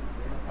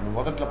அந்த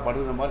உதட்டில்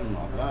படுகிற மாதிரி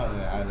இருக்கணும். அப்போதான் அது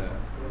ஹேர்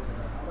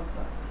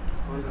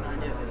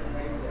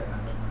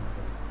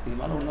இது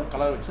மாதிரி இன்னும்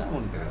கலர் வச்சுன்னா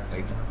ஒன்று தெரியும்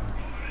லைட்டாக.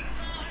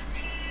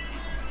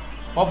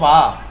 போப்பா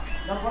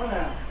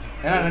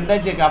ஏன்னா 2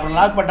 செக் அப்புறம்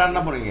லாக் பண்ணிட்டான்னு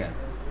என்ன பண்ணுவீங்க?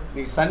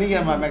 நீங்கள்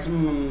சனிக்கிழமை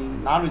மேக்ஸிமம்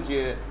நான்வெஜ்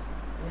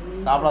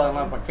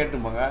சாப்பிடாதவங்களாம் இப்போ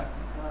கேட்டு போங்க.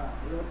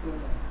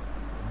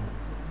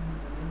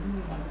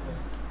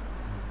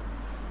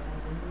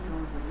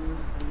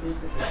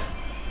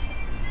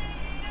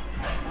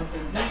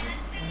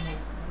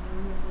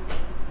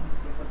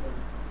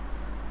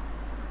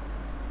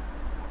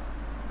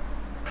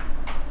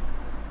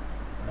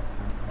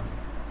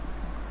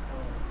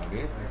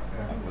 அப்படியே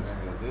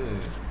வந்து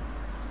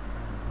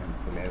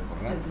லேயர்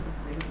போடுறேன்.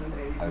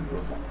 அது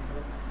கொடுப்போம்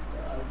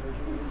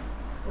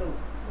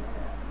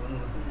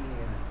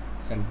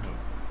சென்ட்ரு.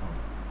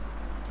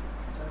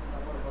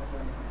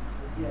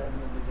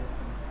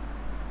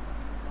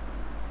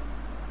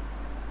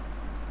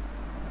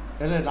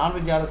 இல்லை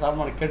நான்வெஜ் யாரும்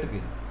சாப்பிட கேட்டுக்கு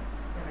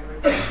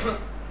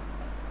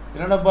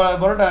இல்லைன்னா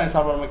பரோட்டா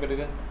சாப்பிடாம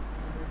கேட்டுக்கு.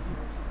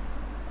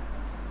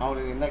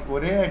 அவங்களுக்கு இன்னைக்கு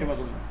ஒரே ஐட்டமாக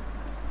சொல்லுங்கள்.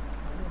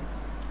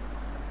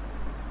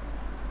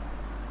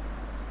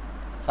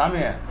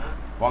 சாமி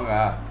போங்க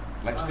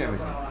லஞ்ச் டைம்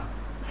வச்சு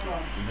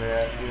இது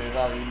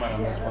எதாவது அதிகமாக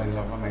இருந்துச்சு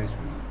இதெல்லாம் மேனேஜ்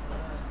பண்ணி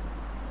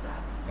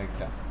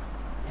ரைட்டாக.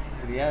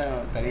 இது ஏன்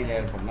தனியில்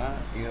ஏற்படனா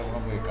இதை கூட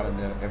போய்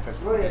கலந்து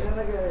எஃப்எஸ்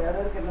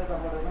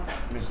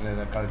மிஷில்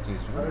எதாவது கலைச்சி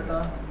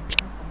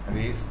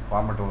ரீஸ்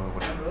ஃபார்மேட் ஒன்று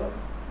போட்டு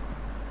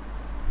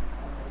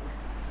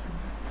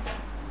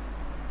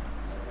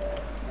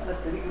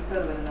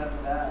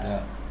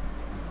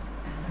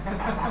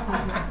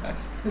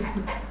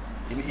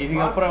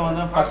இதுக்கப்புறம்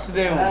வந்து ஃபர்ஸ்ட்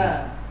டே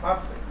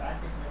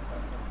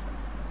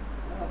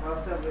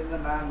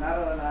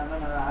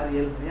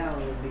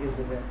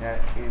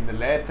இந்த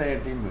லேட்டாக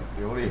என் டீம்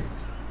எவ்வளோ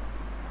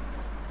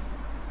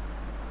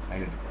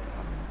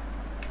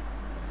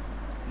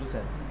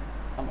லூசர்.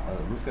 ஆமாம்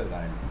அது லூசர்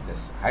தான்.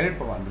 ஜஸ்ட் ஹைலைட்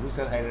பண்ணுவோம். அந்த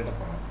லூசர் ஹைலைட்டாக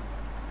பண்ணுவோம்.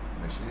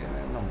 பெஷ்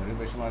என்ன ஒரே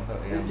பெஷ்மாக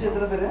இருந்தால்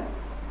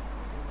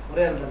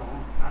ஒரே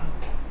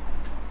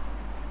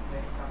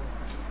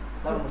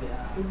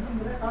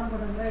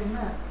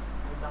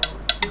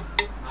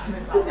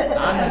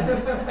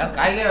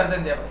காலையிலே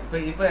வருது.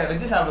 இப்போ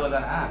வெஜ்ஜு சாப்பிடுவது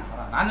தானே,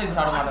 நான்வெஜ்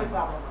சாப்பிட மாட்டேன்.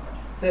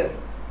 சரி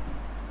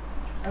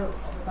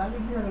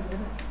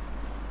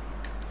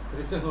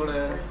திருச்செங்கோட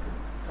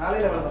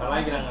காலையில்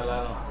கலாய்க்கிறாங்க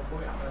எல்லாரும்.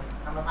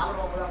 நம்ம சாப்பிட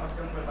போகும்போது அவங்க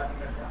சிவங்கள்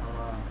பார்த்தீங்கன்னா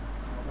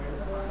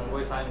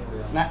போய் சாமி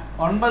முடியாது.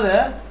 9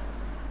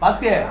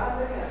 பாஸ்கே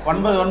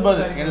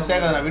 9 எனக்கு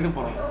சேர்க்காது. நான் வீட்டுக்கு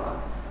போகணும்.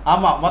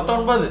 ஆமாம் மொத்தம்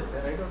 9.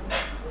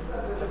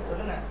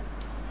 சொல்லுங்க.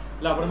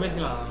 இல்லை அப்புறம்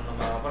பேசிக்கலாம்.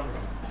 நம்ம அப்புறம்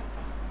பேசலாம்.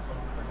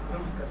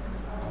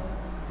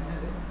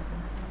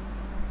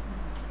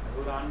 அது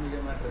ஒரு ஆன்மீக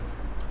மேட்ரு.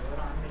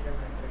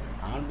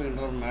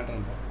 ஆன்மீகன்ற ஒரு மேட்டர்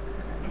இல்லை.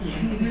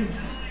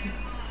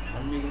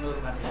 ஆன்மீகம்னு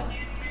ஒரு மேட்ரு தான்.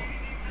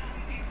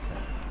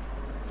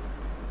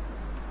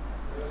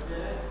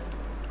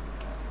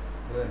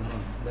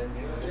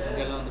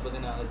 இங்கெல்லாம் வந்து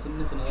பார்த்தீங்கன்னா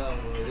சின்ன சின்னதாக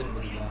அவங்க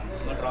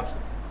எதிர்பார்க்கலாம் ட்ராப்ஸ்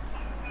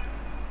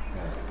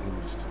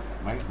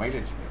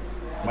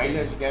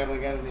மைலேஜ்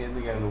கேட்குறது எந்த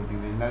கேட்கல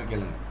விட்டீங்க என்ன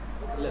கேளுங்க.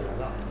 இல்லை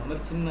அதான் இந்த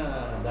மாதிரி சின்ன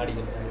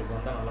தாடிகள் உங்களுக்கு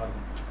வந்தால்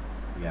நல்லாயிருக்கும்.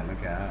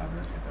 எனக்கு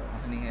அப்படின்னு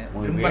சொல்லிட்டு நீங்கள்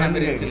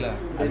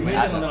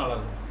வந்தால்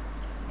நல்லாயிருக்கும்.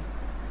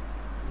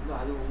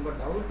 அது உங்கள்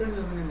டவுட்டுன்னு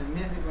சொல்லுங்க. இந்த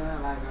இமேஜ்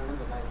நல்லா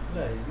இருக்காங்கன்னு சொல்லாங்க.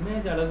 இல்லை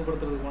இமேஜ்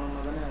அழகுபடுத்துறதுக்கு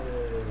போனோம்னா தானே அது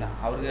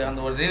அவருக்கு அந்த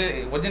ஒரு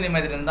ஒரிஜினல்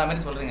மாதிரி இருந்தா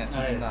மாதிரி சொல்கிறீங்க.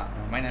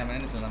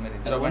 மைனஸ் இருந்த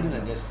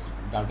மாதிரி ஜஸ்ட்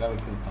டாக்டராக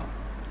வைக்கிறது தான்.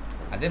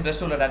 அதே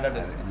பிரஸ்ட் உள்ள டாக்டர்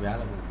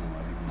வேலை கொடுக்கணும்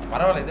அதிகமாக.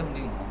 பரவாயில்ல, இதே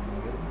முடியும்.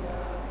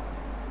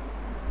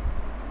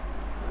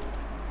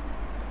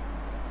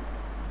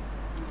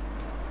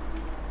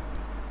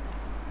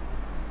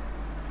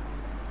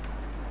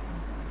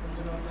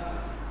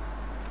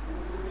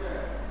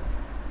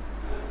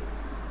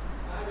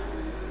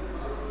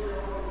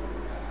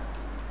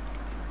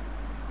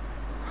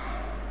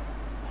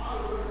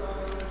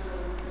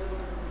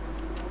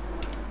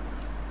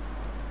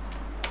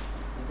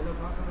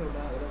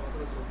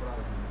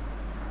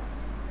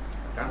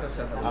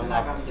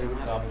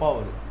 அப்பா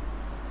ஒரு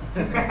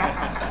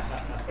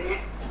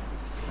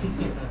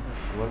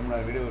 1 மணி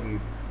நேரம் வீடியோ ஒரு